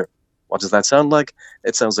the murder. What does that sound like?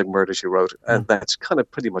 It sounds like Murder, She Wrote, and that's kind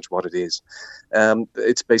of pretty much what it is.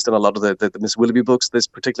 It's based on a lot of the Miss Willoughby books. This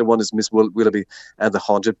particular one is Miss Willoughby and the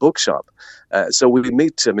Haunted Bookshop. So we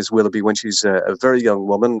meet Miss Willoughby when she's a very young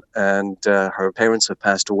woman, and her parents have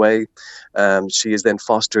passed away. She is then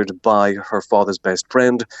fostered by her father's best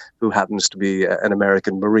friend, who happens to be an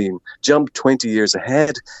American Marine. Jump 20 years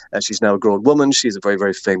ahead, she's now a grown woman. She's a very,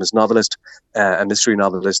 very famous novelist, a mystery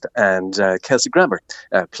novelist, and Kelsey Grammer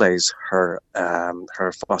plays her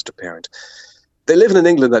foster parent. They live in an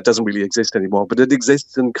England that doesn't really exist anymore, but it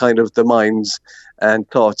exists in kind of the minds and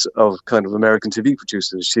thoughts of kind of American TV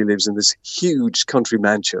producers. She lives in this huge country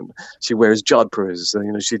mansion. She wears jodhpurs.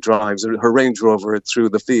 She drives her Range Rover through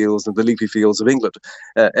the fields and the leafy fields of England.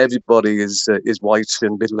 Everybody is white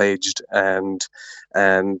and middle-aged and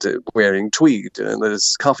wearing tweed, and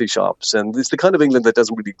there's coffee shops, and it's the kind of England that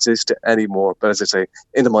doesn't really exist anymore. But as I say,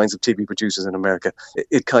 in the minds of TV producers in America,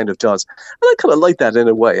 it kind of does. And I kind of like that in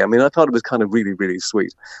a way. I mean, I thought it was kind of really, really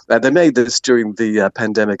sweet. They made this during the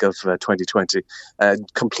pandemic of 2020,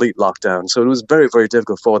 complete lockdown. So it was very, very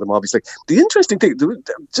difficult for them, obviously. The interesting thing,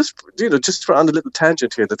 just for on a little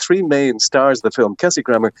tangent here, the 3 main stars of the film, Kelsey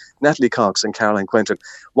Grammer, Natalie Cox, and Caroline Quentin,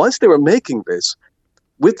 whilst they were making this,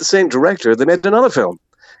 with the same director, they made another film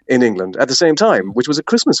in England at the same time, which was a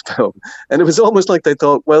Christmas film. And it was almost like they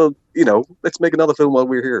thought, well, let's make another film while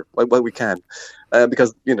we're here, while we can.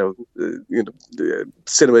 Because,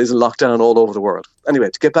 cinema is in lockdown all over the world.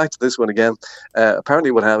 Anyway, to get back to this one again,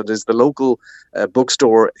 apparently what happened is the local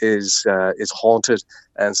bookstore is haunted,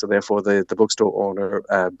 and so therefore the bookstore owner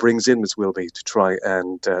brings in Miss Willoughby to try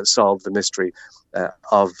and solve the mystery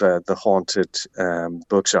of the haunted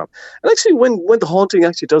bookshop. And actually, when the haunting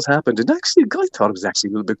actually does happen, I thought it was actually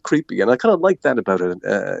a little bit creepy, and I kind of like that about it,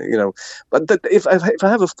 But if I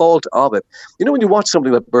have a fault of it, when you watch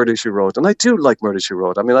something like Murder, She Wrote, and I do like Murder, She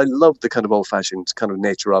Wrote. I mean, I love the kind of old-fashioned kind of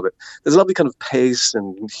nature of it. There's a lovely kind of pace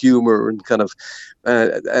and humour and kind of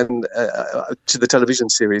to the television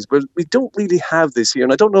series, but we don't really have this here.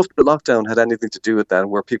 And I don't know if the lockdown had anything to do with that,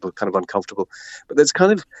 and where people are kind of uncomfortable. But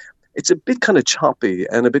it's a bit kind of choppy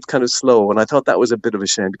and a bit kind of slow, and I thought that was a bit of a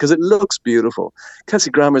shame because it looks beautiful. Kelsey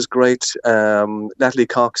Grammer's great. Natalie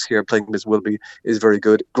Cox here playing Miss Willoughby is very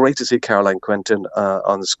good. Great to see Caroline Quentin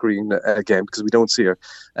on the screen again, because we don't see her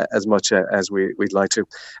as much as we'd like to.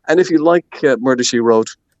 And if you like Murder, She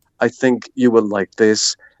Wrote, I think you will like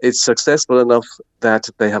this. It's successful enough that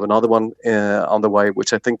they have another one on the way,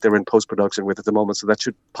 which I think they're in post-production with at the moment, so that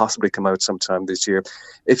should possibly come out sometime this year.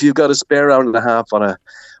 If you've got a spare hour and a half on a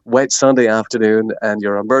wet Sunday afternoon and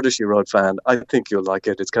you're a Murder, She Wrote fan, I think you'll like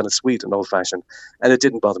it. It's kind of sweet and old-fashioned, and it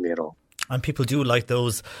didn't bother me at all. And people do like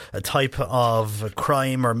those type of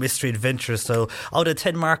crime or mystery adventures. So out of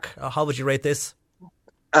 10, Mark, how would you rate this?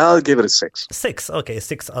 I'll give it a 6. 6, okay,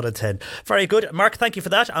 6 out of 10. Very good. Mark, thank you for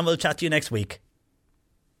that, and we'll chat to you next week.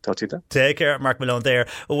 Talk to you then. Take care. Mark Malone there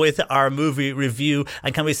with our movie review.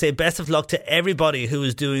 And can we say best of luck to everybody who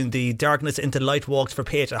is doing the Darkness into Light walks for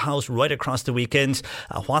Pater House right across the weekend.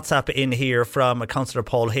 WhatsApp in here from Councillor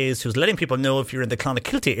Paul Hayes, who's letting people know if you're in the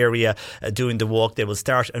Clonakilty area doing the walk, they will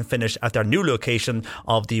start and finish at their new location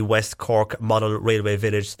of the West Cork Model Railway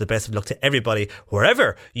Village. So the best of luck to everybody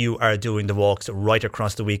wherever you are doing the walks right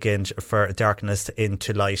across the weekend for Darkness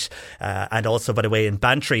into Light. And also, by the way, in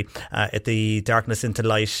Bantry at the Darkness into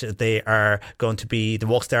Light, they are going to be, the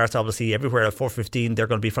walk starts obviously everywhere at 4:15. They're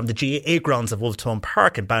going to be from the GAA grounds of Wolfstone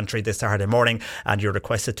Park in Bantry this Saturday morning, and you're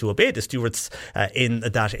requested to obey the stewards in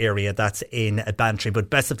that area. That's in Bantry. But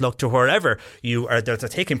best of luck to wherever you are. They're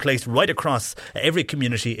taking place right across every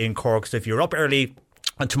community in Cork. So if you're up early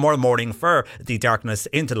and tomorrow morning for the Darkness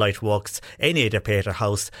into Light walks, any at Pater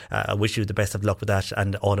House, I wish you the best of luck with that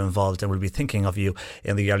and all involved, and we'll be thinking of you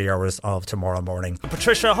in the early hours of tomorrow morning.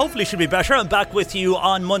 Patricia hopefully should be better. I'm back with you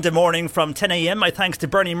on Monday morning from 10 a.m. My thanks to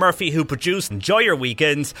Bernie Murphy who produced. Enjoy your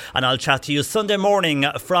weekend, and I'll chat to you Sunday morning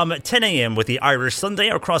from 10 a.m. with the Irish Sunday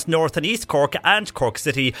across North and East Cork and Cork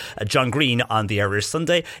City. John Green on the Irish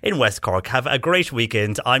Sunday in West Cork. Have a great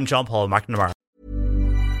weekend. I'm John Paul McNamara.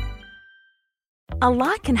 A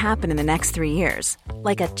lot can happen in the next 3 years.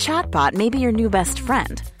 Like a chatbot may be your new best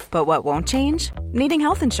friend. But what won't change? Needing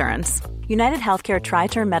health insurance. United Healthcare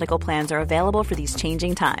Tri-Term Medical Plans are available for these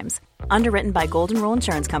changing times. Underwritten by Golden Rule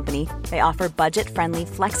Insurance Company, they offer budget-friendly,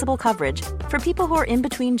 flexible coverage for people who are in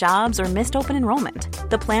between jobs or missed open enrollment.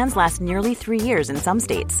 The plans last nearly 3 years in some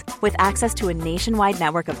states, with access to a nationwide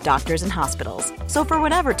network of doctors and hospitals. So for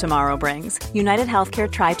whatever tomorrow brings, United Healthcare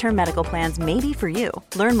Tri-Term Medical Plans may be for you.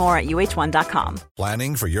 Learn more at uh1.com.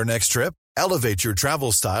 Planning for your next trip? Elevate your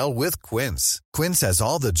travel style with Quince. Quince has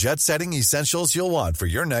all the jet-setting essentials you'll want for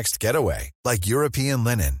your next getaway, like European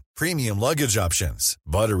linen, premium luggage options,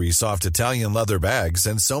 buttery soft Italian leather bags,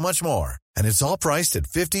 and so much more. And it's all priced at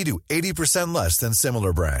 50 to 80% less than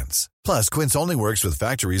similar brands. Plus, Quince only works with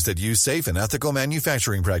factories that use safe and ethical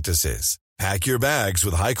manufacturing practices. Pack your bags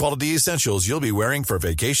with high-quality essentials you'll be wearing for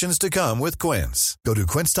vacations to come with Quince. Go to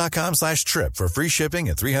quince.com/trip for free shipping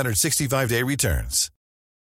and 365-day returns.